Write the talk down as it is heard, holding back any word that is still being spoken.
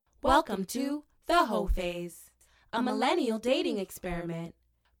Welcome to the HOE Phase, a millennial dating experiment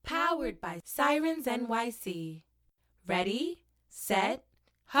powered by Sirens NYC. Ready, set,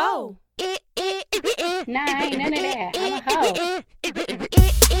 ho! Nah, ain't none of that. I'm a hoe. Give me the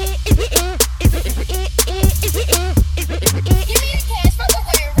cash for the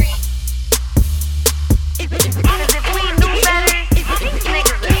wearing. Because if we knew better, these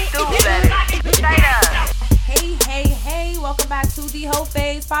niggas would do better. Straight up. Hey, welcome back to the HOE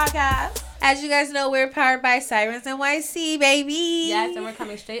Phase podcast. As you guys know, we're powered by Sirens NYC, baby. Yes, and we're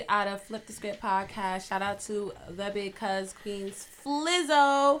coming straight out of Flip the Script podcast. Shout out to the big cuz Queen's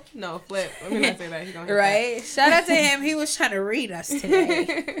Flizzo. No, Flip. Let me not say that. He don't hear right? That. Shout out to him. He was trying to read us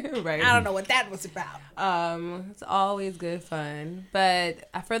today. Right. I don't know what that was about. It's always good fun. But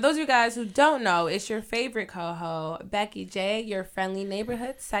for those of you guys who don't know, it's your favorite co-ho, Becky J, your friendly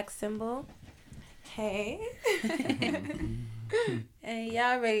neighborhood sex symbol. Hey. And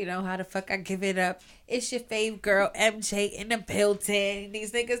y'all already know how the fuck I give it up. It's your fave girl, MJ, in the building.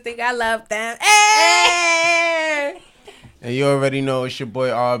 These niggas think I love them. Hey! And you already know it's your boy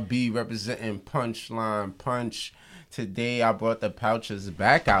RB representing Punchline Punch. Today I brought the pouches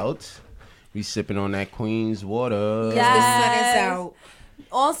back out. We sipping on that Queen's water. Yes. The sun is out.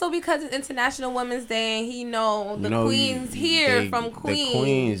 Also because it's International Women's Day and the queens here from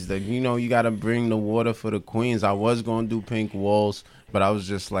Queens. The queens. You got to bring the water for the queens. I was going to do pink walls, but I was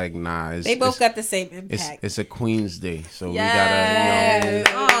just like, nah. They both got the same impact. It's a Queen's Day, so we got to,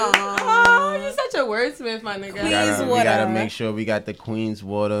 Oh, you're such a wordsmith, my nigga. We got to make sure we got the queen's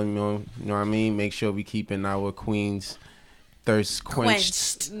water, you know what I mean? Make sure we keeping our queens thirst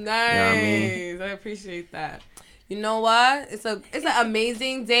quenched. Nice. You know what I mean? I appreciate that. You know what? It's an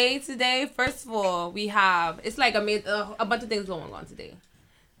amazing day today. First of all, we have a bunch of things going on today.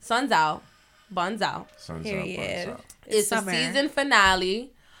 Sun's out, buns out. Sun's Period. out. It's the season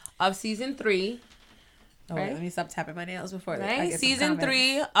finale of season 3. Oh, right? wait, let me stop tapping my nails before that. Right? Season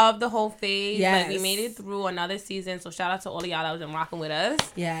 3 of the HOE Phase. Yes. Like, we made it through another season. So shout out to all of y'all that was rocking with us.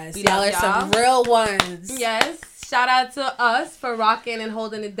 Yes. We Y'all love are some real ones. Yes. Shout out to us for rocking and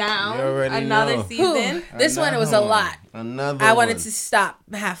holding it down. You already another know. season. This one was a lot. I wanted to stop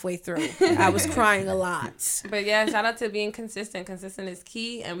halfway through. I was crying a lot. But yeah, shout out to being consistent. Consistent is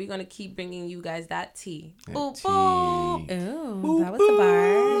key, and we're going to keep bringing you guys that tea. Boop, boop. Ooh, that was a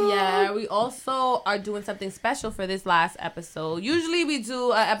bar. Yeah, we also are doing something special for this last episode. Usually we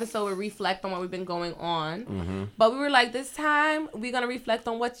do an episode where we reflect on what we've been going on. Mm-hmm. But we were like, this time we're going to reflect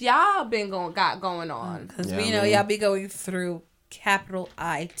on what y'all got going on. Because we know y'all be going through capital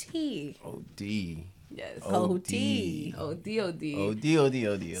IT. OD. Yes. OD. OD.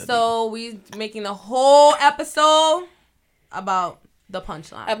 So we making a whole episode about the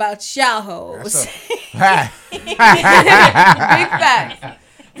punchline. About y'all hoes. Big facts.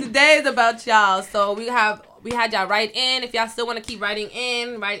 Today is about y'all. So we had y'all write in. If y'all still want to keep writing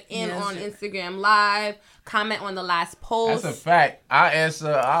in, write in on Instagram Live. Comment on the last post. That's a fact. I'll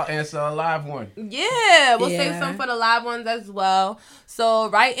answer a live one. Yeah, we'll save some for the live ones as well. So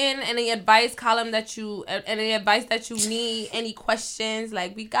write in any advice that you need, any questions,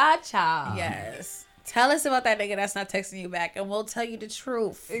 like we got y'all. Yes. Tell us about that nigga that's not texting you back, and we'll tell you the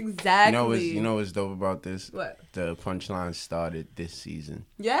truth. Exactly. You know what's dope about this? What? The punchline started this season.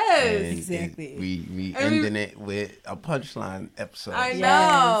 Yes. And exactly. We ending it with a punchline episode. I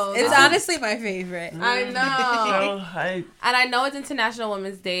know. It's honestly my favorite. I know. So hype. And I know it's International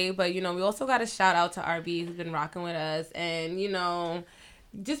Women's Day, but, we also got to shout out to RB who's been rocking with us and,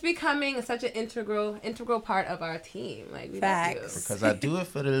 just becoming such an integral part of our team. Like, we Facts. Because I do it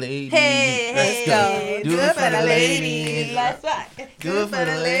for the ladies. Hey, let's go. Do it for the ladies. Let's rock. Do it for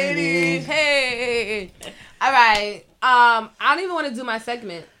the ladies. Hey. All right. I don't even want to do my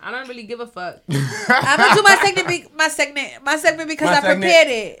segment. I don't really give a fuck. I'm gonna do my segment because I prepared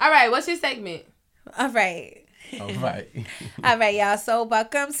it. All right. What's your segment? All right, y'all. So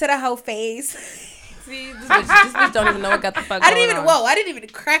welcome to the HOE Phase. See, this bitch don't even know what got the fuck going on. I didn't even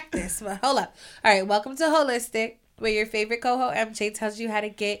crack this, but hold up. All right, welcome to Holistic, where your favorite co-ho MJ tells you how to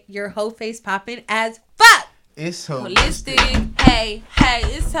get your whole face popping as fuck. It's holistic. Hey,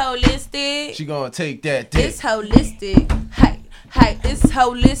 it's holistic. She gonna take that dick. It's holistic. Hey, it's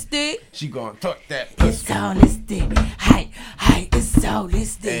holistic. She gonna tuck that pussy. It's holistic. Hey, it's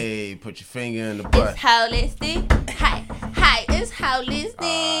holistic. Hey, put your finger in the butt. It's holistic. Hey, it's holistic.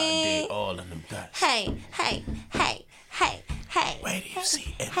 Dig all in them guts. Hey. Where do you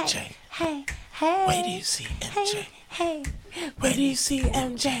see MJ? Hey. Where do you see MJ? Hey. Where do you see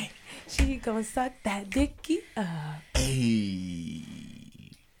MJ? She gonna suck that dicky up. Hey.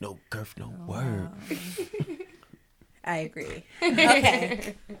 No girth, no word. I agree.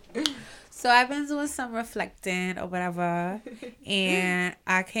 Okay. So I've been doing some reflecting or whatever, and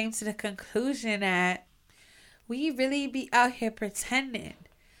I came to the conclusion that we really be out here pretending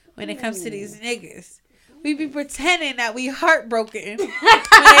when it comes to these niggas. We be pretending that we heartbroken when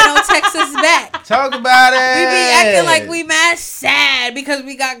they don't text us back. Talk about it. We be acting like we mad sad because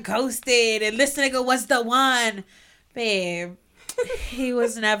we got ghosted and this nigga was the one. Babe, he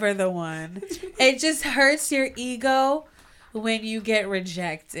was never the one. It just hurts your ego when you get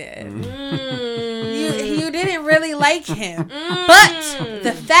rejected. You didn't really like him. But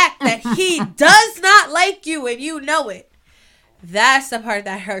the fact that he does not like you and you know it, that's the part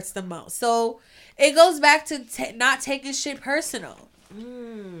that hurts the most. So it goes back to not taking shit personal.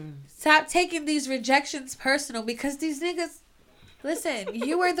 Stop taking these rejections personal because these niggas, listen,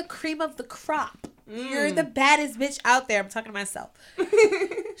 you are the cream of the crop. You're the baddest bitch out there. I'm talking to myself.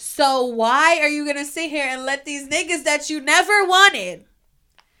 So why are you going to sit here and let these niggas that you never wanted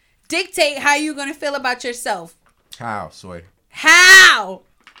dictate how you're going to feel about yourself? How, Sway? How?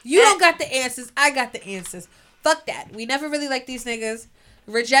 You don't got the answers. I got the answers. Fuck that. We never really like these niggas.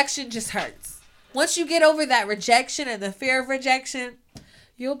 Rejection just hurts. Once you get over that rejection and the fear of rejection,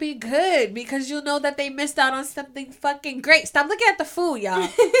 you'll be good because you'll know that they missed out on something fucking great. Stop looking at the food, y'all.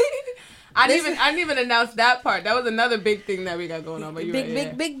 I didn't even announce that part. That was another big thing that we got going on. But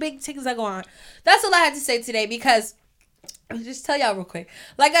big things that go on. That's all I had to say today because I'll just tell y'all real quick.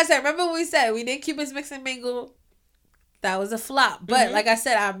 Like I said, remember what we said? We did Cupid's Mix and Mingle. That was a flop. But like I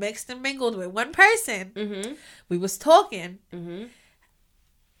said, I mixed and mingled with one person. We was talking.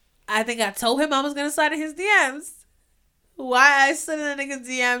 I think I told him I was going to slide in his DMs. Why I slid in the nigga's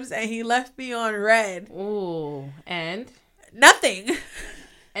DMs and he left me on red. Ooh. And? Nothing.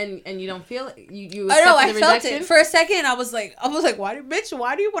 And you don't feel it? You I know, I the felt rejection? it. For a second, I was like, why do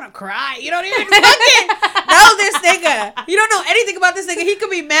you want to cry? You don't even fucking know this nigga. You don't know anything about this nigga. He could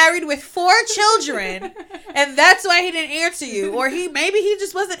be married with 4 children, and that's why he didn't answer you. Or maybe he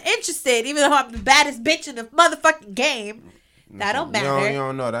just wasn't interested, even though I'm the baddest bitch in the motherfucking game. That don't matter. You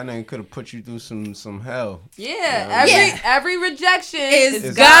don't know. That nigga could have put you through some hell. Yeah. Every rejection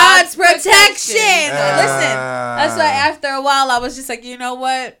is God's protection. Listen, that's why Ah. after a while I was just like, you know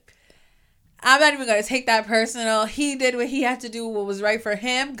what? I'm not even going to take that personal. He did what he had to do, what was right for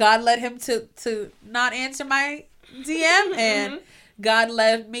him. God led him to not answer my DM, and God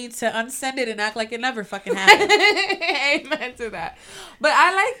led me to unsend it and act like it never fucking happened. Amen to that. But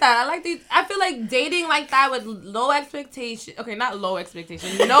I like that. I feel like dating like that with low expectations. Okay, not low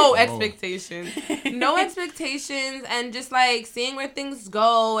expectations. No expectations. No expectations, and just like seeing where things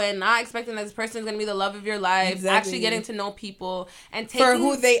go and not expecting that this person is going to be the love of your life. Exactly. Actually getting to know people and taking, for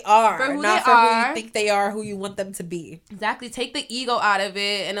who they are. For who not they for are. who you think they are, who you want them to be. Exactly. Take the ego out of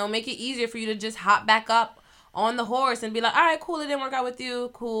it, and it'll make it easier for you to just hop back up on the horse and be like, all right, cool, it didn't work out with you,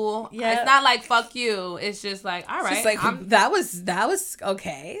 cool. Yeah. It's not like fuck you. It's just like, all right. Just like, that was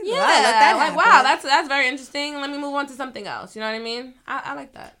okay. Yeah. Wow, let that happen. Wow, that's very interesting. Let me move on to something else. You know what I mean? I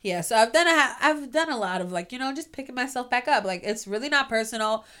like that. Yeah, so I've done a lot of like, just picking myself back up. Like, it's really not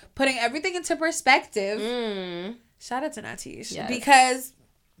personal. Putting everything into perspective. Shout out to Natish. Yes. Because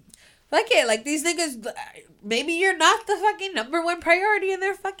like these niggas, maybe you're not the fucking number one priority in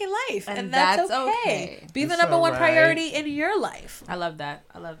their fucking life. And that's okay. Be the number one priority in your life. I love that.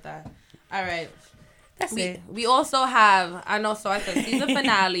 All right. That's it. We also have, so I said season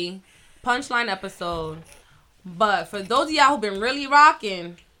finale, punchline episode. But for those of y'all who've been really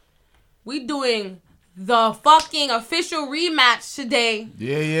rocking, we doing the fucking official rematch today.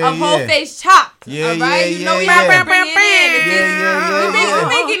 Of Whole Face Chopped. All right? You know we have to bring it in. We're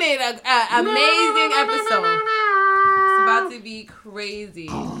making it an amazing episode. It's about to be crazy.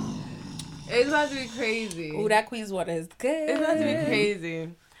 Ooh, that Queen's water is good. It's about to be crazy.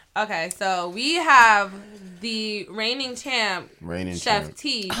 Okay, so we have the reigning champ, Chef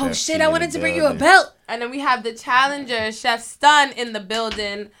T. Oh, shit, I wanted to bring you a belt. And then we have the challenger, Chef Stun, in the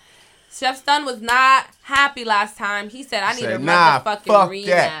building. Chef Stun was not happy last time. He said, I need a motherfucking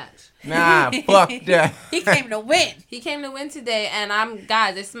rematch. Fuck that. He came to win. He came to win today, and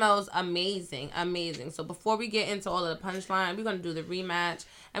guys, it smells amazing. So before we get into all of the punchline, we're going to do the rematch.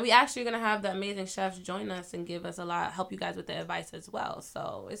 And we actually going to have the amazing chefs join us and give us help you guys with the advice as well.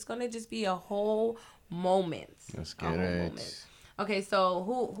 So it's going to just be a whole moment. Let's get it. Okay, so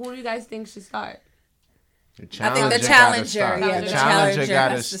who do you guys think should start? I think the challenger. Yeah, the challenger got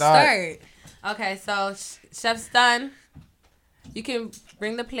to start. Okay, so Chef Stun, you can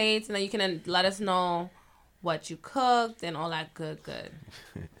bring the plates and then you can let us know what you cooked and all that good.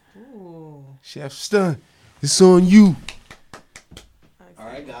 Ooh. Chef Stun, it's on you. All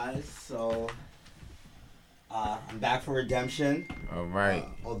right, guys. So I'm back for redemption. All right.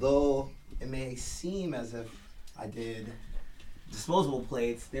 Although it may seem as if I did disposable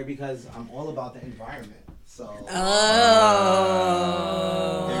plates, they're because I'm all about the environment. So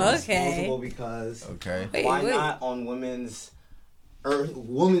they're disposable because why not on Women's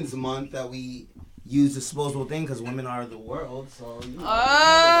Month that we use disposable thing because women are the world. So see what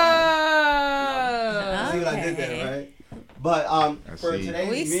I did there, right? But for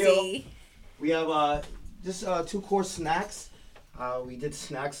today's meal, we have just 2 course snacks. We did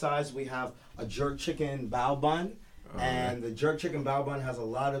snack size. We have a jerk chicken bao bun. And the jerk chicken bao bun has a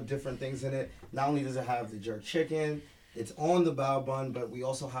lot of different things in it. Not only does it have the jerk chicken, it's on the bao bun, but we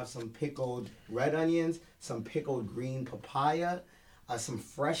also have some pickled red onions, some pickled green papaya, some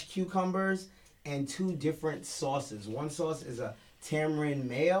fresh cucumbers, and 2 different sauces. One sauce is a tamarind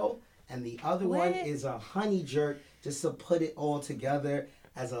mayo, and the other one is a honey jerk, just to put it all together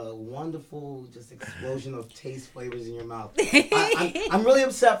as a wonderful just explosion of taste flavors in your mouth. I'm really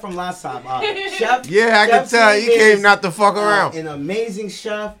upset from last time. Chef, I can tell you came not to fuck around. An amazing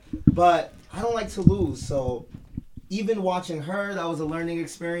chef, but I don't like to lose. So even watching her, that was a learning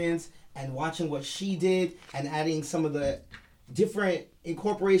experience, and watching what she did and adding some of the different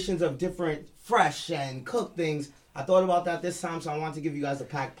incorporations of different fresh and cooked things. I thought about that this time, so I wanted to give you guys a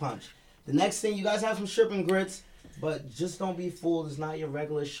packed punch. The next thing, you guys have some shrimp and grits. But just don't be fooled. It's not your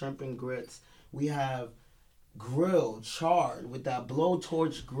regular shrimp and grits. We have grilled, charred with that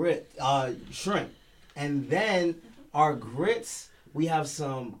blowtorch shrimp. And then our grits, we have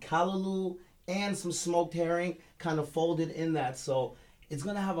some callaloo and some smoked herring kind of folded in that. So it's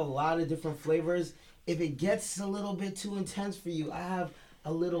going to have a lot of different flavors. If it gets a little bit too intense for you, I have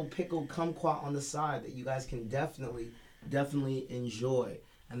a little pickled kumquat on the side that you guys can definitely enjoy.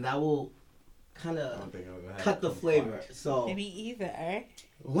 And that will kind of cut the flavor. So maybe either.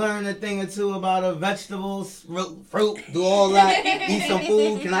 Learn a thing or two about vegetables, fruit, do all that, eat some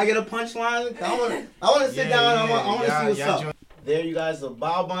food. Can I get a punchline? I want to sit down. I want to see what's up. There, you guys, the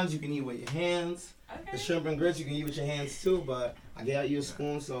bao buns you can eat with your hands. Okay. The shrimp and grits you can eat with your hands too, but I got you a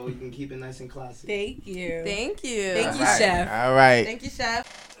spoon so you can keep it nice and classy. Thank you. Thank you. Thank you, Chef. All right. Thank you, Chef.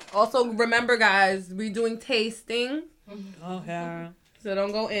 Also, remember, guys, we're doing tasting. Okay. So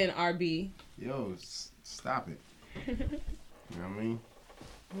don't go in, RB. Yo, stop it. You know what I mean?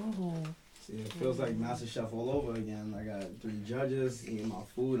 See, it feels like Master Chef all over again. I got 3 judges eating my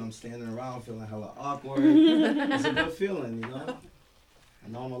food. I'm standing around feeling hella awkward. It's a good feeling, you know? I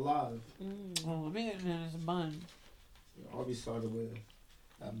know I'm alive. Oh, let me get this bun. Arby started with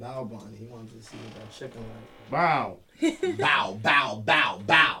that bao bun. He wanted to see what that chicken like. Bow. Bow, bow, bow,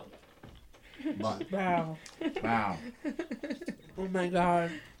 bow. Bun. Wow. Bow. Oh my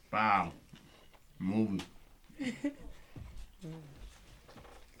God. Bow. Movie.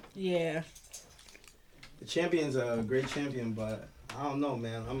 Yeah. The champion's a great champion, but I don't know,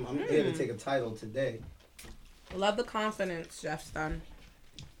 man. I'm here to take a title today. Love the confidence, Chef Stun.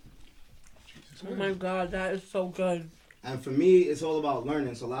 Oh my God, that is so good. And for me, it's all about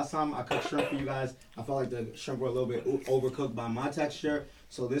learning. So last time I cooked shrimp for you guys, I felt like the shrimp were a little bit overcooked by my texture.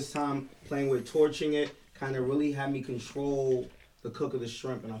 So this time, playing with torching it kind of really had me control the cook of the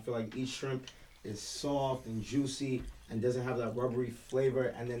shrimp. And I feel like each shrimp is soft and juicy and doesn't have that rubbery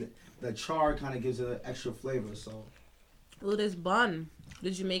flavor. And then the char kind of gives it an extra flavor. So. Ooh, this bun.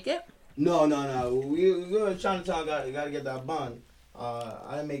 Did you make it? No. We were trying to tell you got to get that bun.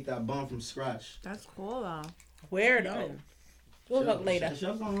 I didn't make that bun from scratch. That's cool, though. Where though? We'll talk later.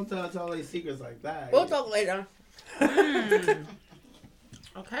 Chefs don't tell their secrets like that. We'll talk later.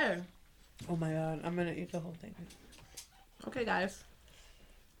 Okay. Oh my God, I'm gonna eat the whole thing. Okay, guys.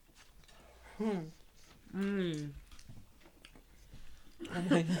 Oh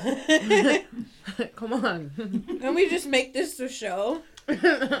my God. Come on. Can we just make this the show? We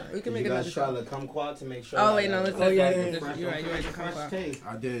can make you guys another try the kumquat to make sure. Oh wait, no, let's yeah. You're right. The kumquat. Taste.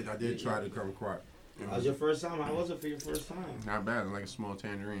 I did try the kumquat. That was your first time? How was it for your first time? Not bad. Like a small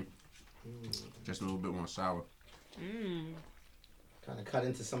tangerine. Just a little bit more sour. Kind of cut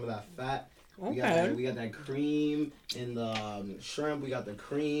into some of that fat. Okay. We got that cream in the shrimp. We got the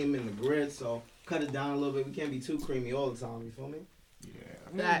cream in the grits. So cut it down a little bit. We can't be too creamy all the time. You feel me?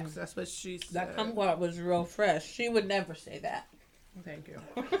 Yeah. That's what she said. That kumquat was real fresh. She would never say that. Thank you.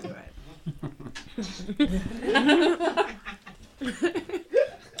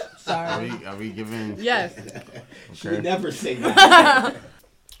 Sorry. Are we giving? Yes. She would never say that.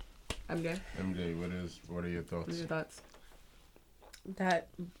 MJ. MJ, what are your thoughts? What are your thoughts? That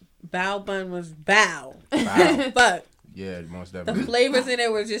bao bun was bao. Wow. But Yeah, most the definitely. flavors in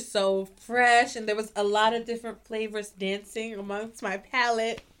it were just so fresh, and there was a lot of different flavors dancing amongst my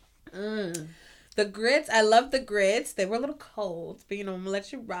palate. The The grits, I love the grits. They were a little cold, but I'm gonna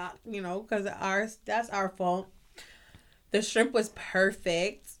let you rock, because that's our fault. The shrimp was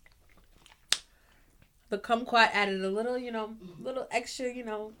perfect. The kumquat added a little, little extra,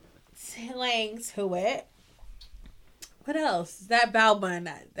 tang to it. What else? That bao bun,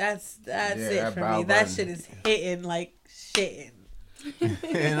 that's it for me. That shit is hitting like shitting.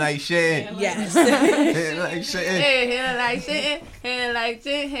 Hitting like shitting. Yes. Hitting like shitting. Hitting like shitting. Hitting like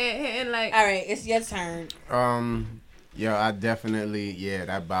shit. Hitting like. All right, it's your turn. Yo, I definitely,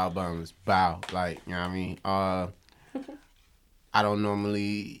 that bao bun was bao. Like, you know what I mean? I don't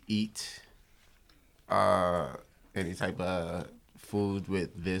normally eat any type of food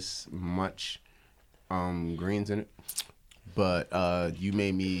with this much greens in it. But you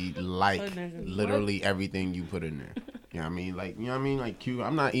made me like literally everything you put in there. You know what I mean? Like, Like,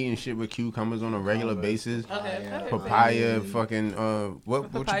 I'm not eating shit with cucumbers on a regular basis. Okay. Papaya, fucking, what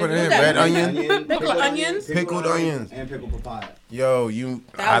you put in there? Papaya. Red onion? Pickled onions? Pickled onions. And pickled papaya. Yo,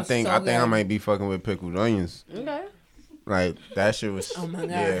 I think I good. might be fucking with pickled onions. Okay. Like, that shit was, Oh my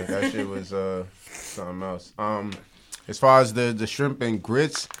God. yeah, that shit was something else. As far as the shrimp and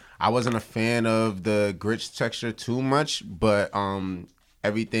grits, I wasn't a fan of the grits texture too much, but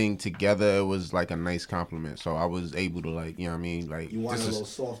everything together was like a nice compliment. So I was able to Like, You want it a little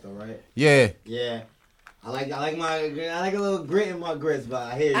softer, right? Yeah. Yeah. I like a little grit in my grits, but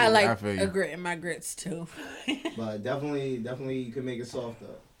I hear you. I like feel you. a grit in my grits too. But definitely you could make it softer.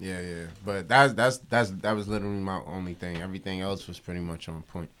 Yeah. But that was literally my only thing. Everything else was pretty much on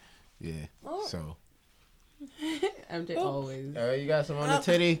point. Yeah. So. MJ always. You got some on the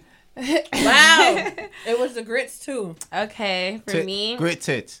titty? Wow. It was the grits too. Okay, for me, Grit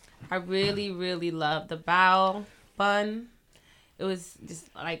tits. I really, really love the bao bun. It was just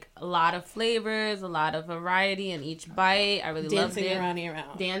like a lot of flavors, a lot of variety in each bite. I really loved it.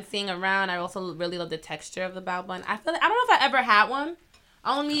 Dancing around. I also really love the texture of the bao bun. I don't know if I ever had one.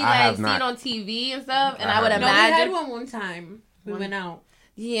 I only see it on TV and stuff, and I would imagine. We had one time. We went out.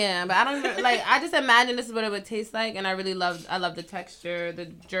 Yeah, but I don't even, I just imagine this is what it would taste like, and I love the texture. The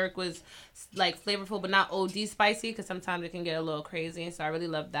jerk was like flavorful, but not OD spicy, because sometimes it can get a little crazy. So I really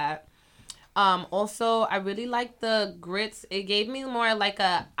love that. Also, I really like the grits. It gave me more like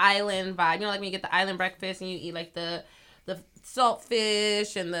a island vibe. Like when you get the island breakfast and you eat like the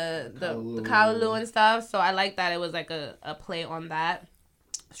saltfish and the callaloo and stuff. So I like that it was like a play on that.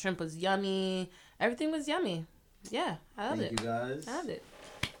 Shrimp was yummy. Everything was yummy. Yeah, I loved it. Thank you guys. I loved it.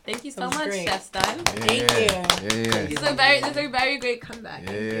 Thank you so much, Chef Stun. Thank you. Yeah. This is a very great comeback.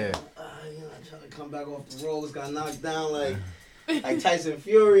 Yeah. I'm trying to come back off the rolls. Got knocked down like Tyson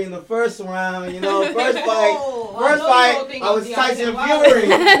Fury in the first round. First fight, I was Tyson Fury.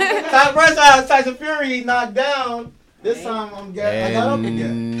 First fight, I was Tyson Fury, knocked down. This time I got up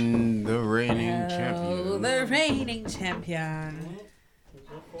again. The reigning champion. The reigning champion.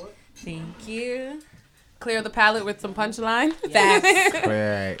 Thank you. Clear the palate with some punchline. Facts.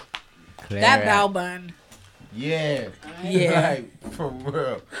 Clear That bao bun. Yeah. Yeah. Like, for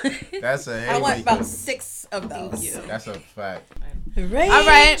real. That's a I want heavy. about 6 of those. That's a fact. Reigning All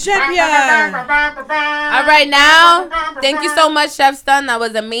right. champion. All right, now, thank you so much, Chef Stun. That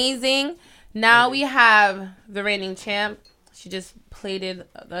was amazing. Now we have the reigning champ. She just plated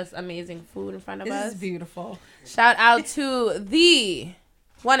this amazing food in front of us. This is beautiful. Shout out to the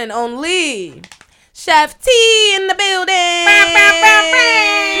one and only Chef T in the building.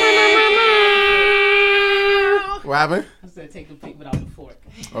 What happened? I said take the pick without the fork.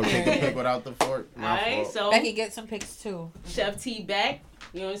 Oh, take the pick without the fork. My Alright, fault. so Becky, get some pics too. Chef T back.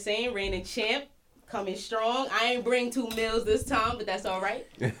 You know what I'm saying? Reigning champ. Coming strong. I ain't bring 2 meals this time, but that's all right.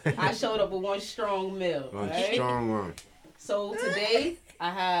 I showed up with 1 strong meal. One Alright? strong one. So today I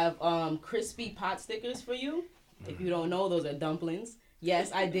have crispy pot stickers for you. If you don't know, those are dumplings.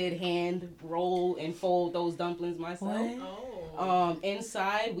 Yes, I did hand roll and fold those dumplings myself.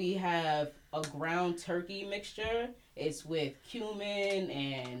 Inside we have a ground turkey mixture. It's with cumin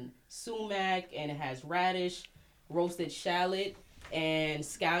and sumac, and it has radish, roasted shallot, and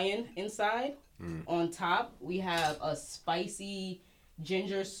scallion inside. On top, we have a spicy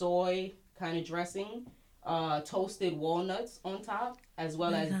ginger soy kind of dressing, toasted walnuts on top, as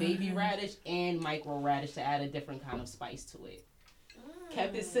well as baby radish and micro radish to add a different kind of spice to it.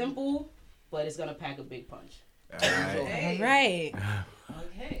 Kept it simple, but it's gonna pack a big punch. All right.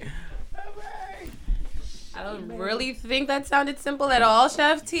 Okay. I don't really think that sounded simple at all,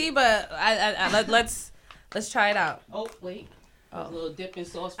 Chef T, but let's try it out. Oh wait. A little dipping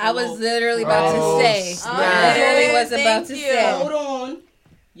sauce. I was literally about to say. snap. I literally was about to Thank you. say. Hold on,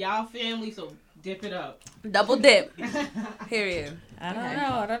 y'all family. So dip it up. Double dip. Period. I don't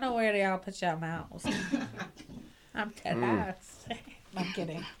know. I don't know where y'all put your mouths. I'm dead ass. I'm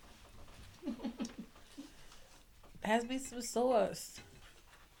kidding. Pass me some sauce.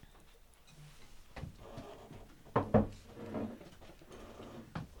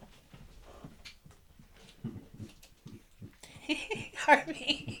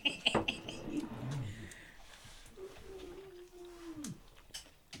 Harvey.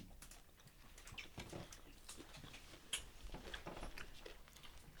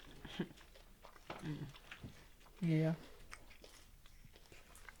 Yeah.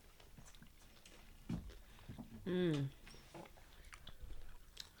 Let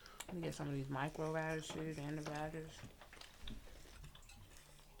me get some of these micro radishes and the radish.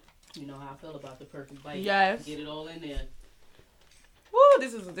 You know how I feel about the perfect bite. Yes. Get it all in there. Woo!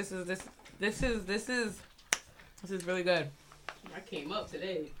 This is really good. I came up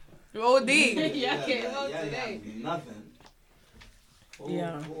today. OD. Yeah, I came up today. Nothing.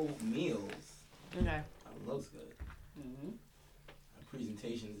 Full meals. Okay. That looks good. Our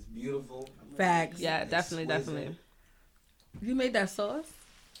presentation is beautiful. Facts. Yeah, definitely, Exquisite. definitely. You made that sauce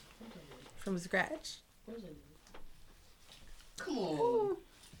from scratch? Come on.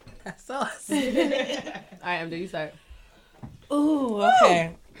 That sauce. All right, MJ, you start. Ooh,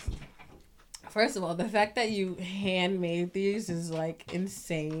 okay. First of all, the fact that you handmade these is like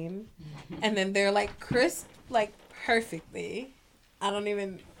insane. And then they're like crisp, like perfectly. I don't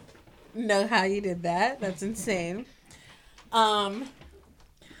even know how you did that. That's insane. The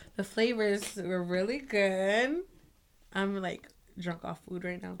flavors were really good. I'm like drunk off food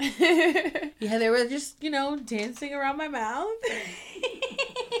right now. Yeah, they were just, dancing around my mouth.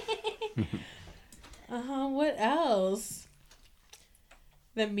 What else?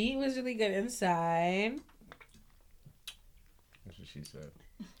 The meat was really good inside. That's what she said.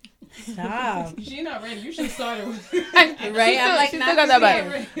 Stop. She's not ready. You should start it with Right? I'm like, She not still got that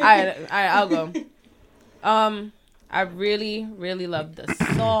prepared. back. All right, I'll go. I really, really love the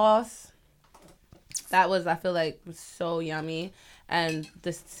sauce. That was, I feel like, was so yummy. And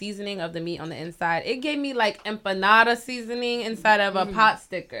the seasoning of the meat on the inside, it gave me like empanada seasoning inside of a pot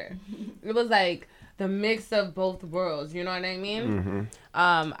sticker. It was like the mix of both worlds. You know what I mean?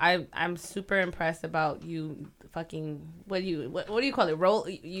 I'm super impressed about you fucking what do you call it?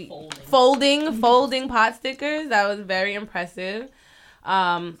 Folding pot stickers. That was very impressive.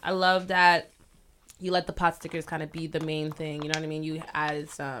 I love that you let the pot stickers kind of be the main thing. You know what I mean? You added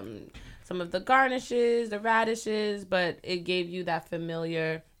some of the garnishes, the radishes, but it gave you that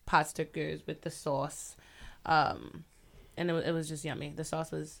familiar pot stickers with the sauce. And it was just yummy. The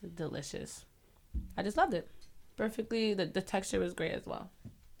sauce was delicious. I just loved it. Perfectly. The texture was great as well.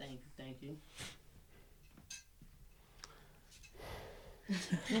 Thank you.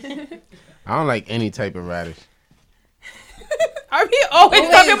 I don't like any type of radish. Are we always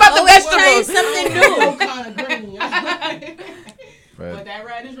talking about the Trying vegetables? something new. No kind of green. But that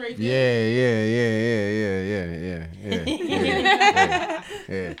radish right there.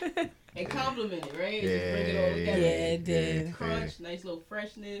 Yeah. It complimented, right? Yeah, Just bring it all together. Yeah, it did. Crunch, nice little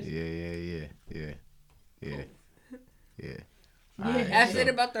freshness. Yeah. That's it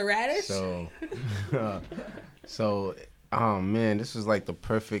about the radish? So, oh man, this is like the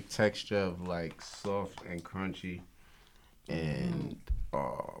perfect texture of like soft and crunchy, and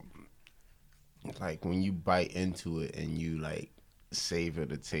like when you bite into it and you like savor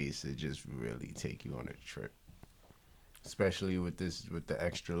the taste, it just really take you on a trip. Especially with the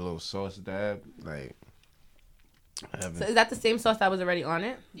extra little sauce dab, like. Heaven. So is that the same sauce that was already on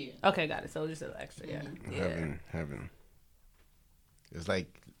it? Yeah. Okay, got it. So just a little extra, yeah. Heaven. It's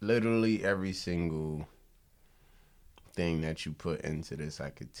like literally every single thing that you put into this, I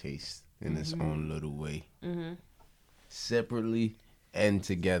could taste in its own little way. Separately and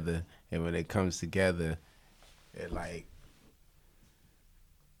together. And when it comes together, it like...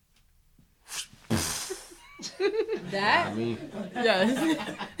 That? I mean,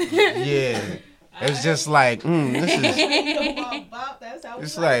 Yes. yeah. It's just like, this is...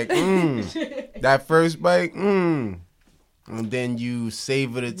 It's like, that first bite, and then you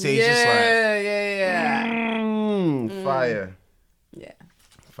savor the taste. It's like, Yeah. fire. Yeah.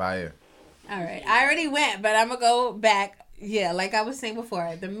 Fire. All right. I already went, but I'm going to go back. Yeah, like I was saying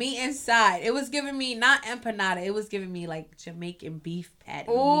before, the meat inside, it was giving me not empanada, it was giving me like Jamaican beef patty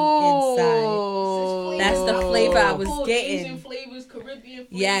meat inside. That's the flavor I was getting. Asian flavors, Caribbean flavors.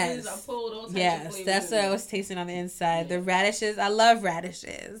 Yes. I pulled all types of Yes, flavors. that's what I was tasting on the inside. The radishes, I love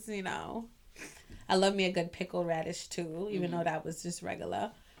radishes, I love me a good pickled radish too, even though that was just regular.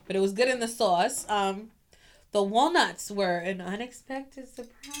 But it was good in the sauce. The walnuts were an unexpected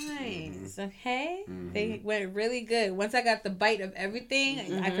surprise. Okay, they went really good. Once I got the bite of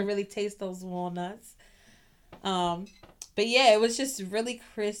everything, I could really taste those walnuts. But yeah, it was just really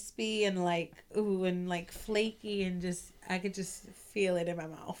crispy and like flaky and just I could just feel it in my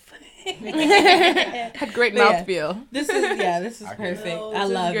mouth. Had great mouthfeel. This is perfect. I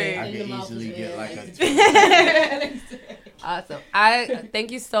love it. I can easily get like a. Awesome. I thank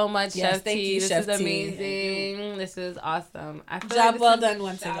you so much, Yes, Chef thank T. you, This Chef is T. amazing. This is awesome. I feel Job like well this is, done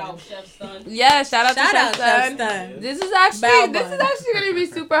once Shout again. out Chef Stun. Yeah, shout out to Chef Stun. Stun. This is actually Balbun. gonna be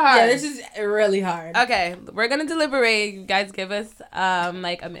super hard. Yeah, this is really hard. Okay, we're gonna deliberate. You guys give us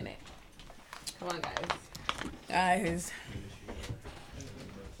like a minute. Come on, guys.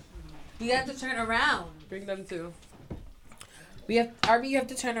 You have to turn around. Bring them too. You have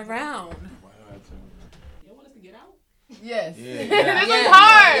to turn around. You want us to get out? Yes. Yeah. This is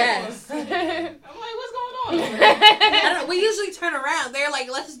hard. Yes. I'm like, what's going on? I don't know. We usually turn around. They're like,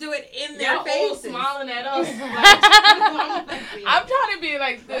 let's do it in their Y'all all faces. smiling at us. I'm trying to be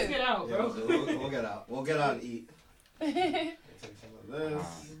like Let's this. get out, Yeah, bro. we'll get out. We'll get out and eat. Take some of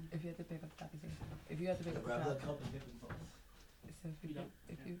this. If you have to pick up the top, if you have to pick up the Grab top, a couple different things.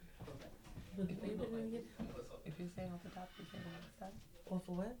 if you're saying off the top, you're saying off the side. Off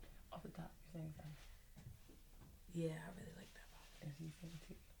of what? Off the top, you're saying side. Yeah, I really like that. If you saying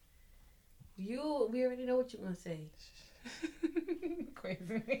two. We already know what you're gonna say. Crazy.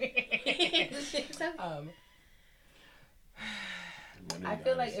 I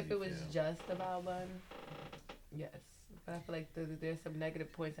feel like if it was just the bao bun, yes. But I feel like there's some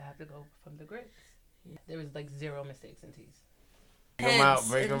negative points that have to go from the grits. There was like 0 mistakes in teas.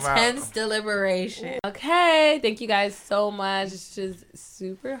 Break them out. Intense deliberation. Okay, thank you guys so much. It's just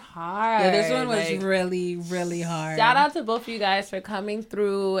super hard. Yeah, this one was Like, really, really hard. shout out to both of you guys for coming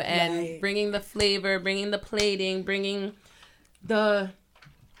through and Right. bringing the flavor, bringing the plating, bringing the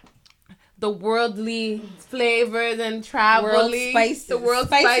worldly flavors and travel World spices. The world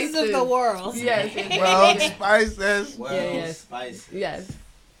spices of the world. Yes. World spices. Well, yes. spicy. Yes.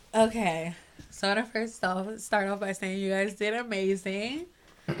 Okay. So I want to first start off by saying you guys did amazing.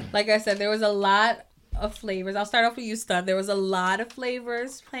 Like I said, there was a lot of flavors. I'll start off with you, Stun. There was a lot of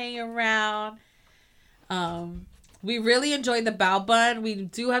flavors playing around. We really enjoyed the bao bun. We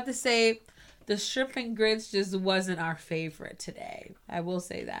do have to say the shrimp and grits just wasn't our favorite today. I will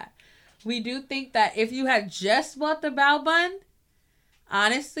say that. We do think that if you had just bought the bao bun,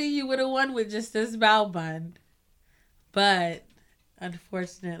 honestly, you would have won with just this bao bun. But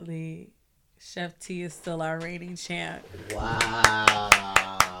unfortunately, Chef T is still our reigning champ. Wow.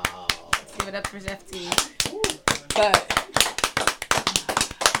 Give it up for Chef T. But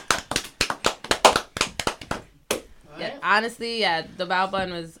Yeah, honestly, yeah, the bao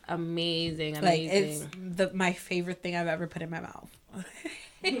bun was amazing. like it's my favorite thing I've ever put in my mouth.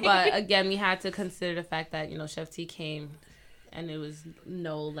 But again, we had to consider the fact that, Chef T came and it was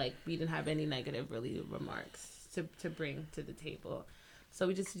we didn't have any negative really remarks to bring to the table. So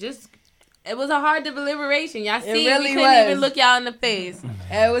we just it was a hard deliberation. Y'all see, really we couldn't even was. look y'all in the face.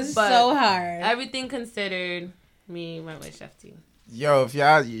 It was But so hard. Everything considered, me went with Chef T. Yo, if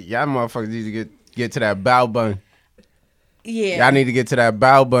y'all motherfuckers need to get to that bao bun. Yeah. Y'all need to get to that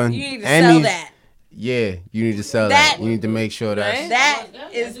bao bun. You need to sell that. Yeah, you need to sell That- that. You need to make sure Right? That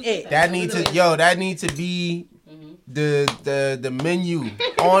is it. that need to be the menu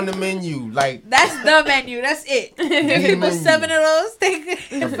on the menu. Like That's the menu. That's it. Give people menu. 7 of those things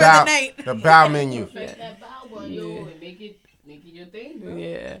for the bao, night. the bao menu. Perfect that bao bun, yo, and make it your thing, bro.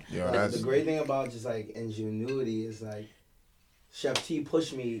 Yeah. Yo, The that's great thing about just like ingenuity is like Chef T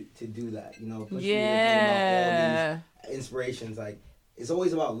pushed me to do that. Pushed me to dream Yeah. up all these inspirations. Like it's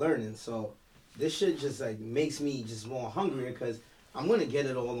always about learning. So this shit just like makes me just more hungrier because I'm gonna get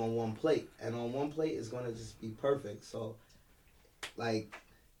it all on one plate, and on one plate it's gonna just be perfect. So like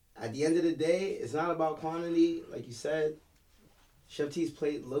at the end of the day, it's not about quantity, like you said. Chef T's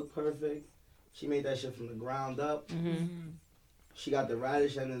plate looked perfect. She made that shit from the ground up. Mm-hmm. She got the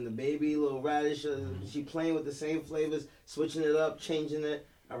radish and then the baby little radish. She playing with the same flavors, switching it up, changing it.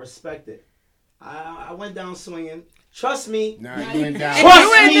 I respect it. I went down swinging. Trust me. nah, you went down. Trust You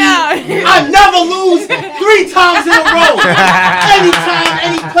went me. down. I never lose 3 times in a row. Anytime,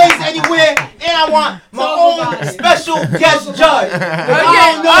 any place, anywhere. And I want my own special guest judge. I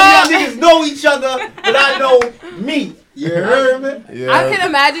don't know if y'all niggas know each other, but I know me. You heard me? Yeah. I can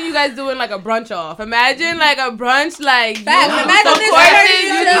imagine you guys doing like a brunch off. Imagine like a brunch like Facts. you do Imagine some this courses. already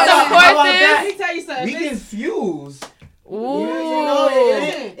You do done. some How about courses. that? Let me tell you something. We can fuse. Ooh. You know,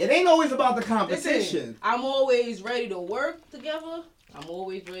 it ain't always about the Listen, competition. I'm always ready to work together I'm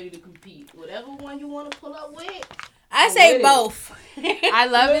always ready to compete. Whatever one you want to pull up with. I say both. I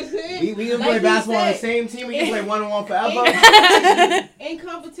love it. We can play basketball on the same team. We can play 1-on-1 forever. In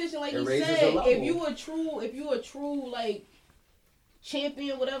competition, like you raises said, the level. if you a true like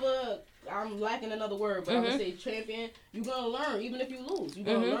champion, whatever. I'm lacking another word, but I'm gonna say champion. You're gonna learn, even if you lose. You're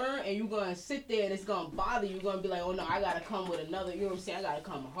gonna learn, and you're gonna sit there, and it's gonna bother you. You're gonna be like, oh no, I gotta come with another. You know what I'm saying? I gotta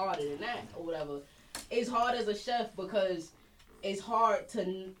come harder than that, or whatever. It's hard as a chef because it's hard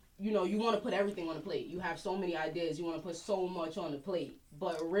to. You know, you want to put everything on the plate. You have so many ideas. You want to put so much on the plate.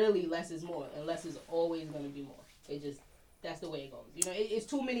 But really, less is more. And less is always going to be more. That's the way it goes. You know, it's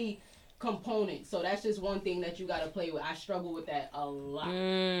too many components. So that's just one thing that you got to play with. I struggle with that a lot.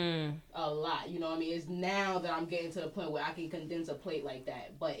 A lot. You know what I mean? It's now that I'm getting to the point where I can condense a plate like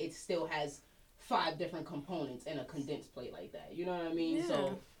that. But it still has 5 different components in a condensed plate like that. You know what I mean? Yeah.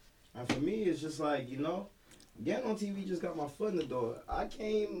 So, And for me, it's just like, you know, getting on TV just got my foot in the door. I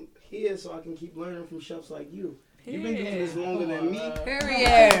came here so I can keep learning from chefs like you. You've been doing this longer than me.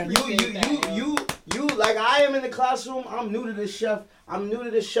 Period. You, like I am in the classroom. I'm new to this chef. I'm new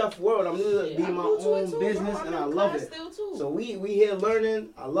to this chef world. I'm new to being my own business, and I love it. So we here learning.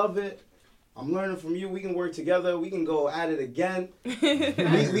 I love it. I'm learning from you. We can work together. We can go at it again. we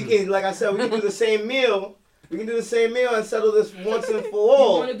can, like I said, we can do the same meal. We can do the same meal and settle this once and for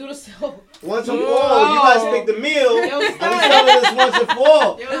all. you want to do the Once and for all. You guys pick the meal, and we settle this once and for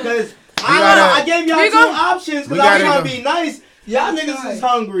all. Because I gave y'all 2 options because I was going to be nice. Y'all niggas is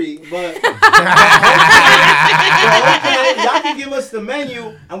hungry, but okay, y'all can give us the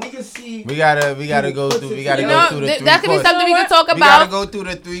menu and we can see. We gotta go through. We gotta go through the 3 that could be courses. something we could talk about. We gotta go through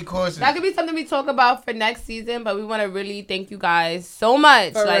the 3 courses. That could be something we talk about for next season, but we want to really thank you guys so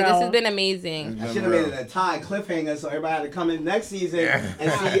much. For like real. this has been amazing. I should have made it a tie cliffhanger so everybody had to come in next season and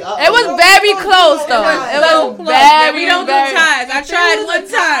see. It was very close though. It was very. We don't do ties. I tried one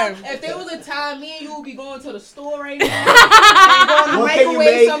time. If there was a time, me and you would be going to the store right now. What can you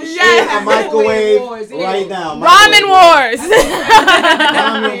make a microwave right now? Ramen wars.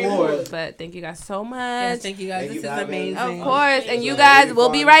 Ramen wars. But thank you guys so much. Yes, thank you guys. Thank This you, is guys. amazing. Of course. And you guys,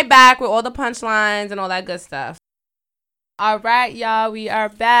 we'll be right back with all the punchlines and all that good stuff. All right, y'all. We are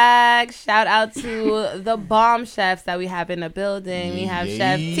back. Shout out to the bomb chefs that we have in the building. We have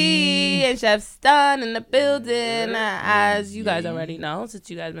Chef T and Chef Stun in the building. As you guys already know, since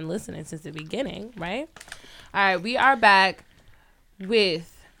you guys been listening since the beginning, right? All right, we are back with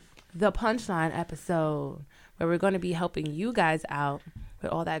the punchline episode where we're going to be helping you guys out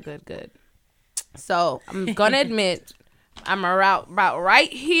with all that good. So I'm going to admit I'm about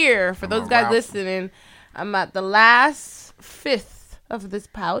right here for those guys listening. I'm at the last 5th of this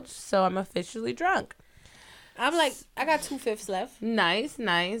pouch, so I'm officially drunk. I'm like, I got 2/5 left. Nice.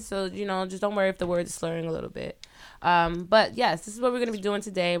 So, you know, just don't worry if the word is slurring a little bit. But yes, this is what we're going to be doing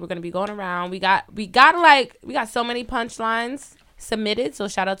today. We're going to be going around. We got so many punchlines submitted, so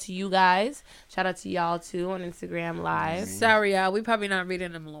shout out to you guys. Shout out to y'all too on Instagram Live. Sorry, y'all. We probably not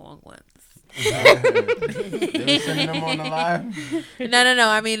reading them long ones. They were sending them on the live. No.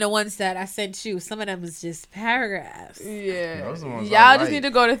 I mean the ones that I sent you. Some of them is just paragraphs. Yeah, Those are the ones y'all I just like. need to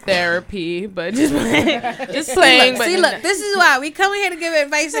go to therapy, but just playing. See, look, this is why we come here to give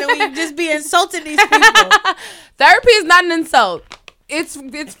advice and we just be insulting these people. Therapy is not an insult. It's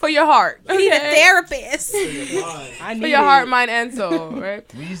for your heart. We need a therapist. For your heart, mind, and soul, right?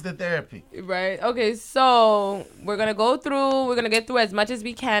 We use the therapy. Right. Okay, so we're going to get through as much as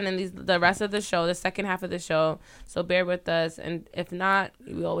we can in the rest of the show, the second half of the show. So bear with us. And if not,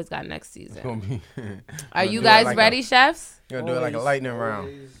 we always got next season. Are you guys ready, chefs? You're going to do it like a lightning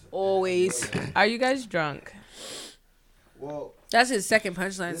round. Always. Are you guys drunk? Well, That's his second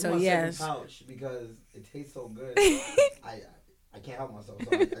punchline, this so is my yes. second pouch because it tastes so good. I can't help myself.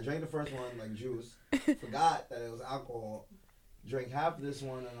 So I drank the first one like juice. Forgot that it was alcohol. Drank half of this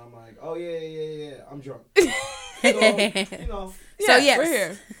one and I'm like, oh yeah, I'm drunk. So, you know. So yes. We're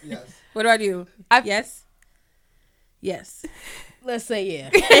here. Yes. What do I do? Yes. Yes. Let's say yeah.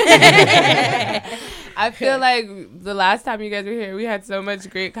 I feel like the last time you guys were here, we had so much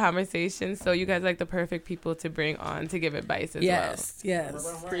great conversation. So you guys are like the perfect people to bring on to give advice as Yes.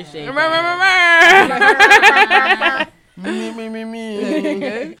 appreciate well.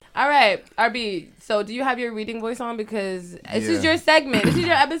 Me. All right, RB. So do you have your reading voice on? Because this is your segment. This is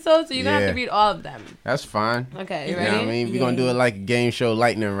your episode, so you're going to have to read all of them. That's fine. Okay, you You know ready? what I mean? We're going to do it like a game show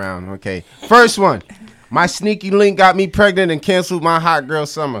lightning round. Okay. First one. My sneaky link got me pregnant and canceled my hot girl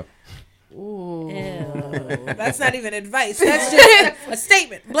summer. Ooh. Ew. That's not even advice. That's just a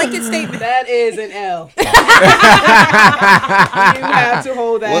statement. Blanket statement. That is an L. You have to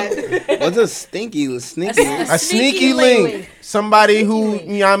hold that. What's a stinky? Sneaky? A sneaky link. Somebody who,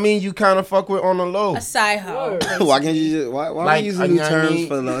 you know what I mean, you kind of fuck with on the low. A side hoe. Why can't you just, why Like, we using you new know what I terms mean?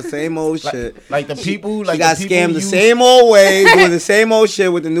 for the same old shit? Like the people, She like got the people scammed the you- same old way, doing the same old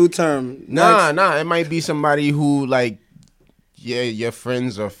shit with the new term. Nah, it might be somebody who, like, yeah, your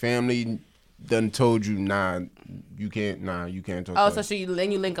friends or family done told you, you can't talk Oh, to so her.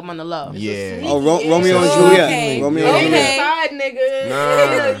 then you link them on the low. Yeah. Oh, Romeo and Oh, Juliet. okay. Romeo and They Juliet. the side nigga. Nah.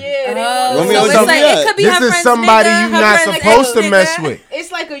 Yeah, they Oh, Romeo so and it's like, Juliet. it could be This her is friend's somebody nigga, you her not friend's supposed to ex mess nigga. with.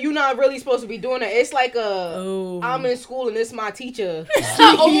 It's like you're not really supposed to be doing that. It's like I'm in school and this my teacher.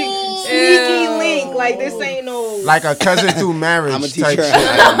 Sneaky link. Like this ain't no. Like a cousin through marriage I'm a type teacher.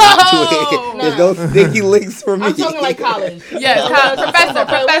 shit. There's no stinky links for me. I'm talking like college. Yes, professor.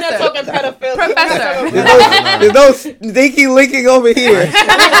 We're not talking pedophiles. Professor. There's no stinky linking over here.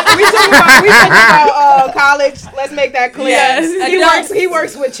 we talking about college. Let's make that clear. Yes. He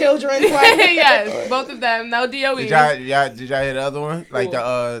works with children. Like, Yes, both of them. No DOE. Did y'all hear the other one? Like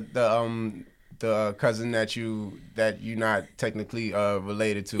the cousin that you not technically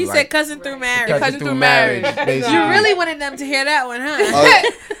related to. He like, said cousin through marriage. cousin through marriage. Basically. You really wanted them to hear that one, huh?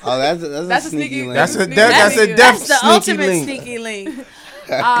 Oh, that's a sneaky link. That's a That's def the sneaky ultimate link. sneaky link.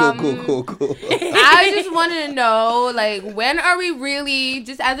 Cool. I just want to know, like, when are we really,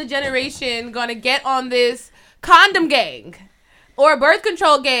 just as a generation, gonna get on this condom gang or birth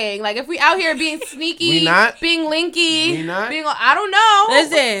control gang? Like, if we out here being sneaky, We not? being linky, We not? being, I don't know.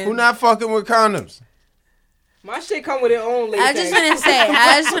 Listen. Who not fucking with condoms? my shit come with its own latex. I just want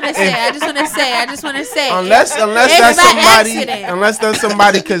to say. Unless It's that's by somebody, accident. unless there's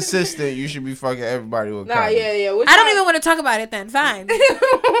somebody consistent, you should be fucking everybody with condoms. Nah, yeah. I don't even want to talk about it then. Fine.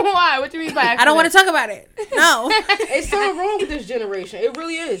 Why? What do you mean by I don't want to talk about it. No. It's something wrong with this generation. It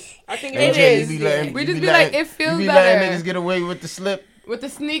really is. I think Hey, it Jay, is. you be letting- We you just be letting- like, it feels You be better. letting niggas get away with the slip, with the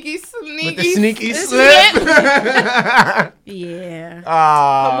sneaky. with the sneaky slip. Yeah.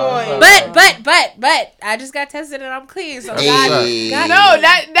 Ah, Come on. But I just got tested and I'm clean. So Hey. God. No,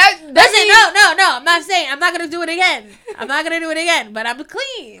 that Listen, no. I'm not saying I'm not gonna do it again. But I'm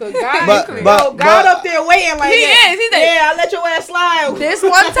clean. Cause God, But- God up there waiting like He that. is. He's like, Yeah, I let your ass slide. this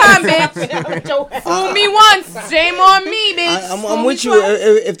one time, bitch. I let your ass Fool me once, shame on me, bitch. I'm with you.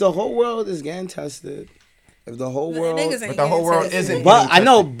 If the whole world is getting tested, if the whole world, Niggas ain't but the whole world getting tested. isn't. but I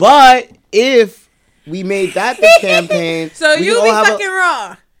know, but if we made that the campaign, So we you all be have fucking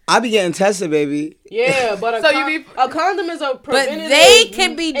raw. I be getting tested, baby. Yeah, but So you be- a condom is a preventative. they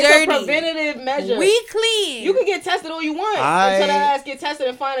can be It's dirty. a preventative measure. We clean. You can get tested all you want I- until that ass get tested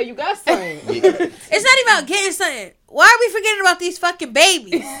and find out you got something. It's not even about getting something. Why are we forgetting about these fucking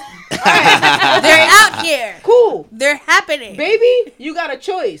babies? They're out here. Cool, They're happening. baby. You got a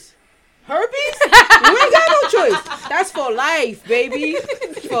choice. Herpes? You ain't got no choice. That's for life, baby.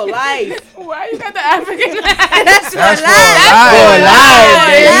 For life. Why you got the African? That's for That's for life. life. For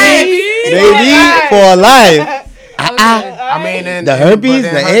life, baby. For life. I mean, and, The herpes, but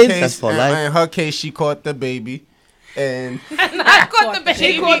in the her AIDS, case- that's for in- life. In her case, she caught the baby, and I caught the baby.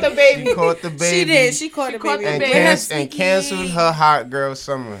 She caught the baby. she caught the baby. She did. She caught She it, caught baby. the and, baby. With her and sneaky- canceled her hot girl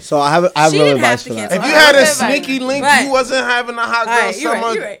summer. So I have She real didn't advice have for to that. cancel. If you had a Right. sneaky link, Right. you wasn't having a hot girl Right, you're right,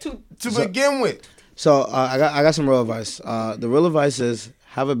 summer you're right. to begin with. So I got some real advice. The real advice is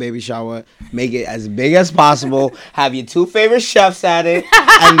have a baby shower, make it as big as possible, have your two favorite chefs at it,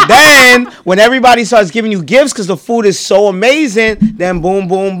 and then when everybody starts giving you gifts because the food is so amazing, then boom,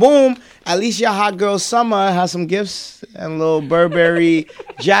 boom, boom. At least your hot girl summer has some gifts and a little Burberry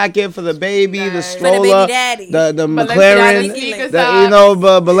jacket for the baby, the Nice. For the baby stroller, daddy. the Balenciaga McLaren, sneakers the, socks. you know,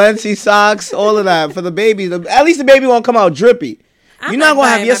 Balenci socks, all of that for the baby. At least the baby won't come out drippy. I'm You're not gonna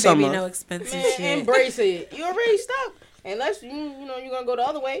have buying your my baby summer. no expensive Man, shit. embrace it. You already stuck. Unless you know you're gonna go the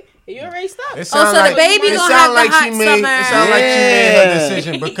other way. You already stuck. It so sound the like, baby it gonna sound have the like hot she made. summer. It sound like she made her Yeah.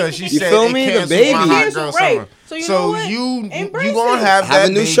 decision because she You said feel it me? The canceled baby. my hot girl Canceled, right. summer. So you know what? you Embrace gonna it. have Have that a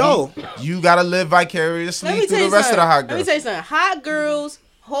new baby. show. You gotta live vicariously Let me through tell the you rest of the hot Let me girls. tell you something. Hot girls,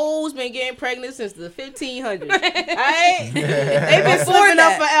 hoes been getting pregnant since the 1500s. Alright? They've been slipping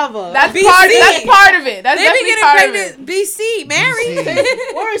up forever. That's BC. part of it. That's They be definitely getting part of it. pregnant. BC, Mary.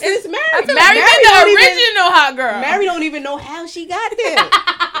 Worse, it's Mary. Mary been the original hot girl. Mary don't even know how she got there.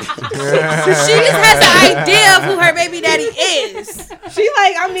 She just has an idea of who her baby daddy is. She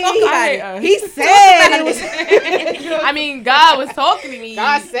like, I mean, about it. he said it was. I mean, God was talking to me.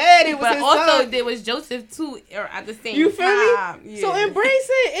 God said it was but his also son. there was Joseph too, or at the same You feel time. me? Yeah. So embrace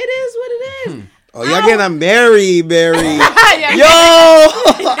it. It is what it is. Oh, y'all getting a Mary. Yeah. Yo!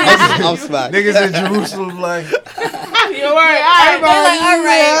 I'm smacked. Niggas in Jerusalem like. You're right. All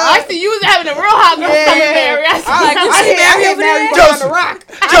right. I see you was having a real hot girl summer, Mary.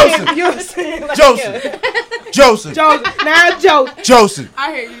 Joseph. Now Joseph. Joseph.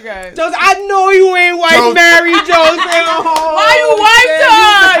 I hear you guys. Joseph, I know you ain't white Mary Joseph. Why you wiped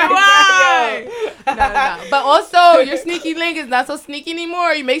her? Why? No. But also, your sneaky link is not so sneaky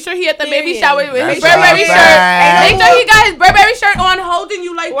anymore. You make sure he at the baby shower with his Burberry shirt. Make sure he got his Burberry shirt on, holding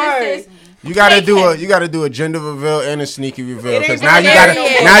you like this. You gotta do a gender reveal and a sneaky reveal because now you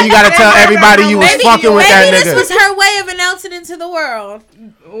gotta tell everybody you was fucking with that nigga. This was her way of announcing it to the world.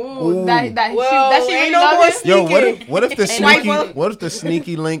 Ooh, that she really loved it. Yo, what if the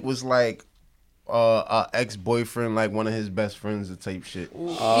sneaky link was like ex-boyfriend, like one of his best friends, or type shit.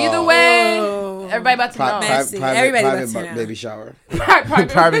 Either way, everybody about to know. Everybody about to know. Baby shower.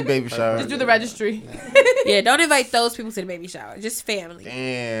 Private baby shower. Just do the registry. Yeah, don't invite those people to the baby shower. Just family.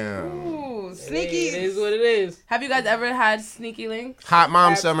 Damn. Ooh, sneaky. It is what it is. Have you guys ever had sneaky links? Hot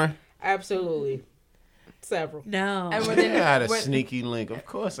mom summer. Absolutely. Several. No. And I had a sneaky link. Of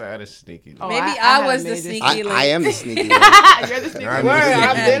course I had a sneaky link. Maybe I was the sneaky link. I am the sneaky link. You're the sneaky link.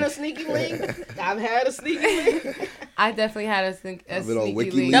 I've been a sneaky link. I've had a sneaky link. I definitely had a sneaky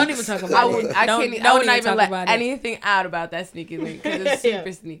link. Don't even talk about it. I would not even let anything out about that sneaky link because it's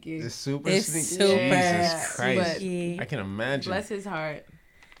super sneaky. It's super sneaky. Super. Jesus Christ. But I can imagine. Bless his heart.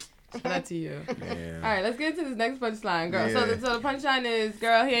 Shout out to you. Yeah. All right, let's get into this next punchline, girl. Yeah. So the punchline is,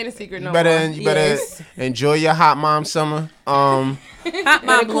 girl, he ain't a secret no more. You better enjoy your hot mom summer. Hot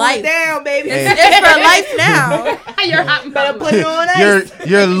mom life. Down, baby. It's for life now. Your hot mom. Better put it on ice.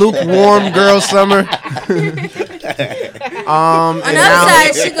 Your lukewarm girl summer. On the other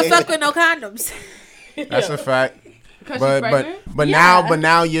side, she can fuck with no condoms. That's a fact. But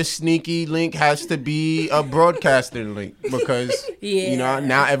now your sneaky link has to be a broadcaster link because you know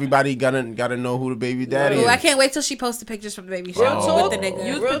now everybody gotta know who the baby daddy is. I can't wait till she posts the pictures from the baby shower with the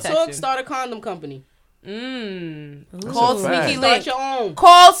nigga. Real talk, start a condom company. Call sneaky link. Start your own.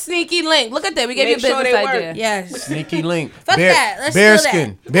 Call sneaky link. Look at that. We gave you a business idea. Yes. Sneaky link. Fuck that. Let's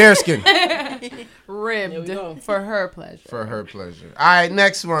bearskin. Bearskin. Ribbed for her pleasure. For her pleasure. All right,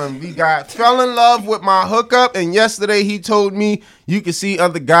 next one. We got fell in love with my hookup, and yesterday he told me you can see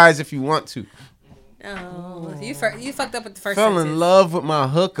other guys if you want to. Oh, you fucked up with the first. Fell in love with my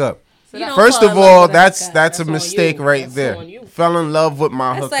hookup. So first of all, that's a mistake right there. Fell in love with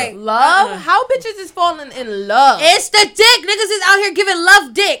my hookup. Like love? How bitches is falling in love? It's the dick. Niggas is out here giving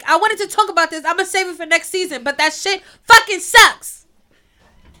love dick. I wanted to talk about this. I'm gonna save it for next season, but that shit fucking sucks.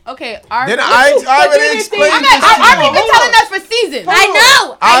 Okay, I already explained this. I've been telling us for seasons. I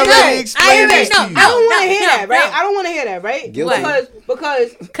know. I already explained this to you. I don't want to hear that, right? I don't want to hear that, right? Guilty.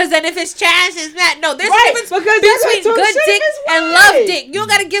 Because then if it's trash, it's not. No, there's right, a difference between good dick and love dick. You don't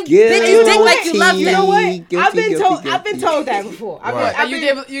gotta give bitches dick like you love them. You know what? I've been told that before. I've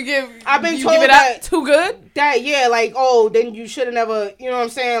been told it that too good. That like then you should have never. You know what I'm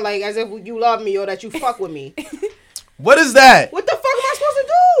saying? Like as if you love me or that you fuck with me. What is that? What the fuck am I supposed to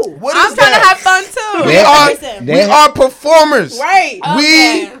do? I'm trying to have fun too. We are performers. Right.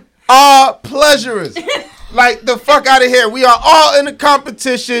 We are pleasurers. Like the fuck out of here. We are all in a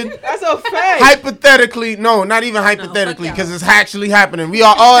competition. That's a fact. Hypothetically, no, not even hypothetically, because it's actually happening. We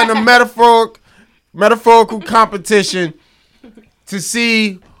are all in a metaphorical competition to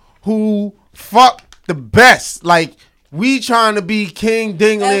see who fuck the best. Like. We trying to be king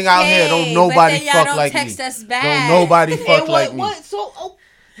dingling out here. Don't nobody fuck like me. Don't nobody fuck like me. So,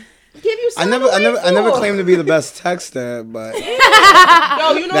 give you I never claimed to be the best texter, but yo,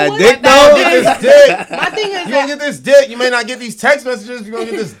 you know that what? dick though. My thing is you gonna get this dick. You may not get these text messages. You gonna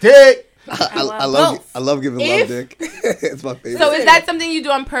get this dick. I love giving love dick. It's my favorite. So is that something you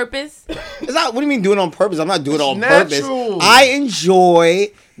do on purpose? It's not. What do you mean doing it on purpose? I'm not doing it on natural. Purpose. I enjoy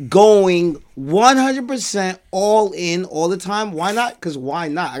going 100% all in all the time. Why not? Because why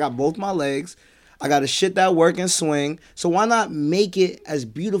not? I got both my legs. I got a shit that work and swing. So why not make it as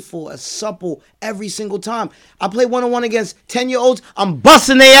beautiful, as supple every single time? I play one-on-one against 10-year-olds. I'm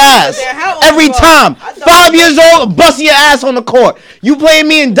busting their ass every time. 5 years old, I'm busting your ass on the court. You playing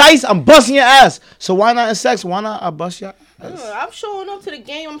me in dice, I'm busting your ass. So why not in sex? Why not I bust your ass? I'm showing up to the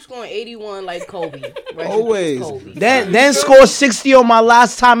game. I'm scoring 81 like Kobe. Always. Kobe. Then score 60 on my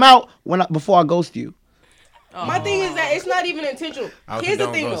last time out before I ghost you. My thing is that it's not even intentional. Here's the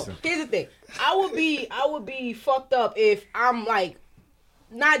thing, though. Here's the thing. I would be fucked up if I'm like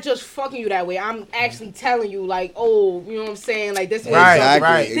not just fucking you that way. I'm actually telling you, like, oh, you know what I'm saying? Like, this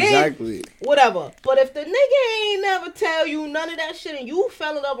Exactly. Whatever. But if the nigga ain't never tell you none of that shit and you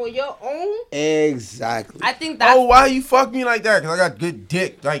fell in love on your own. Exactly. I think that's... Oh, why you fuck me like that? Because I got good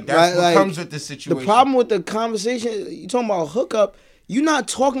dick. Like, that's what comes with this situation. The problem with the conversation, you talking about hookup, you're not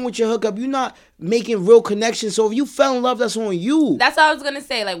talking with your hookup. You're not making real connections. So if you fell in love, that's on you. That's what I was going to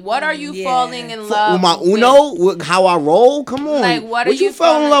say. Like, what are you falling in love with? My Uno? With how I roll? Come on. Like, what are you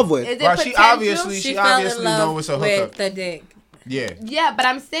fell in love with? Is it well, potential? she obviously knows it's a hookup. With the dick. Yeah. Yeah, but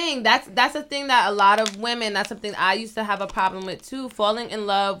I'm saying that's a thing that a lot of women, that's something I used to have a problem with too, falling in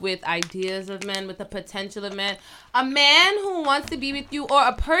love with ideas of men, with the potential of men. A man who wants to be with you, or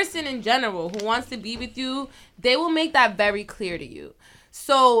a person in general who wants to be with you, they will make that very clear to you.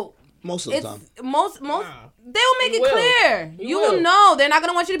 So most of the time. They will make it clear. You will know. They're not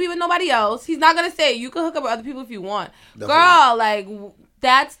gonna want you to be with nobody else. He's not gonna say you can hook up with other people if you want. Definitely. Girl, like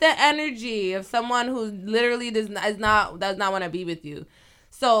that's the energy of someone who literally does not want to be with you.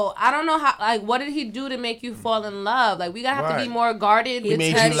 So I don't know how. Like, what did he do to make you fall in love? Like, we gotta have to be more guarded. He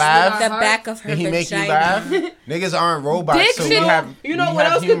made you laugh. The back of her Did he vagina. make you laugh? Niggas aren't robots, Dick so shit. we have. You know what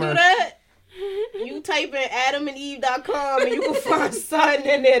else humor. Can do that? You type in AdamandEve.com and you can find something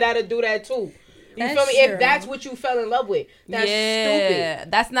in there that'll do that too. You feel me? If that's what you fell in love with, that's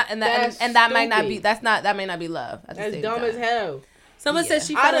stupid. That's not, and that might not be. That may not be love. That's dumb as hell. Someone said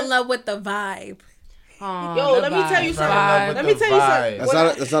she fell in love with the vibe. Yo, let me tell you something. Let me tell you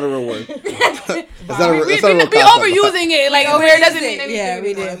something. That's not a real word. We overusing it. Like, where doesn't mean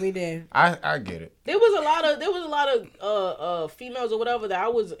anything. Yeah, we did. I get it. There was a lot of females or whatever that I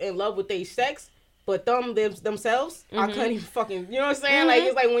was in love with their sex, but themselves, I couldn't even fucking, you know what I'm saying? Like,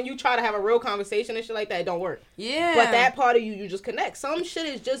 it's like when you try to have a real conversation and shit like that, it don't work. Yeah. But that part of you just connect. Some shit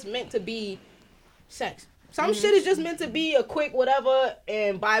is just meant to be sex. Some shit is just meant to be a quick whatever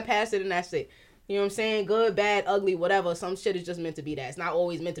and bypass it and that's it. You know what I'm saying? Good, bad, ugly, whatever. Some shit is just meant to be that. It's not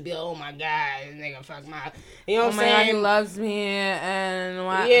always meant to be, oh my God, this nigga fuck my... You know what I'm saying? God, he loves me and...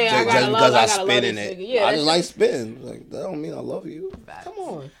 Why? Yeah, just because I spit in it. it. Yeah, I just like spitting. Like, that don't mean I love you. Come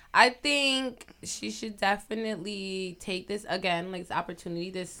on. I think she should definitely take this, again, like this opportunity,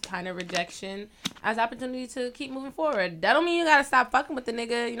 this kind of rejection, as opportunity to keep moving forward. That don't mean you gotta stop fucking with the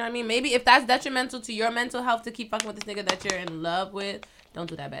nigga, you know what I mean? Maybe if that's detrimental to your mental health to keep fucking with this nigga that you're in love with, don't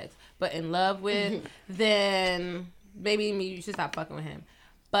do that, Bags, but in love with, then maybe you should stop fucking with him.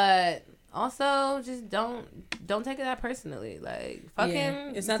 But also, just don't take it that personally. Like, fuck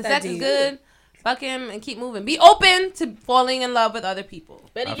him. It's not the that sex is deep. good. Fuck him and keep moving. Be open to falling in love with other people.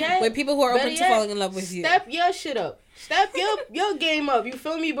 Better yet, with people who are open to falling in love with you. Step your shit up. Step your game up. You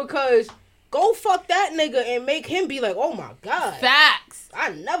feel me? Because go fuck that nigga and make him be like, oh my God. Facts. I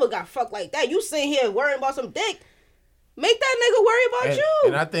never got fucked like that. You sitting here worrying about some dick. Make that nigga worry about you.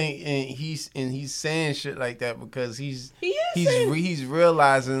 And I think he's saying shit like that because he's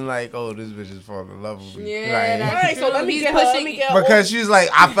realizing like, oh, this bitch is falling in love with me. Yeah, like, all right. So let me get her. Because she's like,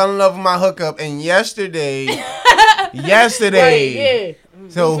 I fell in love with my hookup, and yesterday. Right, yeah.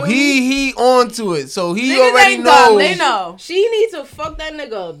 So he onto it. So he Niggas already ain't knows. dumb. They know. She needs to fuck that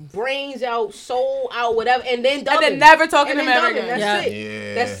nigga brains out, soul out, whatever, and then dump And then him. never talking to him Dump ever again. That's it.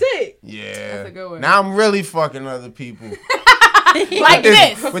 Yeah. That's it. Yeah. That's a good one. Now I'm really fucking other people. Like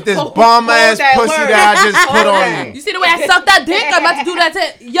this. With this bomb ass that pussy word. that I just put on You you. see the way I suck that dick? I'm about to do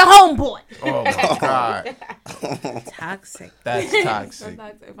that to your homeboy. Oh my God. Toxic. That's toxic.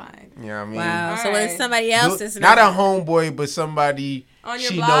 That's fine. You know what I mean? Wow. All So when right. it's somebody else's, Not a homeboy, but somebody On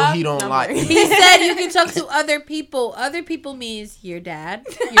your she block? know he don't No, like. He said you can talk to other people. Other people means your dad,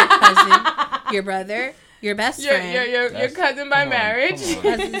 your cousin, your brother, your best friend, Your cousin by marriage.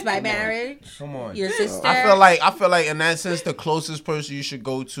 cousins by marriage, Come on. your sister. I feel like in that sense, the closest person you should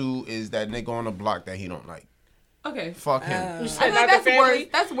go to is that nigga on the block that he don't like. Okay. Fuck him. I feel like that's worse.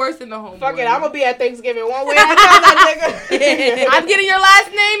 That's worse than the homeboy. Fuck it, I'm gonna be at Thanksgiving one way. I tell that nigga. I'm getting your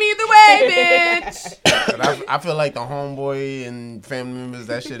last name either way, bitch. But I feel like the homeboy and family members,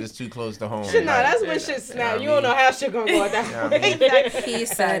 that shit is too close to home. Shit, nah, Like, that's when shit snap. I You don't mean- know how shit gonna go at that Yeah, I point. mean- He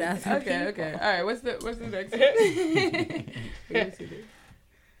said other Okay. people. All right. What's the next one? Let me see this.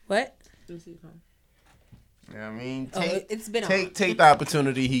 What? Let me see this one. Yeah, I mean, It's been take the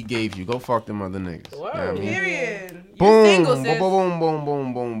opportunity he gave you. Go fuck them other niggas. Word. You know what I mean? Period. You're Boom, single, boom, sis. boom, boom,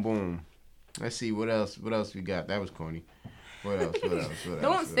 boom, boom, boom. Let's see what else we got. That was corny. What else?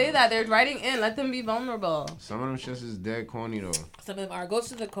 Don't say that. They're writing in. Let them be vulnerable. Some of them shits is dead corny though. Some of them are. Go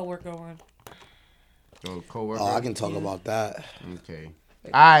to the coworker one. So coworker. Oh, I can talk about that. Okay.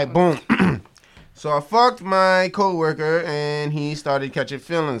 All right, boom. So I fucked my coworker and he started catching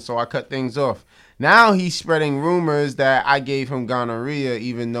feelings, so I cut things off. Now he's spreading rumors that I gave him gonorrhea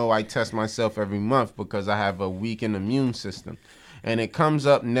even though I test myself every month because I have a weakened immune system. And it comes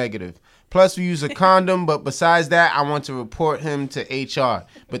up negative. Plus we use a condom, but besides that, I want to report him to HR.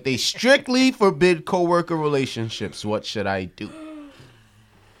 But they strictly forbid coworker relationships. What should I do?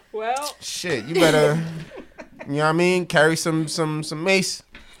 Well, shit, you better, you know what I mean? Carry some mace.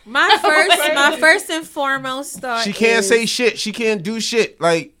 My first and foremost thought She can't is, say shit. She can't do shit.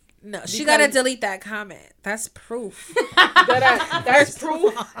 Like, no, she gotta delete that comment. That's proof. That's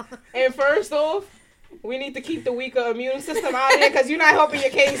proof. And first off, we need to keep the weaker immune system out of here because you're not helping your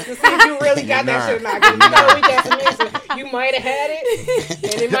case to see if you really got that shit or not. Because you got a weak ass immune system. You might have had it,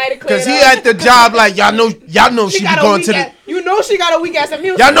 and it might have cleared up. because he at the job, like, y'all know she be going to the. You know she got a weak ass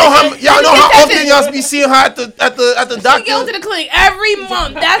immune Y'all system. know how often y'all be seeing her at the doctor. She goes to the clinic every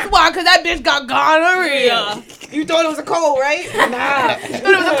month. That's why, because that bitch got gonorrhea. You thought it was a cold, right? Nah. You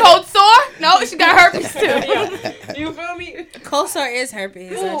thought it was a cold sore? No, she got herpes too. Yeah. You feel me? Cold sore is herpes.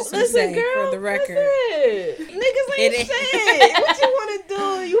 Dude, That's listen, girl. for the record. Listen. Niggas ain't shit. What you want to do?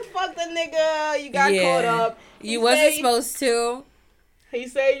 You fucked a nigga. You got caught up. You wasn't supposed to. He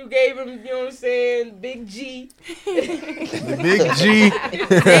said you gave him, you know what I'm saying, big G. Big G.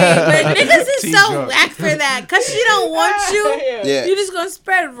 But niggas is so whack for that. Because she don't want you. Yeah. You just going to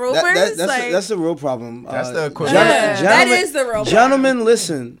spread rumors. That's the real problem. That's the that is the real problem. Gentlemen,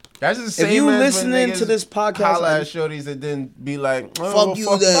 listen. That's the same if you as listening to this podcast, holla at shorties that didn't be like, fuck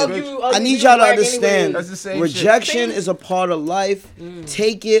you then. Fuck you, I need y'all to understand. That's the same rejection shit. is a part of life.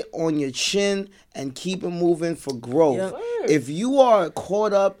 Take it on your chin and keep it moving for growth. Yep. If you are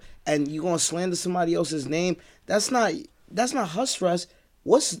caught up and you're gonna slander somebody else's name, that's not her stress.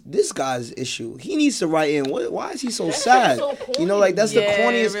 What's this guy's issue? He needs to write in. Why is he so sad? So corny. You know, like that's the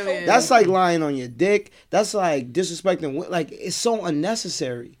corniest. Really that's like lying on your dick. That's like disrespecting. Like it's so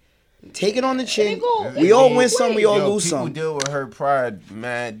unnecessary. Take it on the chin. We all win some, we all lose people some. People deal with her pride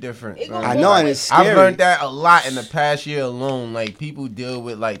mad different. I know, and it's scary. I've learned that a lot in the past year alone. Like people deal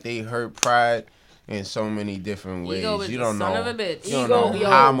with like they hurt pride in so many different ways. Ego is You don't the son know. of a bitch. You don't know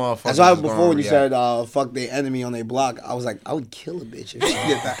how motherfuckers. That's why is before gonna when you react. said fuck the enemy on their block, I was like, I would kill a bitch if she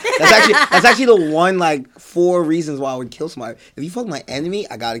did that. That's actually the one like 4 reasons why I would kill somebody. If you fuck my enemy,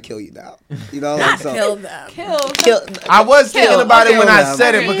 I gotta kill you now. You know, like, so Kill them. Kill. I was thinking about it when I them.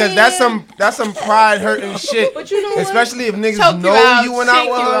 said it because that's some pride hurting shit. But you know what? Especially if niggas Choke know out, you went out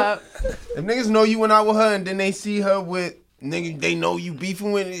shake with you her. up. If niggas know you went out with her and then they see her with niggas they know you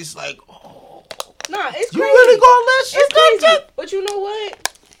beefing with, it's like, oh, Nah, it's you crazy. really gonna let shit It's come crazy. to? But you know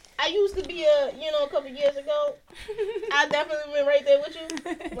what? I used to be a couple years ago. I definitely been right there with you.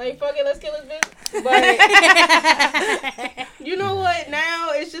 Like, fuck it, let's kill this bitch. But you know what? Now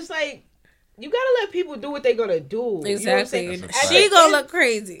it's just like you gotta let people do what they're gonna do. Exactly. You know what I'm That's a saying? She gonna look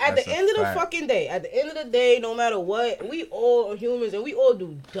crazy. At That's the a end of the fact. fucking day, no matter what, we all are humans and we all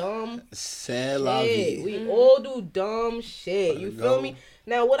do dumb C'est la shit. vie. We all do dumb shit. You There feel you me?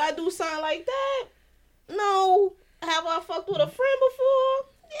 Now, would I do something like that? No. Have I fucked with a friend before?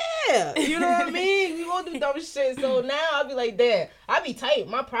 Yeah. You know what I mean? We all do dumb shit. So now I'll be like, damn, I'd be tight.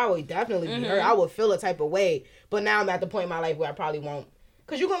 My pride would definitely be hurt. I would feel a type of way. But now I'm at the point in my life where I probably won't.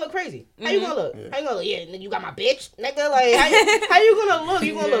 Because you're going to look crazy. How you going to look? How you going to look? Yeah, nigga, you got my bitch? Nigga, like, how you going to look?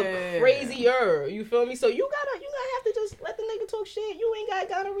 You going to look crazier. You feel me? So you gotta have to just let the nigga talk shit. You ain't got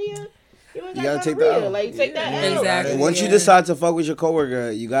gonorrhea. You gotta take that L. Like, take that L. Exactly. And once you decide to fuck with your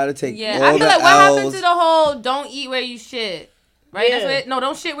coworker, you gotta take Yeah, all I feel the like what happened L's. to the whole don't eat where you shit. Right? Yeah. That's what no,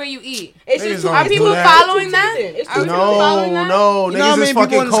 don't shit where you eat. It's Niggas just don't Are do people that. following that? It's Are people No, following that? no, You know how niggas is many people in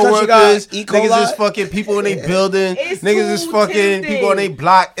fucking this country got coworkers. E. Niggas coli? is fucking people in their building. It's Niggas is too fucking tempting. people in their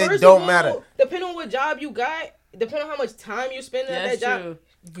block. It First don't of all, matter. Depending on what job you got, depending on how much time you're spending at that That's job,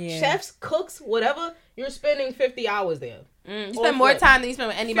 true. Yeah. chefs, cooks, whatever, you're spending 50 hours there. You spend more time than you spend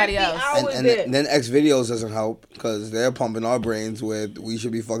with anybody 50 else. hours And there. then X videos doesn't help because they're pumping our brains with we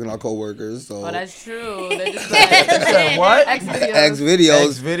should be fucking our coworkers. So Oh, that's true. They're just said what? X videos. X videos.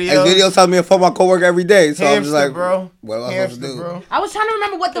 X videos? X videos tell me to fuck my coworker every day. So I'm just Hamster, like, bro. what am I Hamster, supposed to do? bro. I was trying to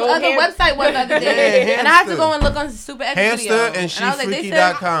remember what the Go other website was the other day. Yeah, and I had to Hamster. go and look on Super X Hamster video. and I was like, they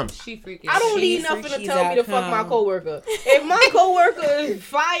SheFreaky.com. said, She freaky. I don't need nothing to tell me to fuck my coworker. If my coworker is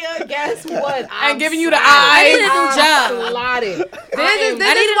fire, guess what? I'm giving you the sliding. eyes. I need a new job. Sliding. I need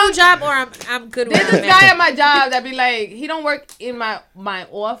a new job or I'm good with There's this it. guy at my job that be like, he don't work in my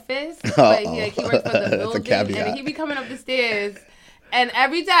office, but he works for the That's a building, caveat. and he be coming up the stairs, and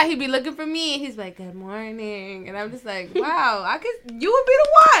every time he be looking for me, and he's like, "Good morning," and I'm just like, "Wow, you would be the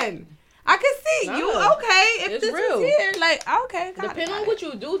one." I can see Nah. You okay? If It's this real. is here, like okay. Depending on what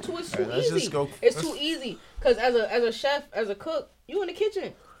you do to it's too let's easy. just go- It's too easy. Cause as a chef, as a cook, you in the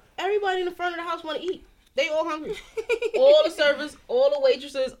kitchen. Everybody in the front of the house want to eat. They all hungry. All the servers, all the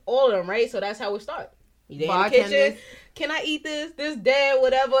waitresses, all of them, right? So that's how it starts. You there in the kitchen. Can I eat this? This dead,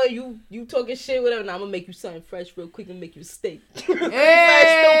 whatever. You talking shit, whatever. Now I'm gonna make you something fresh real quick and make you a steak.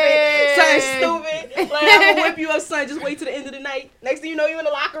 Hey. Something stupid. Like I'm gonna whip you up, son. Just wait till the end of the night. Next thing you know, you in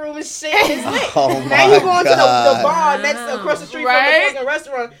the locker room and shit. It's lit. Oh Now you going to the God. bar next across the street Right? from the fucking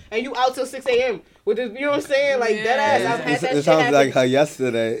restaurant and you out till 6 a.m. with this, you know what I'm saying? Like dead ass. I've had that It shit sounds happen. like her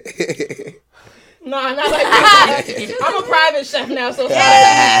yesterday. Nah, not like that. I'm a private chef now, so it's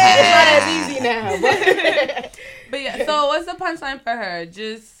not as easy now. But yeah, so what's the punchline for her?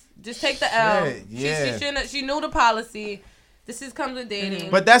 Just take the L. Yeah. She knew the policy. This comes with dating.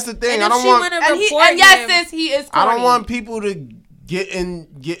 But that's the thing. And I if don't she want. wanna and report yes, him- sis, he is corny. I don't want people to get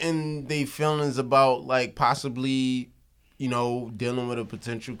in their feelings about like possibly, you know, dealing with a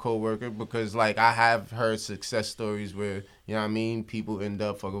potential coworker because like I have heard success stories where, you know what I mean, people end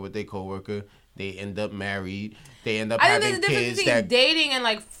up fucking with their coworker. They end up married. They end up I think having there's a difference kids between that. dating and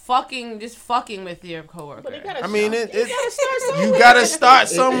like fucking with your coworker. But it gotta I mean, start. you gotta start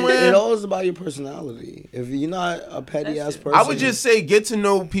It somewhere. all is about your personality. If you're not a petty ass person, I would just say get to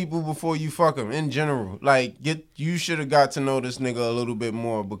know people before you fuck them in general. Like you should have got to know this nigga a little bit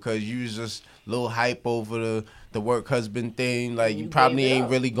more because you was just a little hype over the work husband thing. Like you probably ain't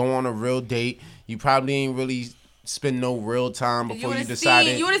really go on a real date. You probably ain't really spend no real time before you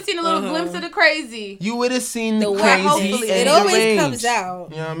decided. You would have seen a little glimpse of the crazy. You would have seen the wildness. crazy. It and always the comes range.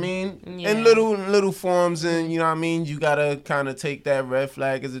 out. You know what I mean? Yeah. In little forms, and you know what I mean. You gotta kind of take that red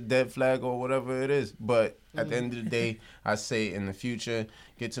flag as a dead flag or whatever it is. But at the end of the day, I say in the future,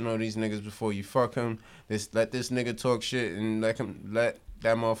 get to know these niggas before you fuck him. Let this nigga talk shit and let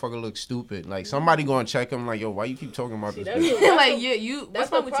that motherfucker look stupid. Like somebody gonna check him. Like, yo, why you keep talking about this? Like you.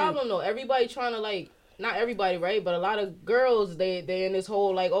 That's the problem though. Everybody trying to like. Not everybody, right? But a lot of girls, they in this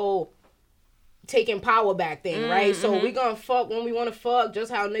whole like, taking power back thing, right? So we gonna fuck when we want to fuck,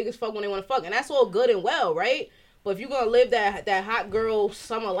 just how niggas fuck when they want to fuck, and that's all good and well, right? But if you gonna live that hot girl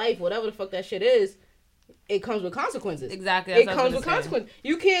summer life, whatever the fuck that shit is, it comes with consequences. Exactly. It comes with consequences.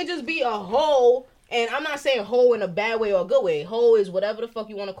 You can't just be a hoe, and I'm not saying hoe in a bad way or a good way. Hoe is whatever the fuck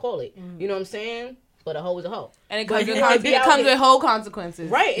you want to call it. You know what I'm saying? But a hoe is a hoe. And it comes with whole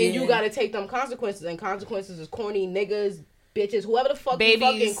consequences. Right, and you gotta take them consequences, and consequences is corny niggas, bitches, whoever the fuck you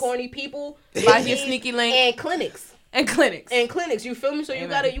fucking corny people, buy your sneaky link, and clinics. You feel me? So you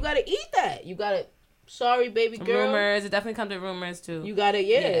gotta eat that. You gotta. Sorry, baby girl. Rumors. It definitely comes with rumors too. You gotta,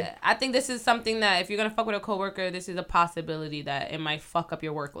 yeah. I think this is something that if you're gonna fuck with a coworker, this is a possibility that it might fuck up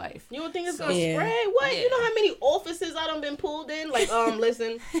your work life. You don't think it's gonna spread? What? Yeah. You know how many offices I done been pulled in? Like,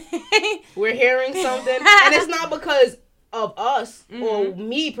 listen, we're hearing something, and it's not because of us or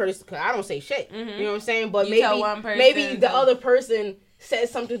me personally. Cause I don't say shit. You know what I'm saying? But maybe the other person said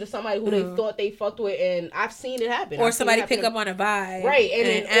something to somebody who they thought they fucked with, and I've seen it happen. Or somebody pick up on a vibe, right? And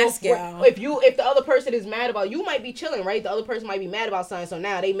then then ask y'all. If the other person is mad about you, might be chilling, right? The other person might be mad about something, so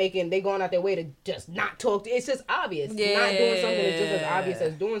now they going out their way to just not talk. It's just obvious. Yeah. Not doing something is just as obvious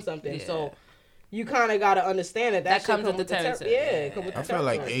as doing something. Yeah. So you kind of got to understand that comes with the territory. I feel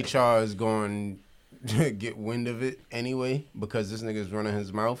like HR is going to get wind of it anyway because this nigga's running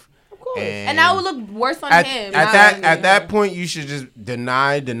his mouth. And that would look worse on him. At that point, you should just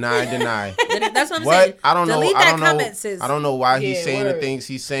deny. That's what I'm saying. I don't know. I don't know why he's saying the things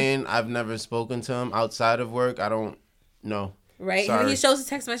he's saying. I've never spoken to him outside of work. I don't know. Right. When he shows the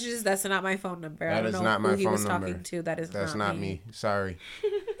text messages, that's not my phone number. I don't know not who my he phone was number. talking to. That's not me. Sorry.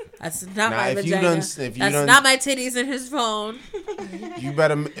 That's not my vagina. That's not my titties in his phone. You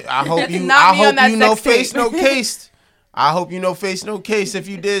better. I hope you know face no case. I hope you know face no case if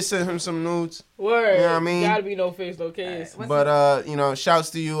you did send him some nudes. Word. You know what I mean? Gotta be no face, no case. But shouts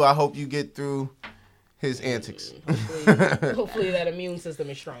to you. I hope you get through his antics. Hopefully that immune system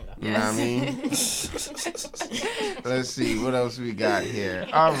is stronger. You know what I mean? Let's see what else we got here.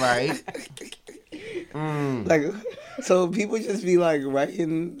 All right. Like, so people just be like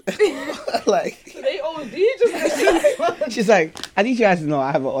writing, like they OD just. She's like, I need you guys to know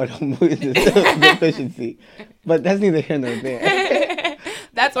I have an autoimmune deficiency, but that's neither here nor there.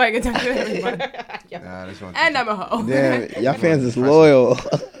 That's why I get to do everybody. And I'm a hoe. Damn, y'all fans is loyal.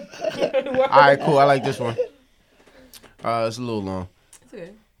 All right, cool. I like this one. It's a little long. It's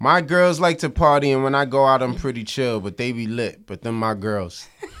okay. My girls like to party, and when I go out, I'm pretty chill, but they be lit. But them my girls.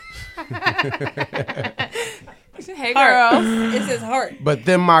 Hey, girls. It says heart. But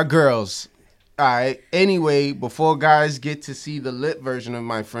them my girls. All right. Anyway, before guys get to see the lit version of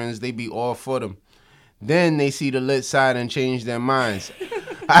my friends, they be all for them. Then they see the lit side and change their minds.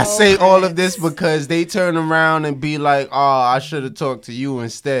 I say all of this because they turn around and be like, oh, I should have talked to you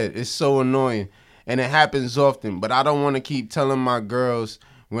instead. It's so annoying. And it happens often. But I don't want to keep telling my girls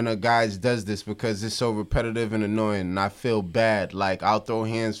when a guy does this because it's so repetitive and annoying. And I feel bad. Like, I'll throw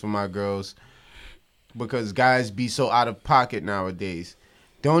hands for my girls because guys be so out of pocket nowadays.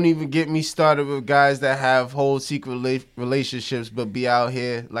 Don't even get me started with guys that have whole secret relationships but be out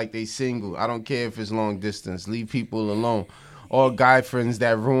here like they single. I don't care if it's long distance. Leave people alone. Or guy friends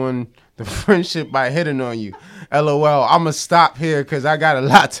that ruin the friendship by hitting on you. LOL. I'm going to stop here because I got a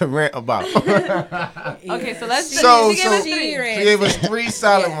lot to rant about. Okay, so let's So she gave us she three. gave us three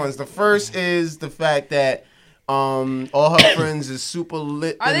solid ones. The first is the fact that all her friends is super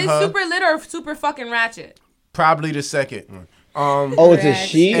lit. Are they her. super lit or super fucking ratchet? Probably the second one. Oh, it's a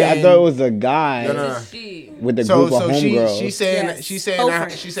she? I thought it was a guy No. with the group of homegirls.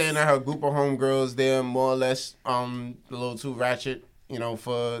 She's saying that her group of homegirls, they're more or less a little too ratchet, you know,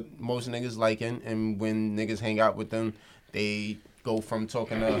 for most niggas liking. And when niggas hang out with them, they go from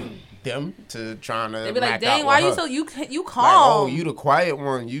talking to them to trying to. They be like, rack dang, out why with you her. so you Like, calm? oh, you the quiet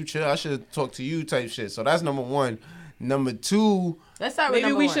one. You chill. I should talk to you type shit. So that's number one. Number two. Let's start with Maybe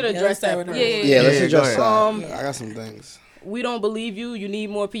number we one. should address that first. Yeah, let's go address ahead. that. I got some things. We don't believe you. You need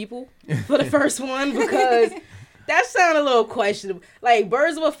more people for the first one because that sounded a little questionable. Like,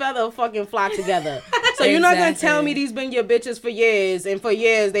 birds of a feather fucking flock together. So you're not going to tell me these been your bitches for years, and for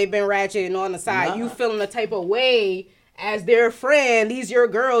years they've been ratchet and on the side. Nah. You feeling the type of way as their friend. These your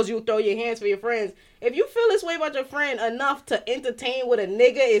girls. You throw your hands for your friends. If you feel this way about your friend enough to entertain what a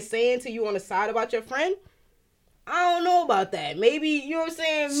nigga is saying to you on the side about your friend, I don't know about that. Maybe, you know what I'm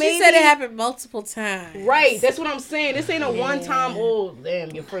saying? Maybe. She said it happened multiple times. Right, that's what I'm saying. This ain't a one time, oh,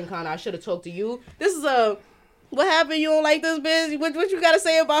 damn, your friend kinda, I should have talked to you. This is a, what happened? You don't like this bitch? What you gotta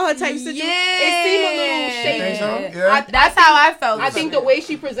say about her type situation? It seemed a little shady. Yeah. That's how I felt. I think the way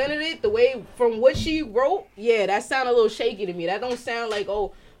she presented it, the way from what she wrote, yeah, that sounded a little shaky to me. That don't sound like,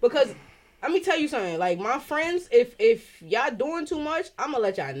 oh, because let me tell you something. Like, my friends, if y'all doing too much, I'm gonna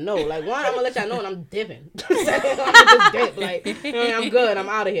let y'all know. Like, one, I'm gonna let y'all know and I'm dipping. I'm gonna just dip. Like, you know, I'm good. I'm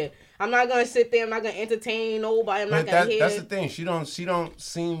out of here. I'm not gonna sit there. I'm not gonna entertain nobody. I'm not gonna hear. That's the thing. She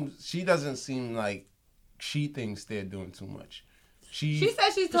doesn't seem like she thinks they're doing too much. She said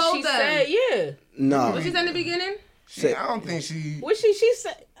she told she them. said, yeah. No. What she said in the beginning? I don't think she. What she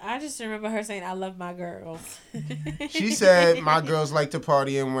said? I just remember her saying, I love my girls. She said, my girls like to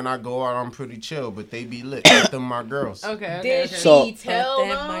party, and when I go out, I'm pretty chill, but they be lit. Let them my girls. Okay. Did So- she tell them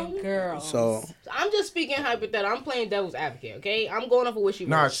them? my girls. So I'm just speaking hypothetical. I'm playing devil's advocate, okay? I'm going off of what she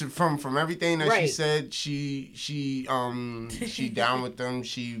Nah, wrote. from everything that she Right. said, she down with them.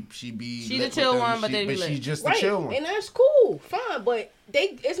 She be. She lit the with chill them. one, but they be she's lit. just the Right, chill one. and that's cool, fine. But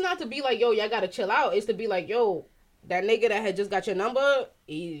it's not to be like, yo, y'all gotta chill out. It's to be like, yo, that nigga that had just got your number,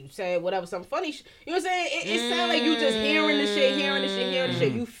 he said whatever, some funny you know what I'm saying? It sounds like you just hearing the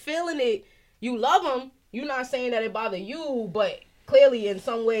shit. You feeling it. You love him. You not saying that it bother you, but clearly in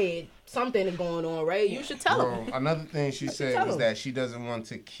some way something is going on, right? You should tell him. No, another thing she said tell was him. that she doesn't want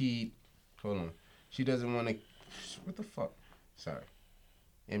to keep. Hold on. She doesn't want to. What the fuck? Sorry,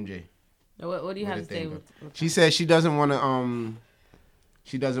 MJ. What do you have to say? She said she doesn't want to.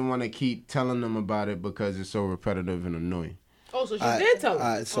 She doesn't want to keep telling them about it because it's so repetitive and annoying. Oh, so she did tell him. All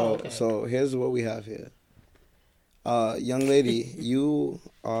right, so here's what we have here. Young lady, you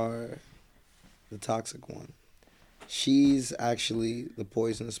are the toxic one. She's actually the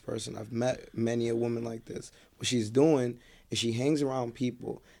poisonous person. I've met many a woman like this. What she's doing is she hangs around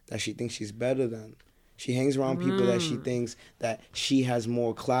people that she thinks she's better than. She hangs around people that she thinks that she has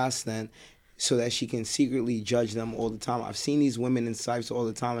more class than, so that she can secretly judge them all the time. I've seen these women in Sipes all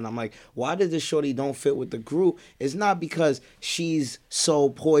the time, and I'm like, why did this shorty don't fit with the group? It's not because she's so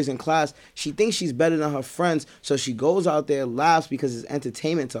poised in class. She thinks she's better than her friends, so she goes out there, laughs because it's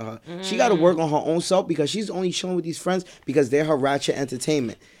entertainment to her. She got to work on her own self because she's only chilling with these friends because they're her ratchet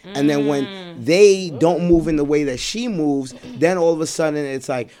entertainment. And then when they don't move in the way that she moves, then all of a sudden it's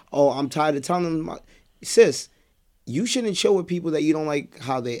like, oh, I'm tired of telling them, sis, you shouldn't chill with people that you don't like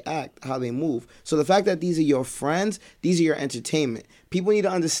how they act, how they move. So the fact that these are your friends, these are your entertainment. People need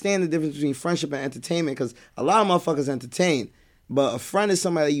to understand the difference between friendship and entertainment because a lot of motherfuckers entertain. But a friend is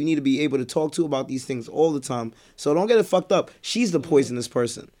somebody that you need to be able to talk to about these things all the time. So don't get it fucked up. She's the poisonous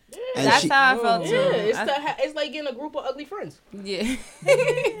person. And That's how I felt too. Yeah, it's like getting a group of ugly friends. Yeah.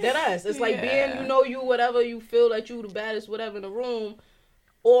 Deadass. It's like being, you whatever, you feel that you the baddest, whatever in the room.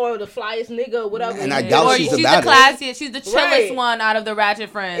 or the flyest nigga, whatever. And I doubt or she's she's the the baddest. classiest, she's the chillest Right. one out of the ratchet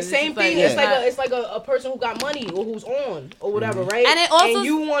friends. Same thing. Like, It's like a person who got money or who's on or whatever, right? And it also- and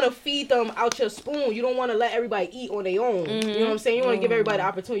you want to feed them out your spoon. You don't want to let everybody eat on their own. You know what I'm saying? You want to give everybody the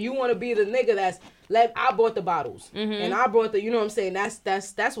opportunity. You want to be the nigga that's I brought the bottles and I brought the. You know what I'm saying?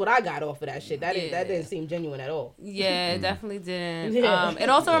 That's what I got off of that shit. That didn't seem genuine at all. Yeah, it definitely didn't. Yeah. It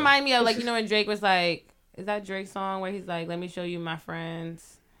also reminded me of, like, you know, when Drake was like, is that Drake's song where he's like, let me show you my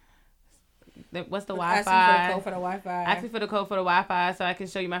friends. What's the Wi-Fi? Asking for the code for the Wi-Fi. Ask me for the code for the Wi-Fi so I can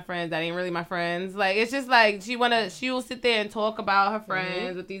show you my friends that ain't really my friends. Like, it's just like she will sit there and talk about her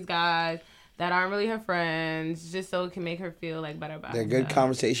friends with these guys that aren't really her friends, just so it can make her feel like better about They're good herself.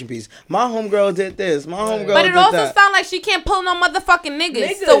 conversation piece. My homegirl did this. My homegirl But it did also that. sounds like she can't pull no motherfucking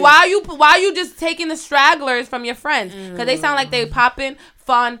niggas. So why you just taking the stragglers from your friends? Because they sound like they popping,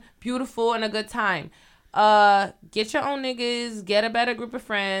 fun, beautiful, and a good time. Get your own niggas. Get a better group of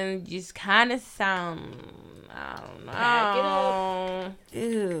friends. Just kind of sound, I don't know.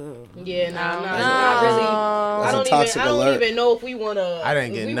 Ew. Yeah, nah, No. not really. That's a toxic I don't alert. even know if we wanna. I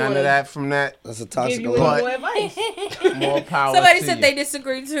didn't if get we none wanna of that from that. That's a Give toxic you alert. any more advice? More power. Somebody to said you. they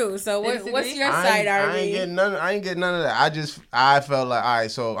disagree too. So what's disagree? your I side, ain't RB? getting none. I ain't getting none of that. I felt like, all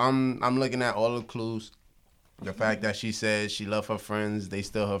right. So I'm looking at all the clues. The fact that she said she love her friends, they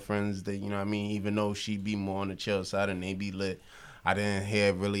still her friends. They, you know what I mean? Even though she be more on the chill side and they be lit, I didn't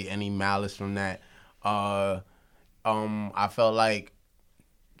hear really any malice from that. I felt like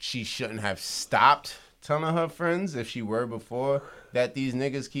she shouldn't have stopped telling her friends if she were before that these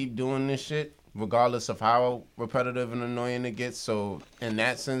niggas keep doing this shit, regardless of how repetitive and annoying it gets. So in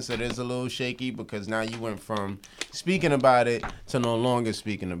that sense, it is a little shaky because now you went from speaking about it to no longer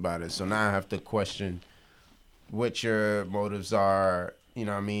speaking about it. So now I have to question what your motives are, you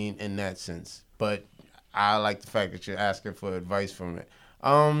know what I mean, in that sense. But I like the fact that you're asking for advice from it.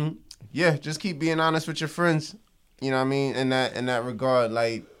 Yeah, just keep being honest with your friends. You know what I mean? In that regard,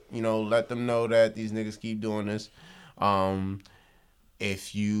 like, you know, let them know that these niggas keep doing this.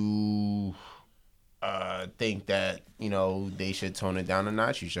 If you think that, you know, they should tone it down a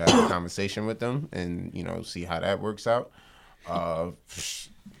notch, you should have a conversation with them and, you know, see how that works out.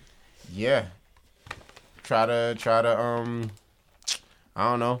 Yeah. Try to I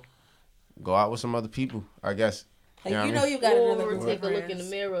don't know, go out with some other people, I guess. Like, what you I know mean? you got another Or group take of a look in the friends.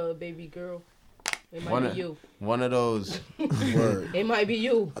 mirror, baby girl. It might One be of, you. one of those. Word. It might be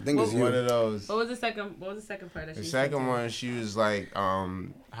you. I think it's One you. of those. What was the second part that The she second said? one, she was like,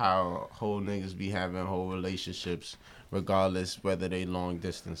 how whole niggas be having whole relationships, regardless whether they long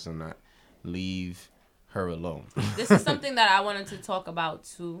distance or not. Leave her alone. This is something that I wanted to talk about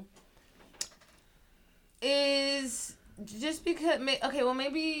too. Is just because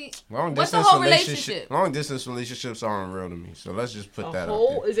maybe Long what's the distance whole relationship. relationship? Long distance relationships aren't real to me. So let's just put that out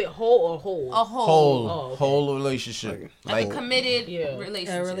Whole? there. Is it whole or whole? A whole Oh, okay. Whole relationship. like a Like committed Yeah.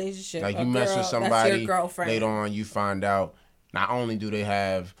 relationship. A relationship. Like a you mess girl, with that's somebody, your girlfriend. later on you find out not only do they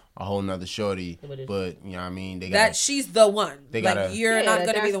have a whole nother shorty, But but you know what I mean, they got that she's the one. They Like, gotta- you're Yeah, not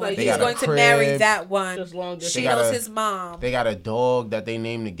gonna be that's the one. like- They He's got a going to marry crib. that one. Just long distance. She They got knows a- his mom. they got a dog that they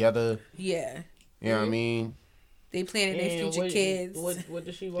named together. Yeah. You know what I mean? They planning their And future kids. What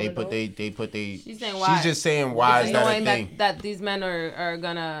does she want They to put know? She's saying why. She's just saying why is that a knowing thing? that these men are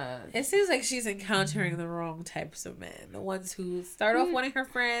gonna. It seems like she's encountering the wrong types of men. The ones who start off wanting her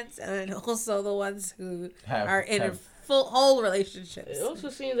friends, and also the ones who are in a whole relationships. It also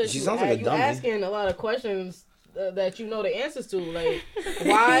seems that She you, sounds like a you dummy. asking a lot of questions that you know the answers to. Like,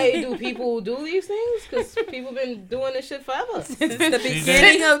 why do people do these things? Because people been doing this shit forever. Since the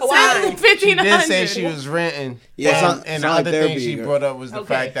beginning of Why- time. She did say she was renting. Yeah, and sound the like other therapy, thing she girl. brought up was the Okay,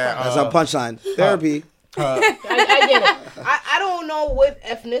 fact that That's our punchline. Therapy. I get it. I don't know what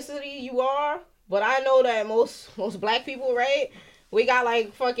ethnicity you are, but I know that most black people, right? We got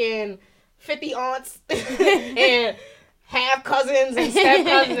like fucking 50 aunts and half cousins and step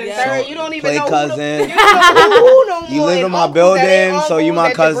cousins and Yeah. third. You don't even Play know cousin. who you don't know who no more. You live and in my uncles that ain't building, so you uncles, my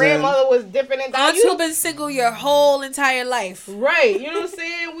that cousin. Your grandmother was different than Aunts you. who've been single your whole entire life. Right, you know what I'm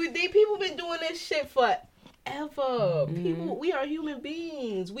saying? People been doing this shit forever. Mm-hmm. People, we are human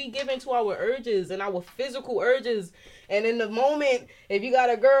beings. We give into our urges and our physical urges. And in the moment, if you got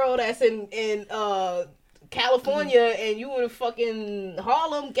a girl that's in California and you in fucking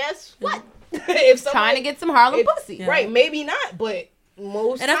Harlem, guess what? If somebody, Trying to get some Harlem pussy. Yeah. right, maybe not, but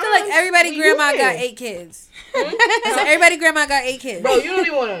most. And I feel like times, everybody we grandma human. got 8 kids. So everybody grandma got 8 kids. Bro, you don't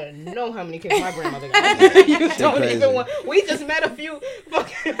even want to know how many kids my grandmother got. You don't crazy. even want. We just met a few.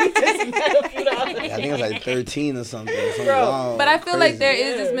 Fucking, we just met a few the other day. I think it's like 13 or something. Bro, Wild, But I feel like crazy. there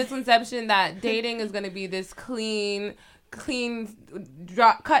is this Yeah. misconception that dating is going to be this clean, clean,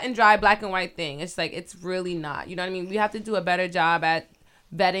 cut and dry, black and white thing. It's like, it's really not. You know what I mean? We have to do a better job at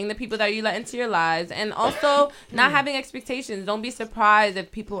vetting the people that you let into your lives, and also not having expectations. Don't be surprised if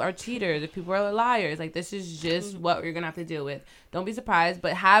people are cheaters, if people are liars. Like, this is just what you're gonna have to deal with. Don't be surprised,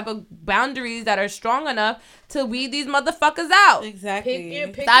 but have boundaries that are strong enough to weed these motherfuckers out.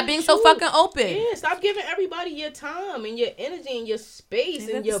 Exactly. Stop being so fucking open. Yeah, stop giving everybody your time and your energy and your space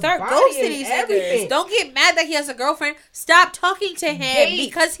and your Start body ghosting and these everything. niggas. Don't get mad that he has a girlfriend. Stop talking to him Date.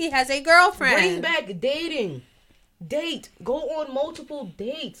 because he has a girlfriend. Bring back dating. Date. Go on multiple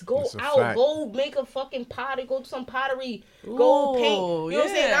dates. Go That's a out. fact. Go make a fucking pottery. Go to some pottery. Go paint. You know what I'm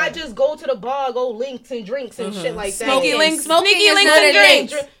saying? yeah. Not just go to the bar, go links and drinks and shit like that. Sneaky Yeah. links, Smoking sneaky is links not and a date.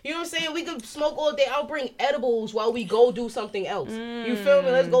 drinks. You know what I'm saying? We could smoke all day. I'll bring edibles while we go do something else. You feel me?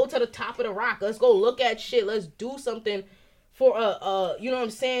 Let's go to the top of the rock. Let's go look at shit. Let's do something for you know what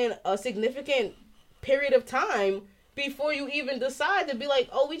I'm saying, a significant period of time before you even decide to be like,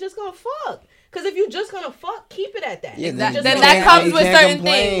 oh, we just gonna fuck. Because if you just gonna fuck, keep it at that. Yeah, That, Just then gonna that fuck. comes with certain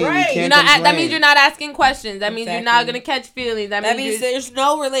things. Right. You're not. That means you're not asking questions. That means you're not Exactly. gonna catch feelings. That That means means there's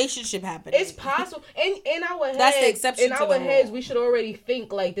no relationship happening. It's possible. In our heads, That's the exception in to our the heads, rule. we should already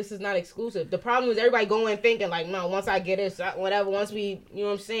think like this is not exclusive. The problem is everybody going thinking like, no, once I get this, whatever. Once we, you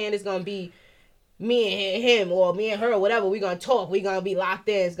know what I'm saying, it's gonna be me and him or me and her, whatever. We gonna talk. We gonna be locked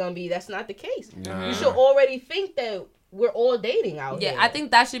in. It's gonna be. That's not the case. Nah. You should already think that we're all dating out here. I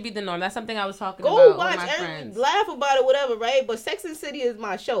think that should be the norm. That's something I was talking Go about watch with my and friends. laugh about it, whatever, right? But Sex and the City is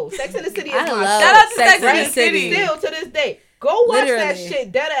my show. Sex and the City is I my love show. Shout out to Sex Sex and and the the City. Still to this day. Go watch that Literally.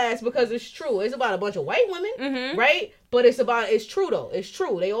 shit dead ass because it's true. It's about a bunch of white women, Mhm. right? But it's true though. It's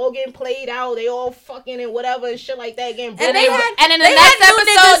true. They all getting played out. They all fucking and whatever and shit like that. Getting And broken they up. had, and in the they next had new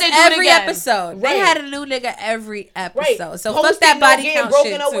episode, niggas they do it every again. episode. They Right. had a new nigga every Right. episode. So fuck Post-it that note, body getting count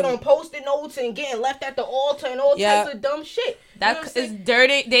broken shit up with too. on post-it notes and getting left at the altar and all Yep. types of dumb shit. You know That what I'm is saying?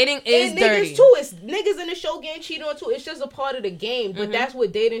 dirty. Dating is And dirty. niggas too. It's niggas in the show getting cheated on too. It's just a part of the game. But that's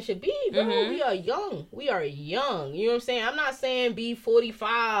what dating should be, bro. We are young. We are young. You know what I'm saying? I'm not saying be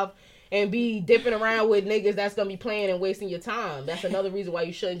 45 and be dipping around with niggas that's gonna be playing and wasting your time. That's another reason why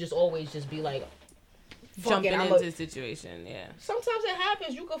you shouldn't just always just be like Jumping fucking, into the situation. Yeah. Sometimes it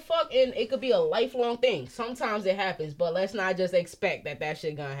happens. You could fuck and it could be a lifelong thing. Sometimes it happens, but let's not just expect that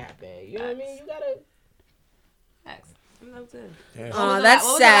shit gonna happen. You know what I mean? You gotta. Facts. That was good. Yeah. What was Oh, the that's what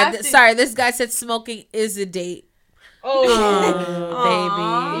was the last sad. thing? Sorry, this guy said smoking is a date. Oh,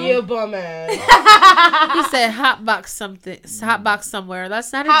 Baby. yeah, bum ass. He said hotbox something, hotbox somewhere.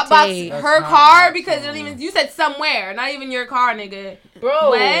 That's not a Hotbox date. her car because it don't even. You said somewhere, not even your car, nigga. Bro,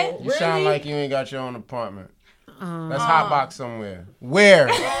 What? You sound really? like you ain't got your own apartment. That's hotbox somewhere. Where?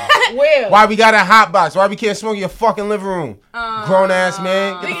 Where? Why we got a hotbox? Why we can't smoke in your fucking living room? Grown ass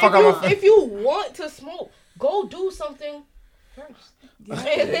man. Get the fuck out of my If you want to smoke, go do something first.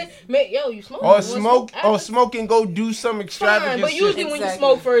 Man, yo, you smoke. Or You smoke, wanna or smoke and go do some Fine, extravagant but usually shit. when you Exactly.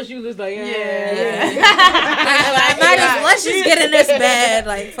 smoke first, you just like, yeah. I might as let's just get in this bed.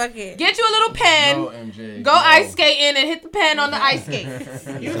 Like, fuck it. Get you a little pen. No, MJ. Go no. ice skating and hit the pen on the ice skate.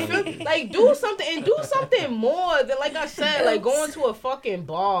 You feel like do something and do something more than like I said, like going to a fucking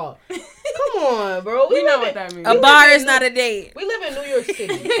bar. Come on, bro. You know live what in- that means. A bar is not a date. We live in New York City.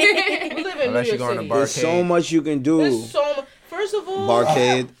 We live in Unless New you're going York to City. bar- There's so much you can do. There's so much. First of all,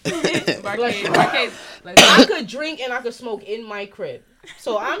 Barcade. Barcade. I could drink and I could smoke in my crib.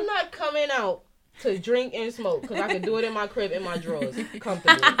 So I'm not coming out to drink and smoke because I could do it in my crib in my drawers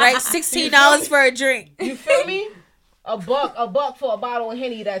comfortably. Right, $16 for a drink. You feel me? A buck for a bottle of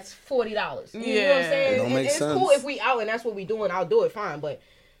Henny that's $40. You know what I'm Yeah. saying? It don't And make it's sense. cool if we out and that's what we doing. I'll do it fine, but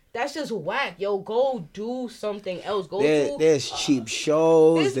that's just whack. Yo, go do something else. Go do. There's cheap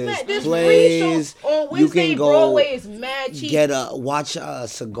shows. There's There's plays. free shows on You Wednesday. can go Broadway is mad cheap. watch a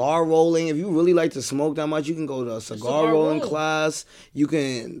cigar rolling. If you really like to smoke that much, you can go to a cigar rolling rolling. class. You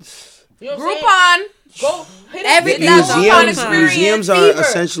can. You know what I'm saying? Groupon. Go hit Everything that is Groupon fun. experience. Museums are Fever.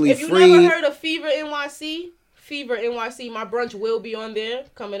 essentially If you free. never heard of Fever NYC, my brunch will be on there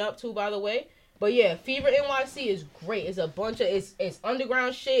coming up too, by the way. But yeah, Fever NYC is great. It's a bunch of it's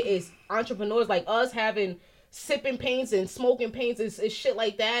underground shit. It's entrepreneurs like us having sipping paints and smoking paints. It's shit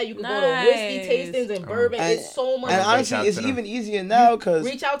like that. You can go to whiskey Nice. tastings and bourbon. And- It's so much. And Reach honestly, out it's to them. even easier now because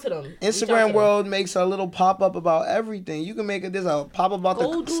Reach out to them. Reach out to Instagram them. world makes a little pop up about everything. You can make it. There's a pop up about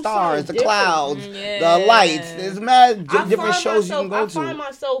Go the do stars, something the clouds, Yeah. the lights. There's mad I different find shows you myself- can go I find to.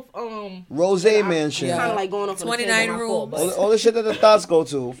 myself Rose Mansion. kind of like going off 29 on a rooms. tangent, All the shit that the thoughts go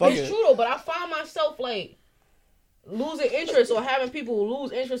to. Fuck It's it. true though, but I find myself like losing interest or having people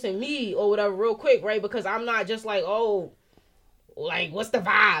lose interest in me or whatever real quick, right? Because I'm not just like, oh, Like, what's the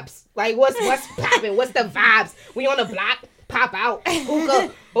vibes? Like, what's popping? What's the vibes? We on the block, pop out,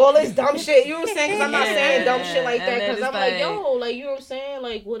 hookah, all this dumb shit. You know what I'm saying? Because I'm not saying dumb shit like that. Because I'm like, yo, like, you know what I'm saying?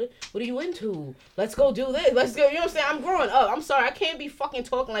 Like, what are you into? Let's go do this. Let's go. You know what I'm saying? I'm growing up. I'm sorry. I can't be fucking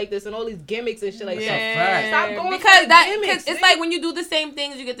talking like this and all these gimmicks and shit like that. Stop going because for the gimmicks. It's like when you do the same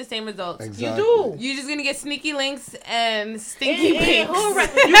things, you get the same results. Exactly. You do. You're just gonna get sneaky links and stinky pinks.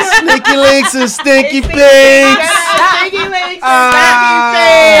 Sneaky links and stinky pinks. Stinky links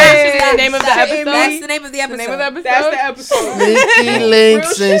That's the name of the episode. That's the name of the episode. That's the episode. Sneaky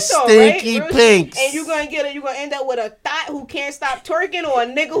links Real and shit though, stinky right? pinks. And you're gonna end up with a thought who can't stop twerking or a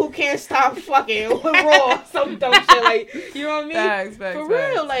nigga who can't stop fucking with raw. Some dumb shit like, you know what I mean? Facts, For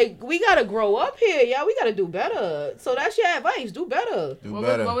real, like, we gotta grow up here, y'all. We gotta do better. So that's your advice. Do better.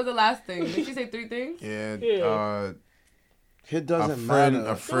 What was the last thing? Did she say 3 things? Yeah. It doesn't matter.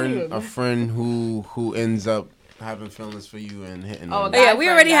 A friend who ends up having feelings for you and hitting. Oh yeah, we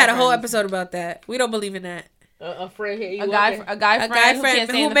already had a whole episode about that. We don't believe in that. A friend hit you. A guy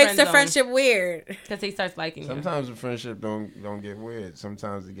friend who makes the friendship weird because he starts liking. Sometimes the friendship don't get weird.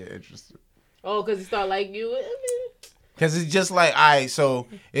 Sometimes they get interested. Oh, because he start liking you. Because it's just like, all right, so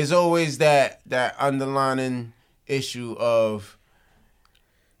it's always that underlining issue of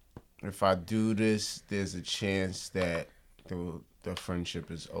if I do this, there's a chance that the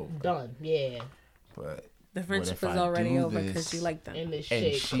friendship is over. Done. Yeah. But the friendship is already over because you like them. And this and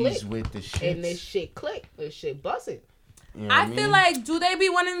shit she's click. with the shit. And this shit click. This shit busting. You know I feel like, do they be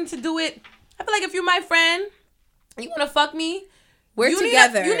wanting to do it? I feel like if you're my friend, you want to fuck me, we're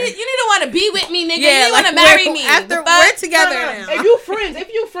together. You need to want to be with me, nigga. Yeah, you want to marry me. After we're together now. If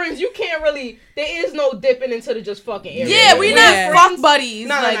you friends, you can't really. There is no dipping into the just fucking area. Yeah, we not fuck buddies.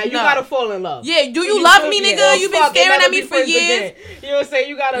 No, you gotta fall in love. Yeah, do you love me, nigga? You been staring at me for years. You know what I'm saying?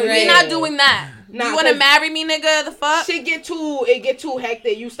 You gotta. We're not doing that. Nah, you want to marry me, nigga? The fuck? Shit get too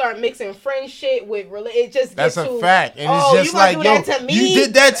hectic. You start mixing friend shit with it just that's gets a fact, and it's just you like, yo, you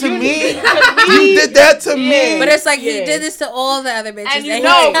did that to me. You did that to me. But it's like he did this to all the other bitches, and you and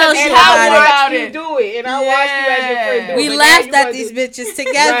know, he tells and you I about watched you do it, and I watched you as your friend do it. We laughed at these bitches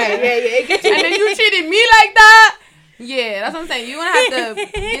together. Right, yeah. And then you treated me like that. Yeah, that's what I'm saying. You want to have to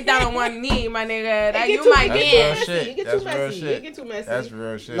get down on one knee, my nigga. That you my man. It get too messy. It get too messy. That's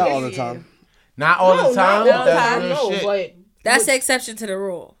real shit. Not all the time. Not all the time. Not all the That's time. real shit. But that's the exception to the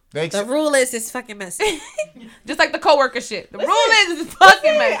rule. The rule is it's fucking messy. Just like the coworker shit. The rule is it's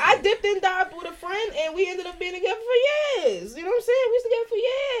fucking messy. I dipped and dived with a friend, and we ended up being together for years. You know what I'm saying? We was together for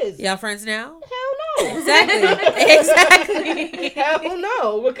years. Y'all friends now? Hell no. Exactly. Hell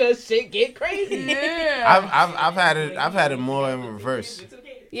no, because shit get crazy. Yeah. I've had it more in reverse.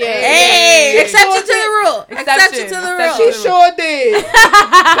 Yeah. Hey, exception to the rule. Exception to the rule. She sure did.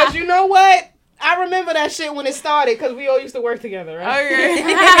 Because you know what? I remember that shit when it started because we all used to work together, right?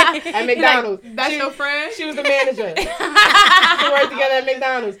 Okay. At McDonald's. Like, that's your friend? She was the manager. We worked together at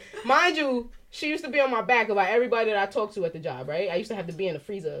McDonald's. Mind you, she used to be on my back about everybody that I talked to at the job, right? I used to have to be in the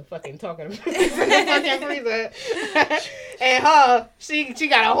freezer fucking talking to the fucking freezer. And she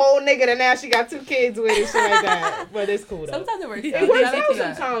got a whole nigga that now she got 2 kids with and shit like that. But it's cool though. Sometimes it works out. It works out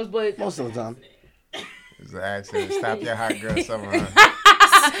sometimes, but most of the time. It's an accident. Stop your hot girl summer.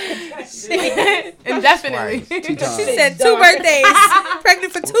 Indefinitely. Two times. She said 2 birthdays.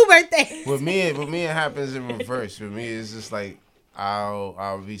 Pregnant for 2 birthdays. With me, it happens in reverse. With me, it's just like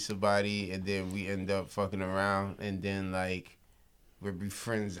I'll be somebody, and then we end up fucking around, and then like we'll be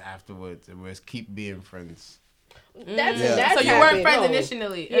friends afterwards, and we'll keep being friends. That's so you weren't friends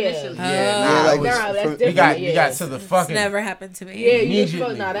initially. We got to the fucking. It's never happened to me. Yeah,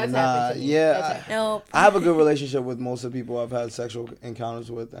 that's happened to me. Yeah, nope. I have a good relationship with most of the people I've had sexual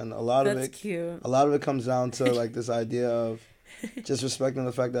encounters with, and a lot of it, cute. A lot of it comes down to like this idea of just respecting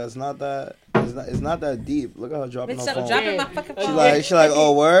the fact that it's not that deep. Look at her dropping her phone. Dropping my fucking phone. She like,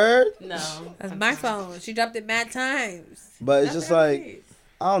 oh word. No, that's my phone. She dropped it mad times. But it's just like,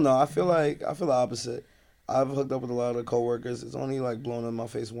 I don't know. I feel the opposite. I've hooked up with a lot of coworkers. It's only like blown in my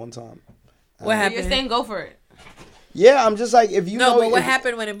face one time. What happened? You're saying go for it. Yeah, I'm just like, if you know. No, but what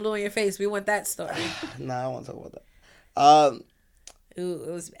happened when it blew in your face? We want that story. Nah, I won't talk about that. Ooh,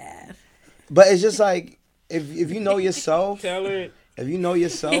 it was bad. But it's just like, if you know yourself. Tell it. If you know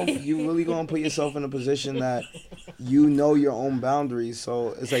yourself, you really gonna put yourself in a position that you know your own boundaries. So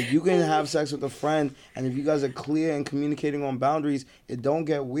it's like you can have sex with a friend, and if you guys are clear and communicating on boundaries, it don't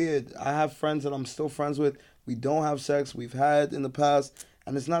get weird. I have friends that I'm still friends with. We don't have sex. We've had in the past,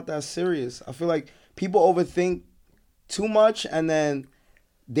 and it's not that serious. I feel like people overthink too much, and then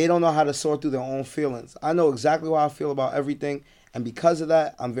they don't know how to sort through their own feelings. I know exactly how I feel about everything, and because of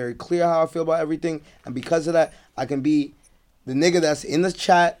that, I'm very clear how I feel about everything, and because of that, I can be the nigga that's in the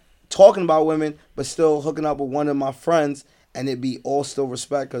chat talking about women, but still hooking up with one of my friends, and it be all still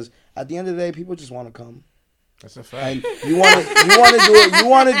respect. Because at the end of the day, people just want to come. That's a fact. And you want to do it. You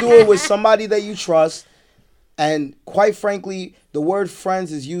want to do it with somebody that you trust. And quite frankly, the word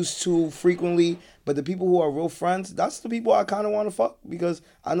friends is used too frequently. But the people who are real friends, that's the people I kind of want to fuck, because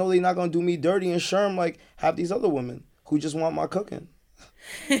I know they're not gonna do me dirty and sherm like half these other women who just want my cooking.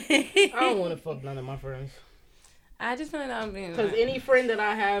 I don't want to fuck none of my friends. I just feel like I'm being. Because any friend that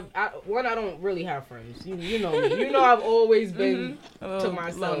I have, I don't really have friends. You know me. You know I've always been to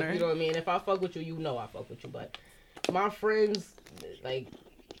myself. Loner. You know what I mean? If I fuck with you, you know I fuck with you. But my friends, like,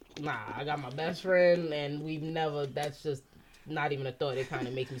 nah, I got my best friend, and we've never. That's just not even a thought. It kind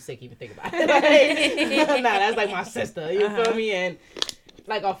of makes me sick even think about it. Like, nah, that's like my sister. You feel me? And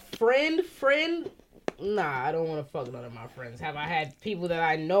like a friend. Nah, I don't want to fuck none of my friends. Have I had people that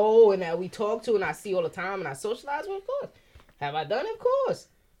I know and that we talk to and I see all the time and I socialize with? Of course. Have I done it? Of course.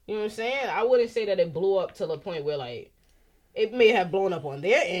 You know what I'm saying? I wouldn't say that it blew up to the point where, like, it may have blown up on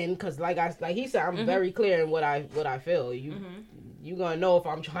their end, because like he said, I'm very clear in what I feel. You gonna know if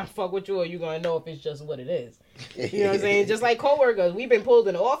I'm trying to fuck with you, or you gonna know if it's just what it is. You know what I'm saying? Just like coworkers, we've been pulled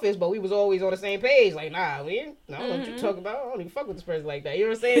in the office, but we was always on the same page. Like, nah, I don't know what you talking about. I don't even fuck with this person like that. You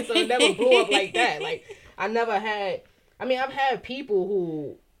know what I'm saying? So it never blew up like that. Like, I've had people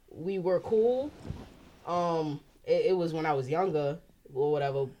who we were cool. It was when I was younger or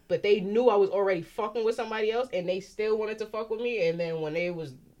whatever, but they knew I was already fucking with somebody else, and they still wanted to fuck with me. And then when they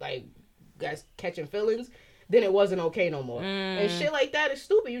was like, guys catching feelings, then it wasn't okay no more. And shit like that is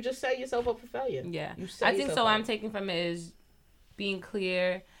stupid. You just set yourself up for failure. Yeah. I think so. What I'm taking from it is being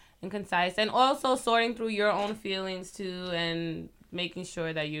clear and concise, and also sorting through your own feelings too, and making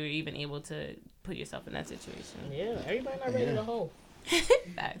sure that you're even able to put yourself in that situation. Yeah, everybody not ready to hold.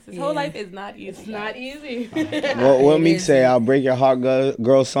 Facts. This whole life is not easy. It's not easy. What Meek say? I'll break your hot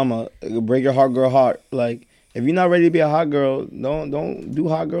girl summer. Break your hot girl heart. Like, if you're not ready to be a hot girl, don't do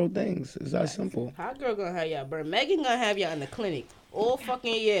hot girl things. It's that simple. Hot girl gonna have y'all burn. Megan gonna have y'all in the clinic all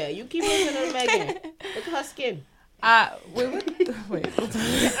fucking year. You keep listening to Megan. Look at her skin. Wait.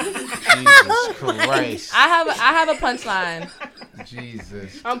 Jesus Christ. I have a punchline.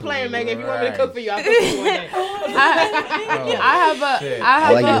 Jesus. I'm playing, Megan. If you want me to cook for you, I'll cook for you one day.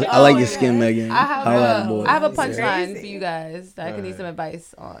 I like your skin, Megan. I have a punchline for you guys that I can need some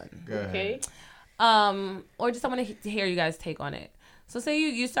advice on. Okay. Or just I want to hear you guys take on it. So say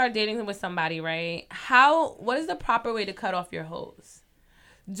you start dating with somebody, right? What is the proper way to cut off your hoes?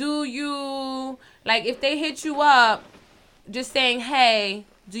 Do you, like, if they hit you up just saying, hey,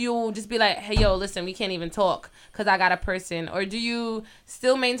 do you just be like, hey, yo, listen, we can't even talk because I got a person? Or do you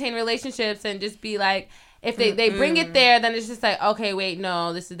still maintain relationships and just be like, if they bring it there, then it's just like, okay, wait,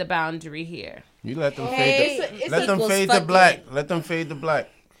 no, this is the boundary here. You let them fade the black. Let them fade the black.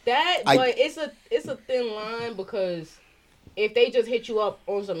 But it's a thin line, because if they just hit you up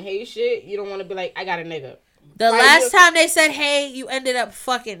on some hate shit, you don't want to be like, I got a nigga. The last time they said hey, you ended up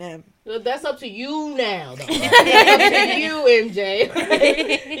fucking him. So that's up to you now, though. That's up to you,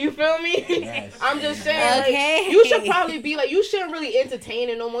 MJ. You feel me? Yes. I'm just saying, okay. Like, you should probably be like, you shouldn't really entertain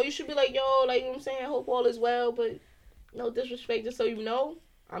it no more. You should be like, yo, like, you know what I'm saying? I hope all is well, but no disrespect, just so you know,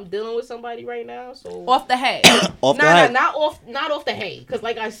 I'm dealing with somebody right now, so off the hay. Not off the hay. Because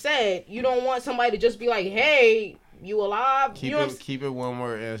like I said, you don't want somebody to just be like, hey, you alive? Keep it one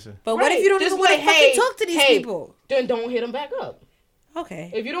word answer. But what if you don't even want to fucking talk to these people? Then don't hit them back up. Okay.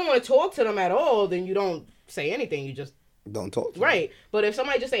 If you don't want to talk to them at all, then you don't say anything. You just don't talk to them. But if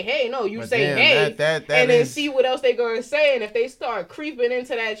somebody just say, hey, no, you say, damn, hey, that and then see what else they going to say. And if they start creeping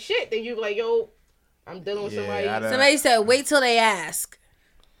into that shit, then you be like, yo, I'm dealing with somebody. Somebody said, wait till they ask.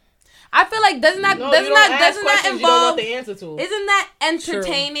 I feel like doesn't that involve? You don't want the answer to. Isn't that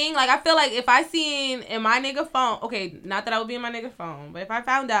entertaining? True. Like, I feel like if I seen in my nigga phone, okay, not that I would be in my nigga phone, but if I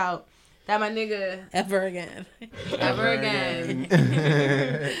found out that my nigga ever again, if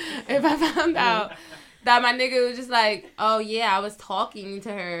I found out that my nigga was just like, oh yeah, I was talking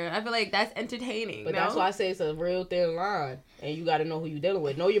to her, I feel like that's entertaining. But that's why I say it's a real thin line, and you got to know who you dealing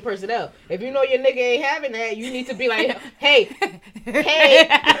with. Know your personnel. If you know your nigga ain't having that, you need to be like, hey,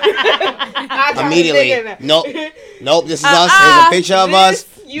 immediately. Nope. This is us. Here's a picture of us.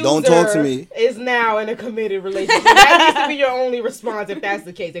 Don't talk to me. Is now in a committed relationship. That needs to be your only response if that's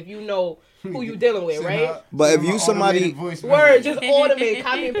the case. If you know who you dealing with, right? But if you somebody just automate,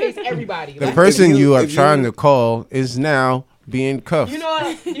 copy and paste everybody. The person you are trying to call is now being cuffed. You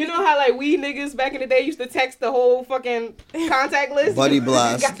know how like we niggas back in the day used to text the whole fucking contact list. Buddy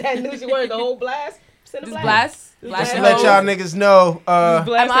blast. Got that new word, the whole blast. Just blast. Just to let y'all niggas know.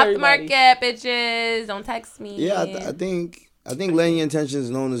 I'm off the market, bitches. Don't text me. Yeah, I think I think letting your intentions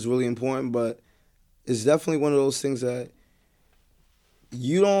known is really important, but it's definitely one of those things that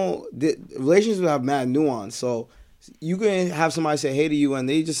relationships have mad nuance. So you can have somebody say hey to you, and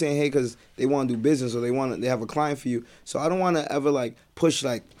they just saying hey because they want to do business or they have a client for you. So I don't want to ever like push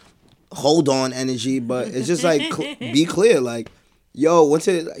like hold on energy, but it's just like be clear. Like, yo, once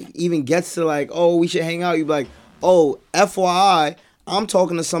it even gets to like, oh, we should hang out, you be like, oh, FYI, I'm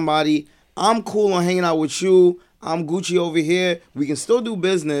talking to somebody. I'm cool on hanging out with you. I'm Gucci over here. We can still do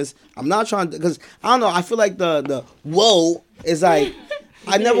business. I'm not trying to, because I don't know. I feel like the whoa is like,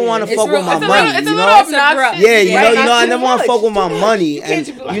 I never want to fuck with my money. You know? Yeah, you know, I never want to fuck with my money. And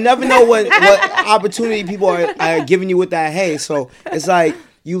you never know what opportunity people are giving you with that hey. So it's like,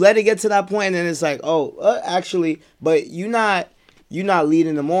 you let it get to that point, and then it's like, oh, actually, but you're not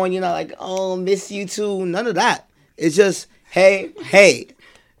leading them on. You're not like, oh, miss you too. None of that. It's just, hey.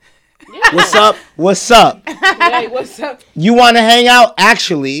 Yeah. What's up? Hey, what's up? You want to hang out?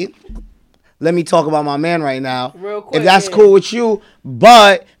 Actually, let me talk about my man right now. Real quick, if that's cool with you,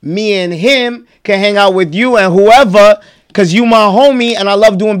 but me and him can hang out with you and whoever, because you my homie and I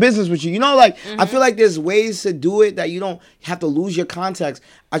love doing business with you. You know, like, I feel like there's ways to do it that you don't have to lose your context.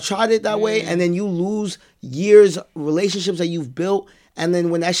 I tried it that way, and then you lose years, relationships that you've built, and then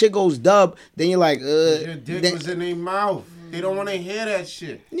when that shit goes dub, then you're like, your dick was in their mouth. They don't want to hear that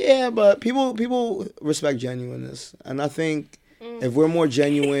shit. Yeah, but people respect genuineness, and I think if we're more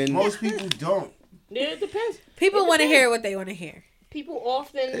genuine, most people don't. Yeah, it depends. People want to hear what they want to hear. People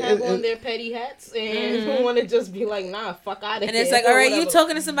often have on their petty hats and want to just be like, nah, fuck out of here. And it's like, all right, you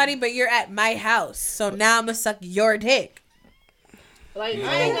talking to somebody, but you're at my house, so now I'm gonna suck your dick. Like,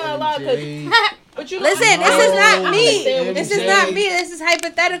 I ain't gonna lie, cause but you know, listen, this is not me. This is not me. This is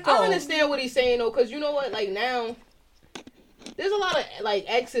hypothetical. I understand what he's saying though, cause you know what, like now, there's a lot of like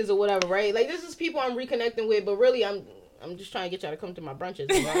exes or whatever, right? Like this is people I'm reconnecting with, but really I'm just trying to get y'all to come to my brunches.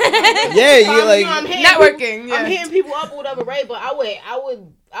 Right? Yeah, you're like networking. I'm hitting people up or whatever, right? But I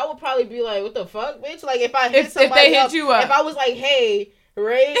would probably be like, what the fuck, bitch? Like if I hit somebody if they hit you up, if I was like, hey,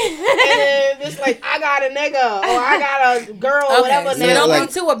 right, and then it's like I got a nigga or I got a girl or whatever. So don't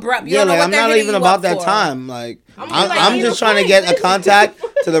be too abrupt. You don't know what I'm not even about that time. Like I'm just trying to get a contact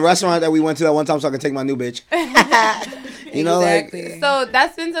to the restaurant that we went to that one time so I can take my new bitch. You know, exactly. like, so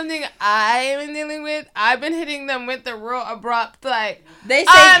that's been something I've been dealing with. I've been hitting them with the real abrupt, like, they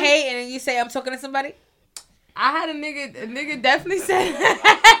say hey, and then you say I'm talking to somebody. I had a nigga definitely said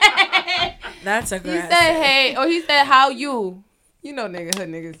that's aggressive. He said hey, or he said how you. You know, hood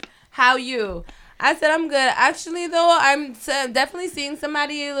niggas. How you? I said I'm good. Actually, though, I'm definitely seeing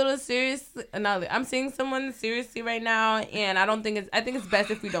somebody a little serious. No, I'm seeing someone seriously right now, and I think it's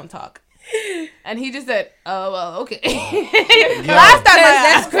best if we don't talk. And he just said, "Oh well, okay." Last time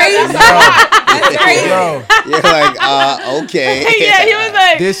that's crazy. That's crazy. You're like, okay. Yeah, he was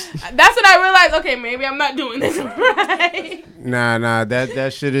like, that's when I realized, okay, maybe I'm not doing this right. Nah,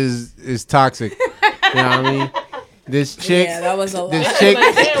 that shit is toxic. You know what I mean? This chick, that was a lot. This chick,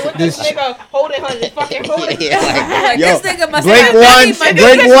 this nigga holding her, fucking holding. Yeah, like, yo, this nigga must blink once if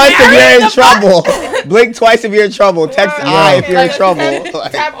you're in trouble. Blink twice if you're in trouble. Text I if you're in trouble.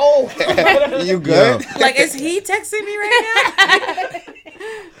 Like, tap O. You good? Like, is he texting me right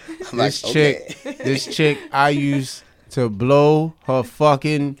now? This chick, I used to blow her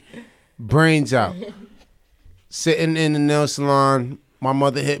fucking brains out. Sitting in the nail salon. My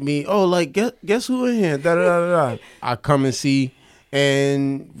mother hit me. Oh, like, guess who in here? Da da da da. I come and see,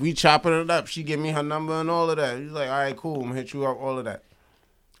 and we chopping it up. She give me her number and all of that. She's like, all right, cool. I'm gonna hit you up, all of that.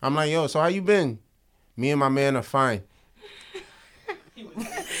 I'm like, yo, so how you been? Me and my man are fine. He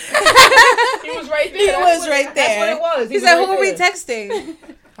was right there. That's what it was. He said, who are we texting?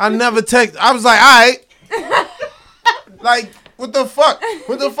 I never text. I was like, all right. Like, what the fuck?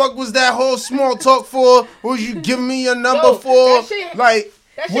 What the fuck was that whole small talk for? What was you giving me your number for? Like,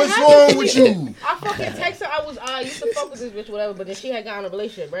 what's wrong with you? I fucking texted her. I used to fuck with this bitch, whatever, but then she had gotten a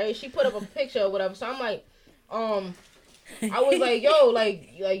relationship, right? She put up a picture or whatever. So I'm like, I was like, yo,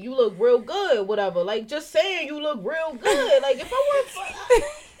 like you look real good, whatever. Like, just saying you look real good. Like, if I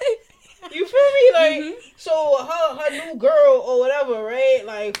weren't, you feel me? Like, so her new girl or whatever, right?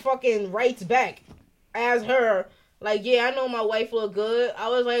 Like, fucking writes back as her. Like, yeah, I know my wife look good. I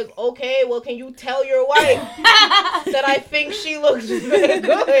was like, okay, well, can you tell your wife that I think she looks very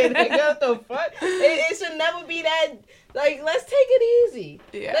good? Like, what the fuck? It should never be Like, let's take it easy.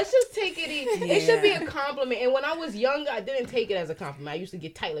 Yeah. Let's just take it easy. It should be a compliment. And when I was younger, I didn't take it as a compliment. I used to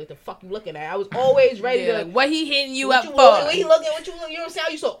get tight, like, the fuck you looking at? I was always ready to, like, what he hitting you what up you for? What you looking, what you looking, you know what I'm saying?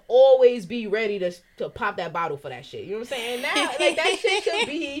 I used to always be ready to pop that bottle for that shit. You know what I'm saying? Now, like, that shit should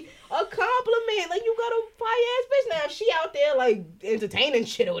be a compliment. Like, you got a fire-ass bitch now. If she out there, like, entertaining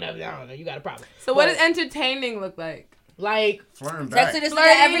shit or whatever, I don't know, you got a problem. So what does entertaining look like? Like, flirting back. Texting this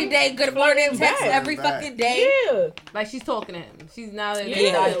nigga every day, good morning, text back. every fucking day. Yeah. Like, she's talking to him. She's now there's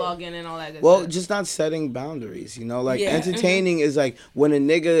Yeah. dialoguing and all that good Well, stuff. just not setting boundaries, you know? Like, Yeah. entertaining is like when a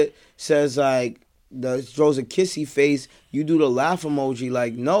nigga says, like, throws a kissy face, you do the laugh emoji.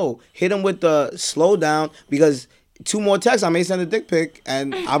 Like, no, hit him with the slow down, because 2 more texts, I may send a dick pic,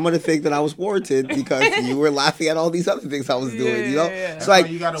 and I'm gonna think that I was warranted because you were laughing at all these other things I was doing. You know, That's so like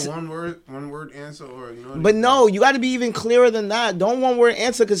why you got a one word answer, or you know. But no, you got to be even clearer than that. Don't one word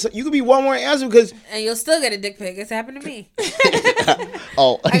answer, because you could be one word answer because And you'll still get a dick pic. It's happened to me.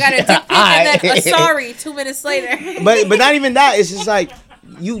 oh, I got a dick pic and then a sorry 2 minutes later. but not even that. It's just like,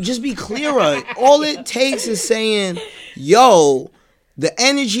 you just be clearer. All it takes is saying, yo, the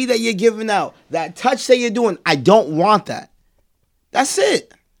energy that you're giving out, that touch that you're doing, I don't want that. That's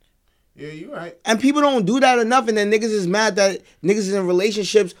it. Yeah, you're right. And people don't do that enough, and then niggas is mad that niggas is in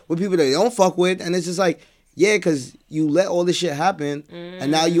relationships with people that they don't fuck with, and it's just like, yeah, because you let all this shit happen, and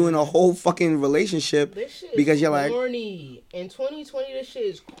now you in a whole fucking relationship This shit because is you're like, corny. In 2020, this shit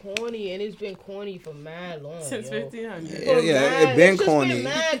is corny, and it's been corny for mad long. Since yo. 1500. yeah, it been It's just corny. been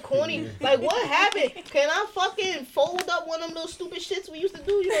mad corny. Like, what happened? Can I fucking fold up one of them little stupid shits we used to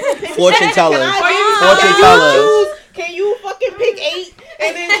do? You know, pick Fortune red? tellers. Fortune Can tellers. can you fucking pick 8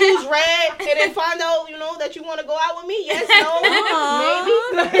 and then choose red and then find out, you know, that you want to go out with me? Yes,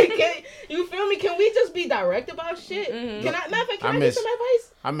 no, maybe. Like, you feel me? Can we just be direct about shit? Mm-hmm. Can I, matter of fact, can I get some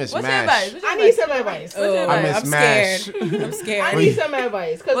advice? I miss What's your MASH. advice? What's your I need advice? some advice. What's your Oh, I advice? miss I'm MASH. scared. I'm scared. I need some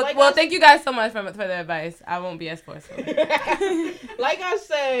advice. Cause Well, thank you guys so much for the advice. I won't be as forceful. like I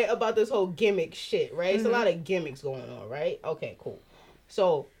said about this whole gimmick shit, right? It's a lot of gimmicks going on, right? Okay, cool.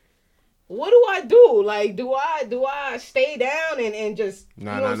 So, what do I do? Like, do I stay down and just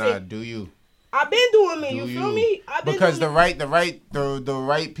Nah. Do you? I've been doing me. Do You feel me? I've been Because doing the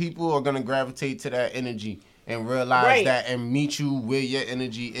right people are gonna gravitate to that energy and realize Right. that and meet you where your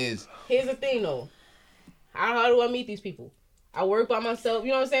energy is. Here's the thing, though. How do I meet these people? I work by myself.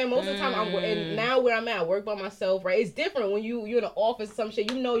 You know what I'm saying? Most of the time, and now where I'm at, I work by myself, right? It's different when you're in an office or some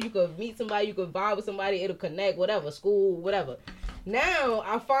shit. You know you could meet somebody, you could vibe with somebody, it'll connect, whatever, school, whatever. Now,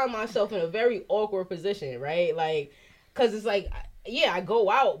 I find myself in a very awkward position, right? Like, because it's like, yeah, I go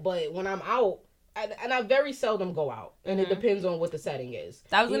out, but when I'm out, and I very seldom go out, and it depends on what the setting is.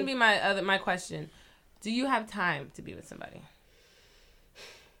 That was going to be my question. Do you have time to be with somebody?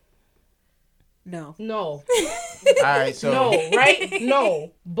 No. No. All right, so No, right?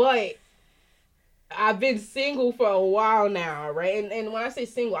 No. But I've been single for a while now, right? And when I say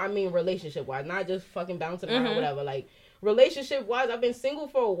single, I mean relationship-wise, not just fucking bouncing around, whatever. Like, relationship-wise, I've been single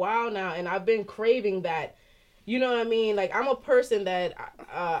for a while now, and I've been craving that. You know what I mean? Like, I'm a person that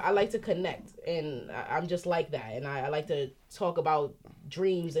I like to connect, and I'm just like that. And I like to talk about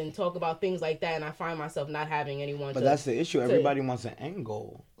dreams and talk about things like that, and I find myself not having anyone but that's the issue. Everybody wants an end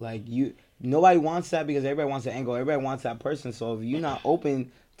goal. Like, nobody wants that because everybody wants an end goal. Everybody wants that person. So if you're not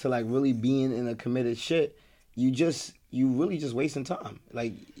open to, like, really being in a committed shit, you really just wasting time.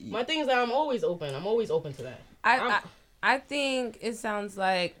 Like, my thing is that I'm always open. I'm always open to that. I think it sounds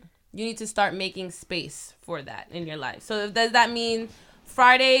like you need to start making space for that in your life. So does that mean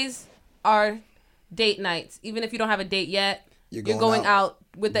Fridays are date nights? Even if you don't have a date yet, you're going out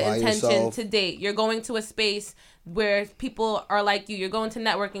with the intention yourself. to date. You're going to a space where people are like you. You're going to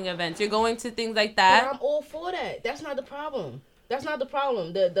networking events. You're going to things like that. But I'm all for that. That's not the problem. That's not the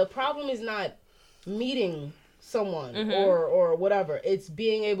problem. The problem is not meeting someone or whatever. It's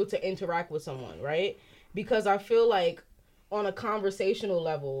being able to interact with someone, right? Because I feel like on a conversational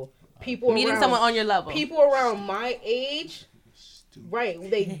level, meeting someone on your level. People around my age, right?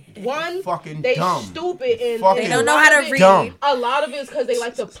 They fucking they dumb. stupid and Fucking They don't know how to read. dumb. A lot of it is because they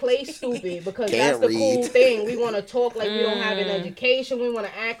like to play stupid because Can't that's the cool read. thing. We want to talk like we don't have an education. We want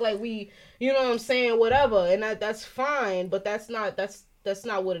to act like we, you know what I'm saying, whatever. And that's fine, but that's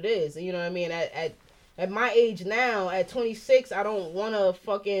not what it is. You know what I mean? At my age now, at 26, I don't want to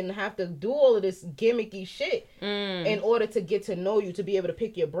fucking have to do all of this gimmicky shit in order to get to know you, to be able to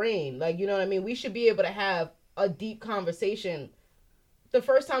pick your brain. Like, you know what I mean? We should be able to have a deep conversation the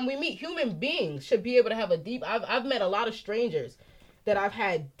first time we meet. Human beings should be able to have a deep... I've met a lot of strangers that I've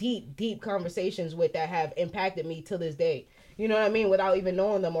had deep conversations with that have impacted me to this day. You know what I mean? Without even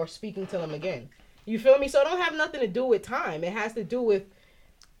knowing them or speaking to them again. You feel me? So it don't have nothing to do with time. It has to do with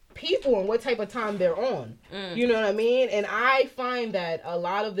people and what type of time they're on. You know what I mean? And I find that a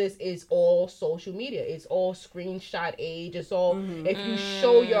lot of this is all social media. It's all screenshot age. It's all if you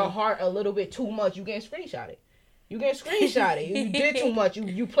show your heart a little bit too much, you get screenshotted. You get screenshotted. You did too much.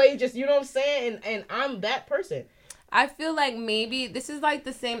 You play just, you know what I'm saying? And I'm that person. I feel like maybe this is like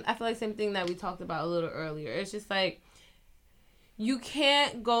the same. I feel like same thing that we talked about a little earlier. It's just like you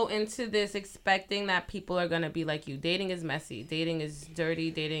can't go into this expecting that people are gonna be like you. Dating is messy. Dating is dirty.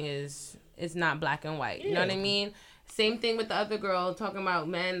 Dating is not black and white. You know what I mean? Same thing with the other girl talking about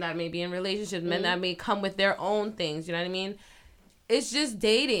men that may be in relationships, men that may come with their own things. You know what I mean? It's just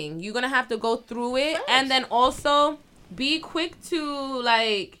dating. You're gonna have to go through it, and then also be quick to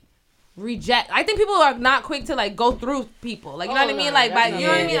like reject. I think people are not quick to like go through people. Like you know what I mean? Like by you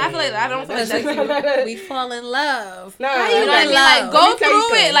know what I mean? I feel like I don't feel like that's we fall in love. No, you know what I mean? Like go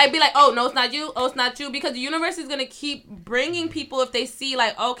through it. Like be like, oh no, it's not you. Oh, it's not you. Because the universe is gonna keep bringing people if they see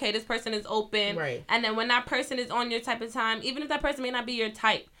like, okay, this person is open. Right. And then when that person is on your type of time, even if that person may not be your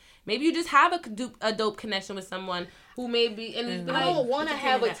type, maybe you just have a dope connection with someone who may be. And I don't want to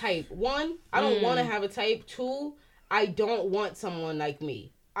have a type. One, I don't want to have a type. Two, I don't want someone like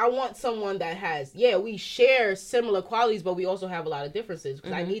me. I want someone that has, we share similar qualities, but we also have a lot of differences.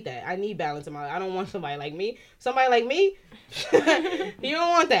 Because I need that. I need balance in my life. I don't want somebody like me. Somebody like me, you don't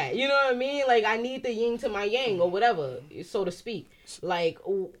want that. You know what I mean? Like, I need the yin to my yang or whatever, so to speak. Like,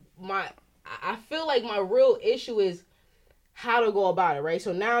 I feel like my real issue is how to go about it, right?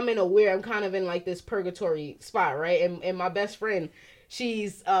 So now I'm kind of in like this purgatory spot, right? And my best friend, she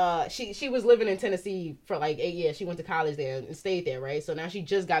was living in Tennessee for like 8 years. She went to college there and stayed there, right? So now she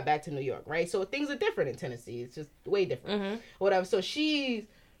just got back to New York, right? So things are different in Tennessee. It's just way different. Whatever. So she's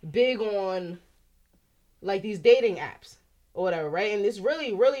big on like these dating apps or whatever, right? And this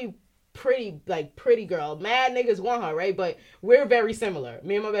really, really pretty girl. Mad niggas want her, right? But we're very similar.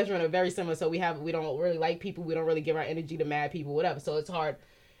 Me and my best friend are very similar. So we don't really like people. We don't really give our energy to mad people, whatever. So it's hard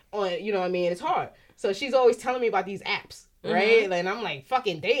you know what I mean? It's hard. So she's always telling me about these apps. Right? And I'm like,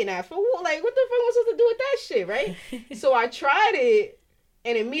 fucking dating apps. For what? Like, what the fuck am I supposed to do with that shit, right? So I tried it,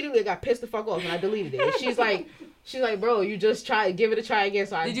 and immediately I got pissed the fuck off, and I deleted it. And she's like, bro, you just give it a try again.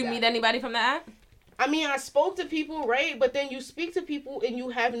 So Did you meet anybody from the app? I mean, I spoke to people, right? But then you speak to people, and you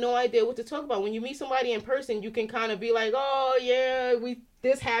have no idea what to talk about. When you meet somebody in person, you can kind of be like, oh, yeah,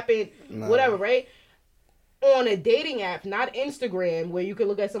 this happened, whatever, right? On a dating app, not Instagram, where you can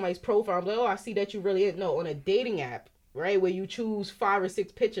look at somebody's profile and be like, oh, I see that you really is. No, on a dating app, right, where you choose 5 or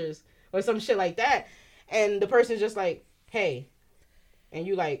 6 pictures or some shit like that, and the person's just like, hey, and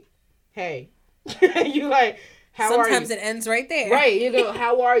you like, hey, you like, how are you? Sometimes it ends right there, right? You go,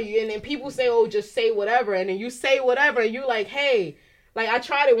 how are you? And then people say, oh, just say whatever, and then you say whatever, and you like, hey, like I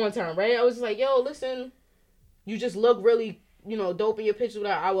tried it one time, right? I was just like, yo, listen, you just look really, dope in your pictures.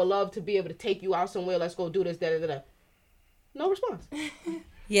 I would love to be able to take you out somewhere. Let's go do this, da. No response.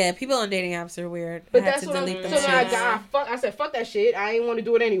 Yeah, people on dating apps are weird. But that's what delete them. So I said, fuck that shit. I ain't want to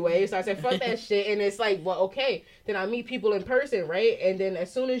do it anyway. So I said, fuck that shit. And it's like, well, okay. Then I meet people in person, right? And then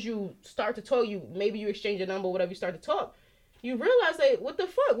as soon as you start to talk, maybe you exchange a number, whatever, you start to talk, you realize that, what the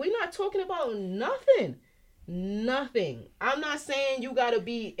fuck? We're not talking about nothing. Nothing. I'm not saying you got to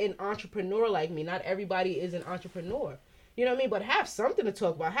be an entrepreneur like me. Not everybody is an entrepreneur. You know what I mean? But have something to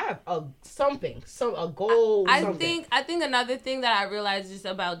talk about. Have a goal. I think another thing that I realized just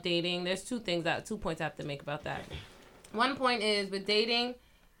about dating, there's 2 points I have to make about that. One point is with dating,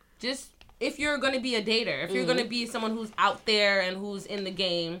 just if you're going to be a dater, if you're going to be someone who's out there and who's in the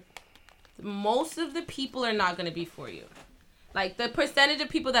game, most of the people are not going to be for you. Like, the percentage of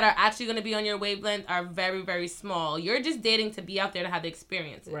people that are actually going to be on your wavelength are very, very small. You're just dating to be out there to have the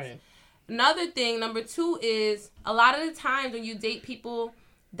experiences. Right. Another thing, number 2, is a lot of the times when you date people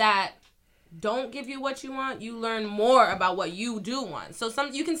that don't give you what you want, you learn more about what you do want. So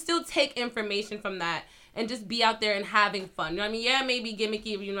you can still take information from that and just be out there and having fun. You know what I mean? Yeah, maybe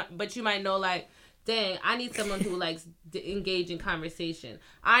gimmicky, but you might know, like, dang, I need someone who likes to engage in conversation.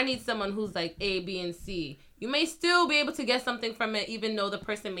 I need someone who's like A, B, and C. You may still be able to get something from it, even though the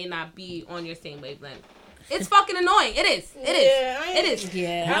person may not be on your same wavelength. It's fucking annoying. It is. It is.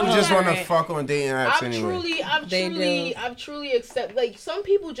 Yeah. People just want to fuck on dating apps anyway. I've truly accept, like, some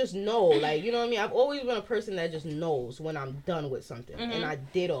people just know, like, you know what I mean? I've always been a person that just knows when I'm done with something. And I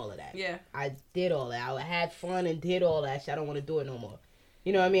did all of that. Yeah. I did all that. I had fun and did all that shit. I don't want to do it no more.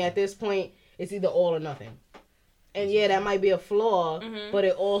 You know what I mean? At this point, it's either all or nothing. And yeah, that might be a flaw, but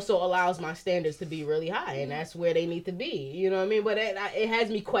it also allows my standards to be really high, and that's where they need to be. You know what I mean? But it has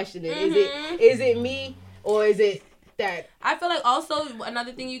me questioning: is it me, or is it that. I feel like also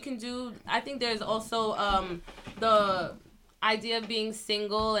another thing you can do. I think there's also the idea of being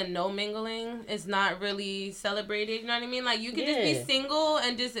single and no mingling is not really celebrated. You know what I mean? Like you can just be single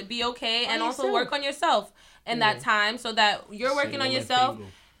and just be okay, and also work on yourself in that time, so that you're working on yourself.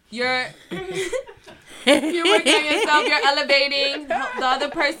 You're working on yourself. You're elevating the other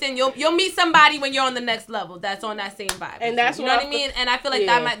person. You'll meet somebody when you're on the next level. That's on that same vibe. And that's you know what I mean. And I feel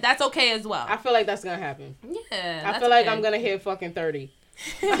like that's okay as well. I feel like that's gonna happen. Yeah. I feel like I'm gonna hit fucking 30.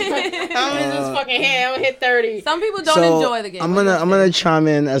 I'm gonna hit 30. Some people don't enjoy the game. I'm gonna chime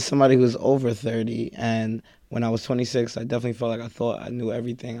in as somebody who's over 30, and when I was 26, I definitely felt like I thought I knew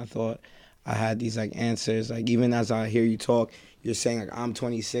everything. I thought I had these like answers. Like even as I hear you talk, you're saying like I'm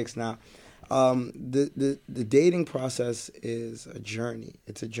 26 now. The dating process is a journey.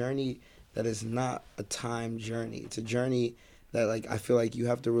 It's a journey that is not a time journey. It's a journey that like I feel like you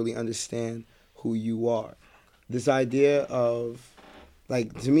have to really understand who you are. This idea of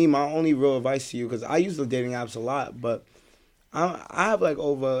like, to me, my only real advice to you, because I use the dating apps a lot, but I have like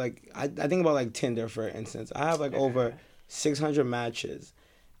over like I think about like Tinder for instance. I have like over 600 matches.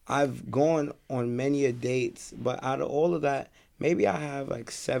 I've gone on many a dates, but out of all of that, maybe I have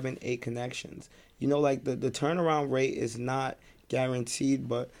like 7-8 connections. You know, like the turnaround rate is not guaranteed,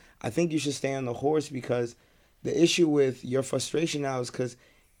 but I think you should stay on the horse, because the issue with your frustration now is because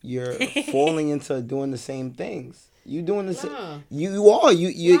you're falling into doing the same things. You doing the same.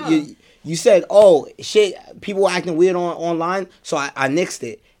 You said, oh shit, people acting weird online, so I nixed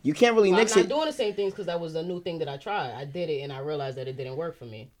it. You can't really nix it. I'm not doing the same things because that was a new thing that I tried. I did it and I realized that it didn't work for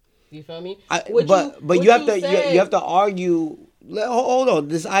me. You feel me? But you have to argue. Hold on,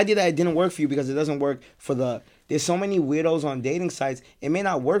 this idea that it didn't work for you because it doesn't work for the. There's so many weirdos on dating sites. It may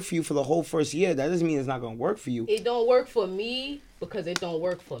not work for you for the whole first year. That doesn't mean it's not gonna work for you. It don't work for me because it don't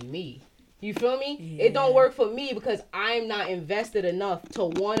work for me. You feel me? Yeah. It don't work for me because I'm not invested enough to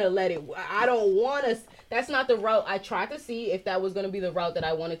want to let it. I don't want to. That's not the route. I tried to see if that was going to be the route that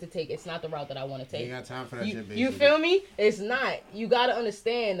I wanted to take. It's not the route that I want to take. You got time for that shit, basically. You feel me? It's not. You got to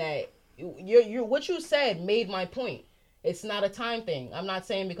understand that you what you said made my point. It's not a time thing. I'm not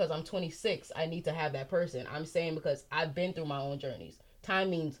saying because I'm 26, I need to have that person. I'm saying because I've been through my own journeys.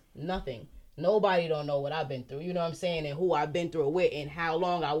 Time means nothing. Nobody don't know what I've been through, you know what I'm saying, and who I've been through it with and how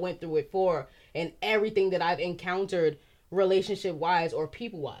long I went through it for and everything that I've encountered relationship-wise or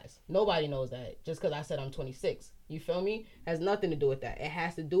people-wise. Nobody knows that just because I said I'm 26. You feel me? Has nothing to do with that. It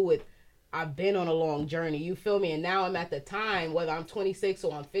has to do with I've been on a long journey, you feel me? And now I'm at the time, whether I'm 26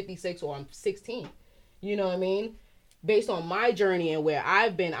 or I'm 56 or I'm 16. You know what I mean? Based on my journey and where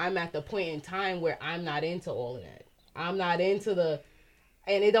I've been, I'm at the point in time where I'm not into all of that. I'm not into the...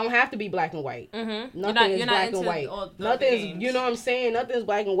 And it don't have to be black and white. Mm-hmm. Nothing is black and white. Nothing's, you know what I'm saying? Nothing's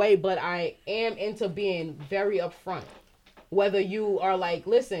black and white, but I am into being very upfront. Whether you are like,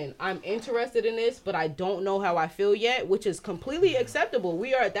 listen, I'm interested in this, but I don't know how I feel yet, which is completely acceptable.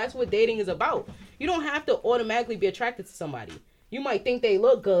 That's what dating is about. You don't have to automatically be attracted to somebody. You might think they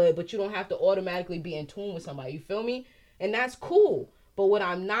look good, but you don't have to automatically be in tune with somebody. You feel me? And that's cool. But what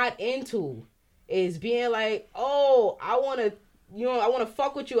I'm not into is being like, oh, I want to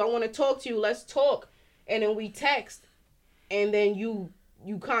fuck with you. I want to talk to you. Let's talk. And then we text. And then you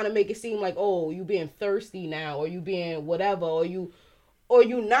kind of make it seem like, oh, you being thirsty now. Or you being whatever. Or you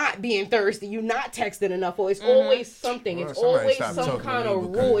not being thirsty. You not texting enough. Or it's always something. It's always some kind of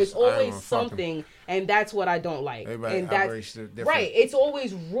rule. It's always something. And that's what I don't like. Everybody and that's right. It's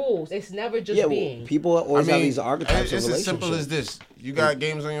always rules. It's never just being. Well, people always have these archetypes of relationships. It's as simple as this. You got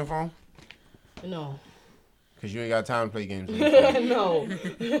games on your phone? No. Because you ain't got time to play games on your phone. No.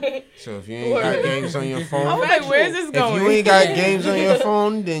 So if you ain't got games on your phone... I'm like, where's this going? If you ain't got games on your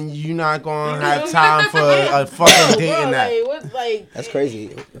phone, then you not going to have time for a fucking date in that. That's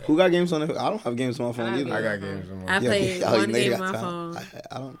crazy. Who got games on their phone? I don't have games on my phone either. I got games on my phone. I play one game on my phone.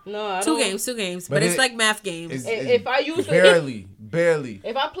 I don't. No, I Two don't. games. But it's like math games. If I use barely.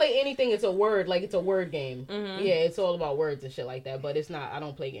 If I play anything, it's a word. Like, it's a word game. Mm-hmm. Yeah, it's all about words and shit like that. But it's not. I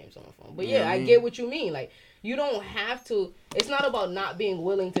don't play games on my phone. But yeah, I get what you mean. Like, you don't have to. It's not about not being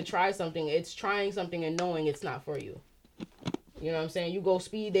willing to try something. It's trying something and knowing it's not for you. You know what I'm saying? You go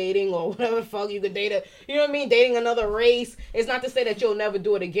speed dating or whatever the fuck you could date. You know what I mean? Dating another race. It's not to say that you'll never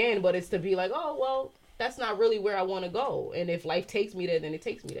do it again, but it's to be like, oh, well, that's not really where I want to go. And if life takes me there, then it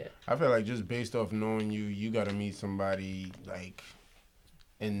takes me there. I feel like just based off knowing you got to meet somebody, like,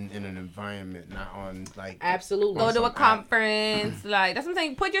 in an environment, not on, like... Absolutely. Go to a conference. Like, that's what I'm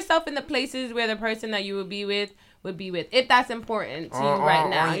saying. Put yourself in the places where the person that you would be with, if that's important to you right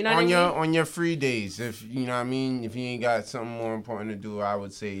now. You know what I mean? On your free days, if, you know what I mean, if you ain't got something more important to do, I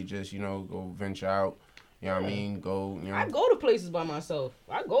would say just, go venture out You know what I mean? Go, you know. I go to places by myself.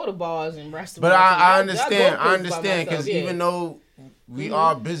 I go to bars and restaurants. But I go to understand. I places by understand because myself, yeah. even though we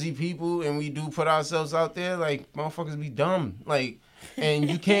are busy people and we do put ourselves out there, like motherfuckers be dumb, like. And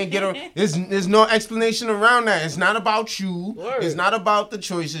you can't get a. There's no explanation around that. It's not about you. Word. It's not about the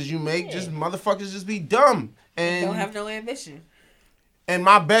choices you make. Yeah. Just motherfuckers just be dumb and Don't have no ambition. And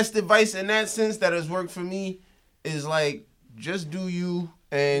my best advice in that sense that has worked for me is like just do you,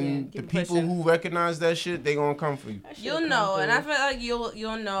 and the people who recognize that shit, they gonna come for you. You'll know, and I feel like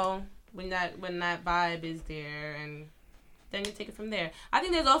you'll know when that vibe is there, and then you take it from there. I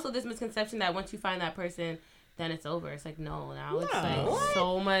think there's also this misconception that once you find that person, then it's over. It's like now it's like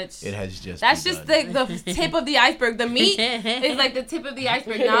so much. It has just. That's just the tip of the iceberg. The meat is like the tip of the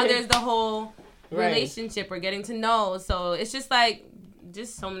iceberg. Now there's the whole relationship or getting to know. So it's just like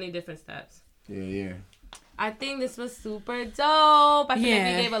so many different steps. Yeah. I think this was super dope. I think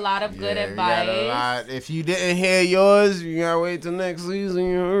we gave a lot of good advice. We got a lot. If you didn't hear yours, you gotta wait till next season.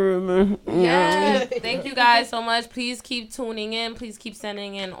 You heard me? Yeah. Thank you guys so much. Please keep tuning in. Please keep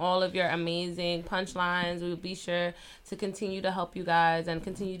sending in all of your amazing punchlines. We will be sure to continue to help you guys and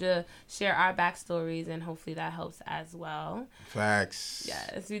continue to share our backstories, and hopefully that helps as well. Facts.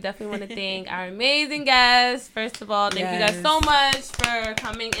 Yes, we definitely want to thank our amazing guests. First of all, thank you guys so much for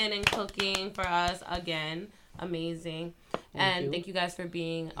coming in and cooking for us again. Amazing. Thank you guys for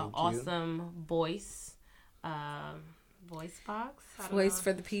being an awesome voice. Voice box? Voice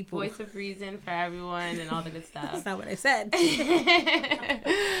for the people. Voice of reason for everyone and all the good stuff. That's not what I said. Thank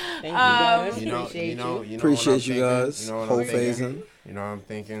you guys. Appreciate you guys. Whole phasing. You know what I'm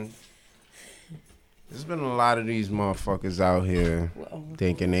thinking? There's been a lot of these motherfuckers out here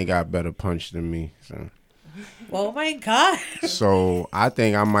thinking they got better punch than me. So. Oh my God. So I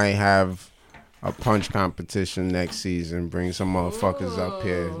think I might have a punch competition next season. Bring some motherfuckers up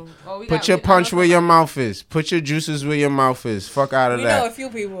here. Put your punch where your mouth is. Put your juices where your mouth is. Fuck out of that. We know a few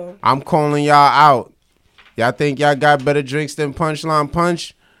people. I'm calling y'all out. Y'all think y'all got better drinks than Punchline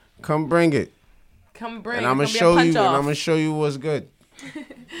Punch? Come bring it. Come bring it. And I'm gonna show you. And I'm gonna show you what's good.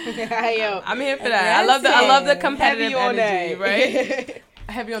 I'm here for that. I love the competitive energy, right?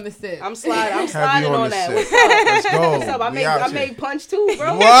 Heavy on the sip. I'm sliding on that. What's up? Let's go. What's up? I made punch too,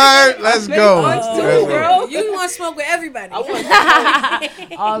 bro. What? Let's go. Punch too, bro. You want to smoke with everybody. I want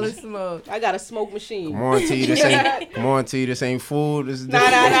smoke. All the smoke. I got a smoke machine. Come on, T. This ain't food. This is Nah.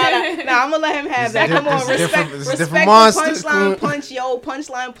 I'm gonna let him have that. Come on, respect the Punchline Punch, yo.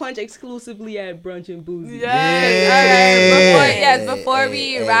 Punchline Punch exclusively at Brunch and Boozy. Yes. Before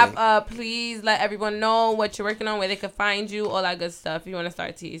we wrap up, please let everyone know what you're working on, where they can find you, all that good stuff. If you want to start,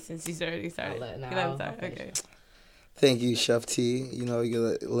 T, since you already started. Let him start. Okay. Thank you, Chef T. You know,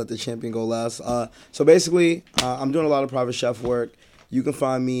 you let the champion go last. So basically, I'm doing a lot of private chef work. You can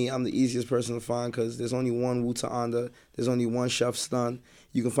find me. I'm the easiest person to find because there's only one Wu Ta'anda. There's only one Chef Stun.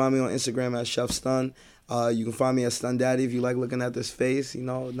 You can find me on Instagram at Chef Stun. You can find me at Stun Daddy if you like looking at this face. You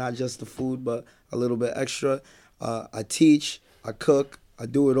know, not just the food, but a little bit extra. I teach. I cook. I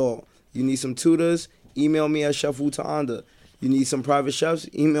do it all. You need some tutors? Email me at Chef Wu Ta'anda. You need some private chefs?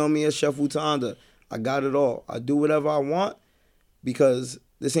 Email me at Chef Wu Ta'anda. I got it all. I do whatever I want because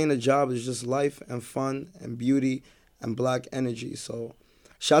this ain't a job. It's just life and fun and beauty and black energy. So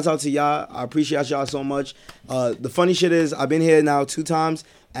shouts out to y'all. I appreciate y'all so much. The funny shit is I've been here now 2 times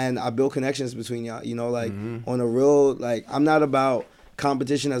and I built connections between y'all. You know, like on a real, like I'm not about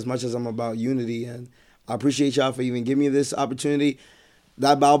competition as much as I'm about unity. And I appreciate y'all for even giving me this opportunity.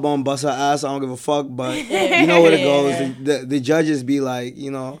 That bow bone bust her ass. I don't give a fuck, but you know where it goes. The judges be like,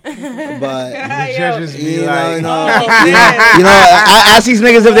 you know, but the judges be like, I ask these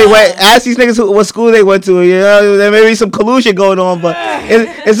niggas if they went. Ask these niggas what school they went to. You know, there may be some collusion going on, but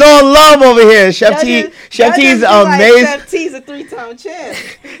it's all love over here. Chef T is amazing. Chef T's a 3-time champ.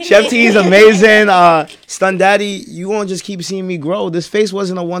 Chef T is amazing. Stun Daddy, you won't just keep seeing me grow. This face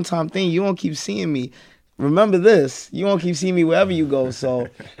wasn't a one-time thing. You won't keep seeing me. Remember this. You won't keep seeing me wherever you go. So,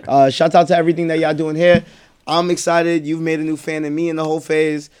 shout out to everything that y'all doing here. I'm excited. You've made a new fan of me in the whole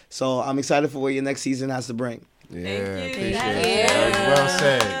phase. So, I'm excited for what your next season has to bring. Yeah, appreciate it.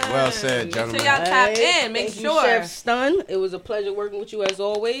 Well said, gentlemen. Make sure y'all tap in. Make sure. You, Chef Stun. It was a pleasure working with you as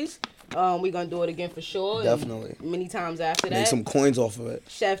always. We're going to do it again for sure. Definitely. Many times after that. Make some coins off of it.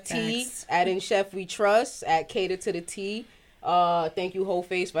 Chef T, adding Chef We Trust, at Cater to the T. Thank you, Whole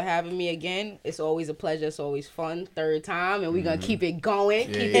Face, for having me again. It's always a pleasure. It's always fun. 3rd time, and we're gonna keep it going,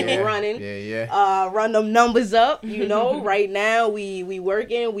 keep it running. Run them numbers up. You know, right now we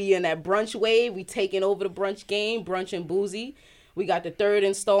working. We in that brunch wave. We taking over the brunch game. Brunch and Boozy. We got the 3rd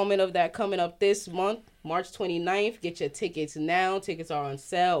installment of that coming up this month, March 29th. Get your tickets now. Tickets are on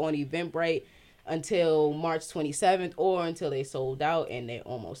sale on Eventbrite. until March 27th or until they sold out, and they're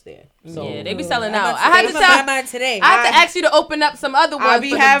almost there. So Yeah, they be selling out. I had to buy mine today. I have to ask you to open up some other ones. I'll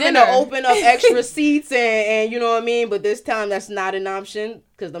be for having the to dinner. open up extra seats and you know what I mean. But this time that's not an option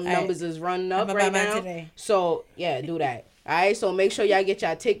because the numbers is running up right now. Today. So yeah, do that. All right, so make sure y'all get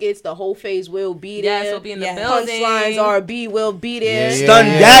y'all tickets. The whole phase will be there. Yes, we'll be in the building. Punchlines RB will be there. Stun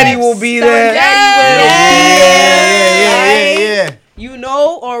Daddy will be there. Yeah. You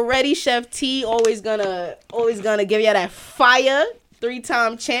know already, Chef T always gonna give you that fire.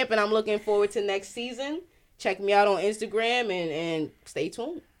 3-time champ, and I'm looking forward to next season. Check me out on Instagram and stay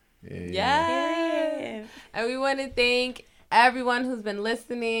tuned. Yeah. And we want to thank everyone who's been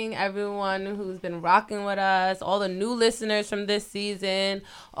listening, everyone who's been rocking with us, all the new listeners from this season,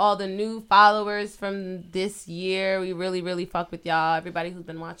 all the new followers from this year. We really, really fuck with y'all. Everybody who's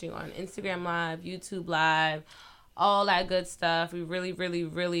been watching on Instagram Live, YouTube Live, all that good stuff. We really, really,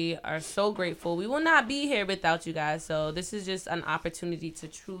 really are so grateful. We will not be here without you guys. So this is just an opportunity to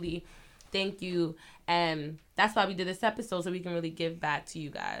truly thank you. And that's why we did this episode, so we can really give back to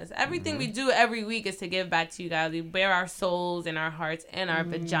you guys. Everything we do every week is to give back to you guys. We bear our souls and our hearts and our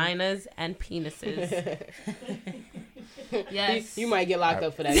vaginas and penises. Yes. You might get locked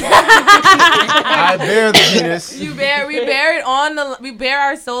up for that. I bear the penis. We bear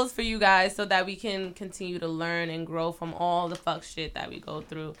our souls for you guys so that we can continue to learn and grow from all the fuck shit that we go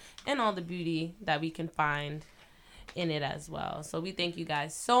through and all the beauty that we can find in it as well. So we thank you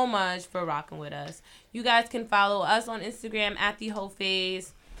guys so much for rocking with us. You guys can follow us on Instagram at the HOE PHA,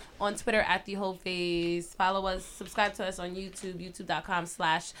 on Twitter at the HOE PHA. Follow us, subscribe to us on YouTube,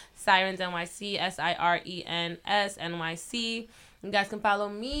 youtube.com/SirensNYC, SIRENS NYC. You guys can follow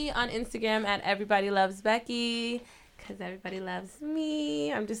me on Instagram at Everybody Loves Becky, because everybody loves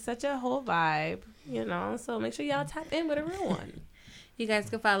me. I'm just such a whole vibe, you know. So make sure y'all tap in with a real one. You guys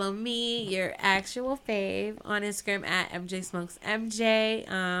can follow me, your actual fave, on Instagram at MJSmokesMJ.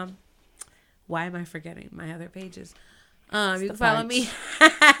 Why am I forgetting my other pages? You can follow me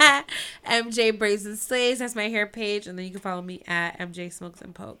MJ Brazen Slays. That's my hair page. And then you can follow me at MJ Smokes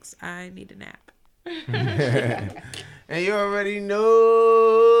and Pokes. I need a nap. And you already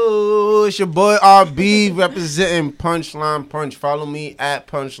know it's your boy RB representing Punchline Punch. Follow me at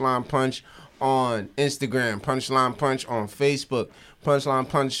Punchline Punch on Instagram, Punchline Punch on Facebook, Punchline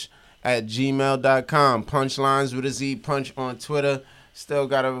Punch at gmail.com, Punchlines with a Z Punch on Twitter. Still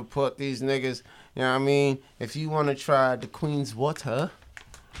gotta report these niggas. You know what I mean? If you want to try the Queen's Water,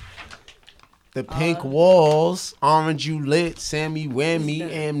 the Pink Walls, Orange You Lit, Sammy Whammy,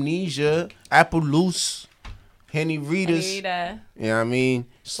 Amnesia, Apple Loose, Henny Readers. You know what I mean?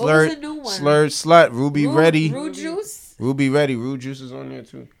 Slurred Slut, Ruby Ready. Rude Juice? Ruby Ready. Rude Juice is on there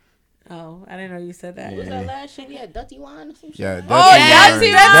too. Oh, I didn't know you said that. What was that last shit? Yeah, Dirty Wine or some shit? Yeah, Dirty Wine.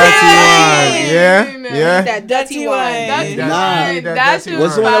 Yeah. That Dirty Wine. That's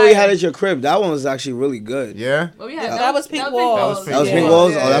what's the one that we had at your crib? That one was actually really good. Yeah. Well, we had that was Pink Walls. That was Pink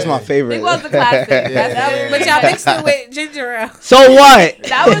Walls? Oh, that's my favorite. Pink Walls the classic. But y'all mixed it with ginger ale. So what?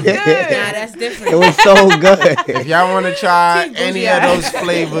 That was good. Nah, that's different. It was so good. If y'all want to try any of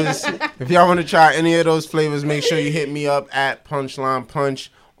those flavors, make sure you hit me up at Punchline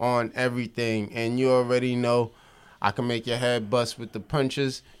Punch on everything. And you already know I can make your head bust with the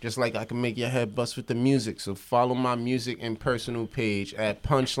punches, just like I can make your head bust with the music. So follow my music and personal page at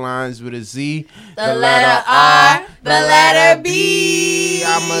Punchlines with a Z, the letter R, the letter B.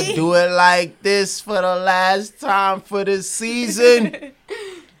 I'ma do it like this for the last time for this season.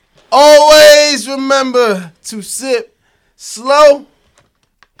 Always remember to sip slow.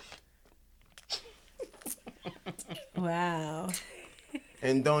 Wow.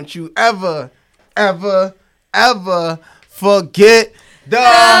 And don't you ever, ever, ever forget the hoes,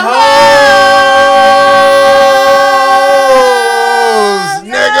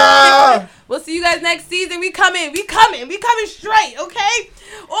 nigga. We'll see you guys next season. We coming straight, okay?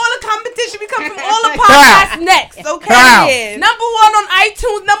 All the competition, we come from all the podcasts next, okay? Number one on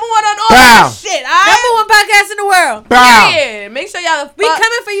iTunes, number one on all that shit, all right? Number one podcast in the world. Yeah. Make sure y'all we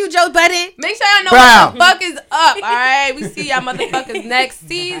coming for you, Joe Budden. Make sure y'all know what the fuck is up, all right? We see y'all motherfuckers next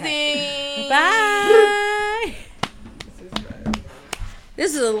season. Bye.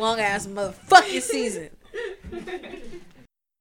 This is a long ass motherfucking season.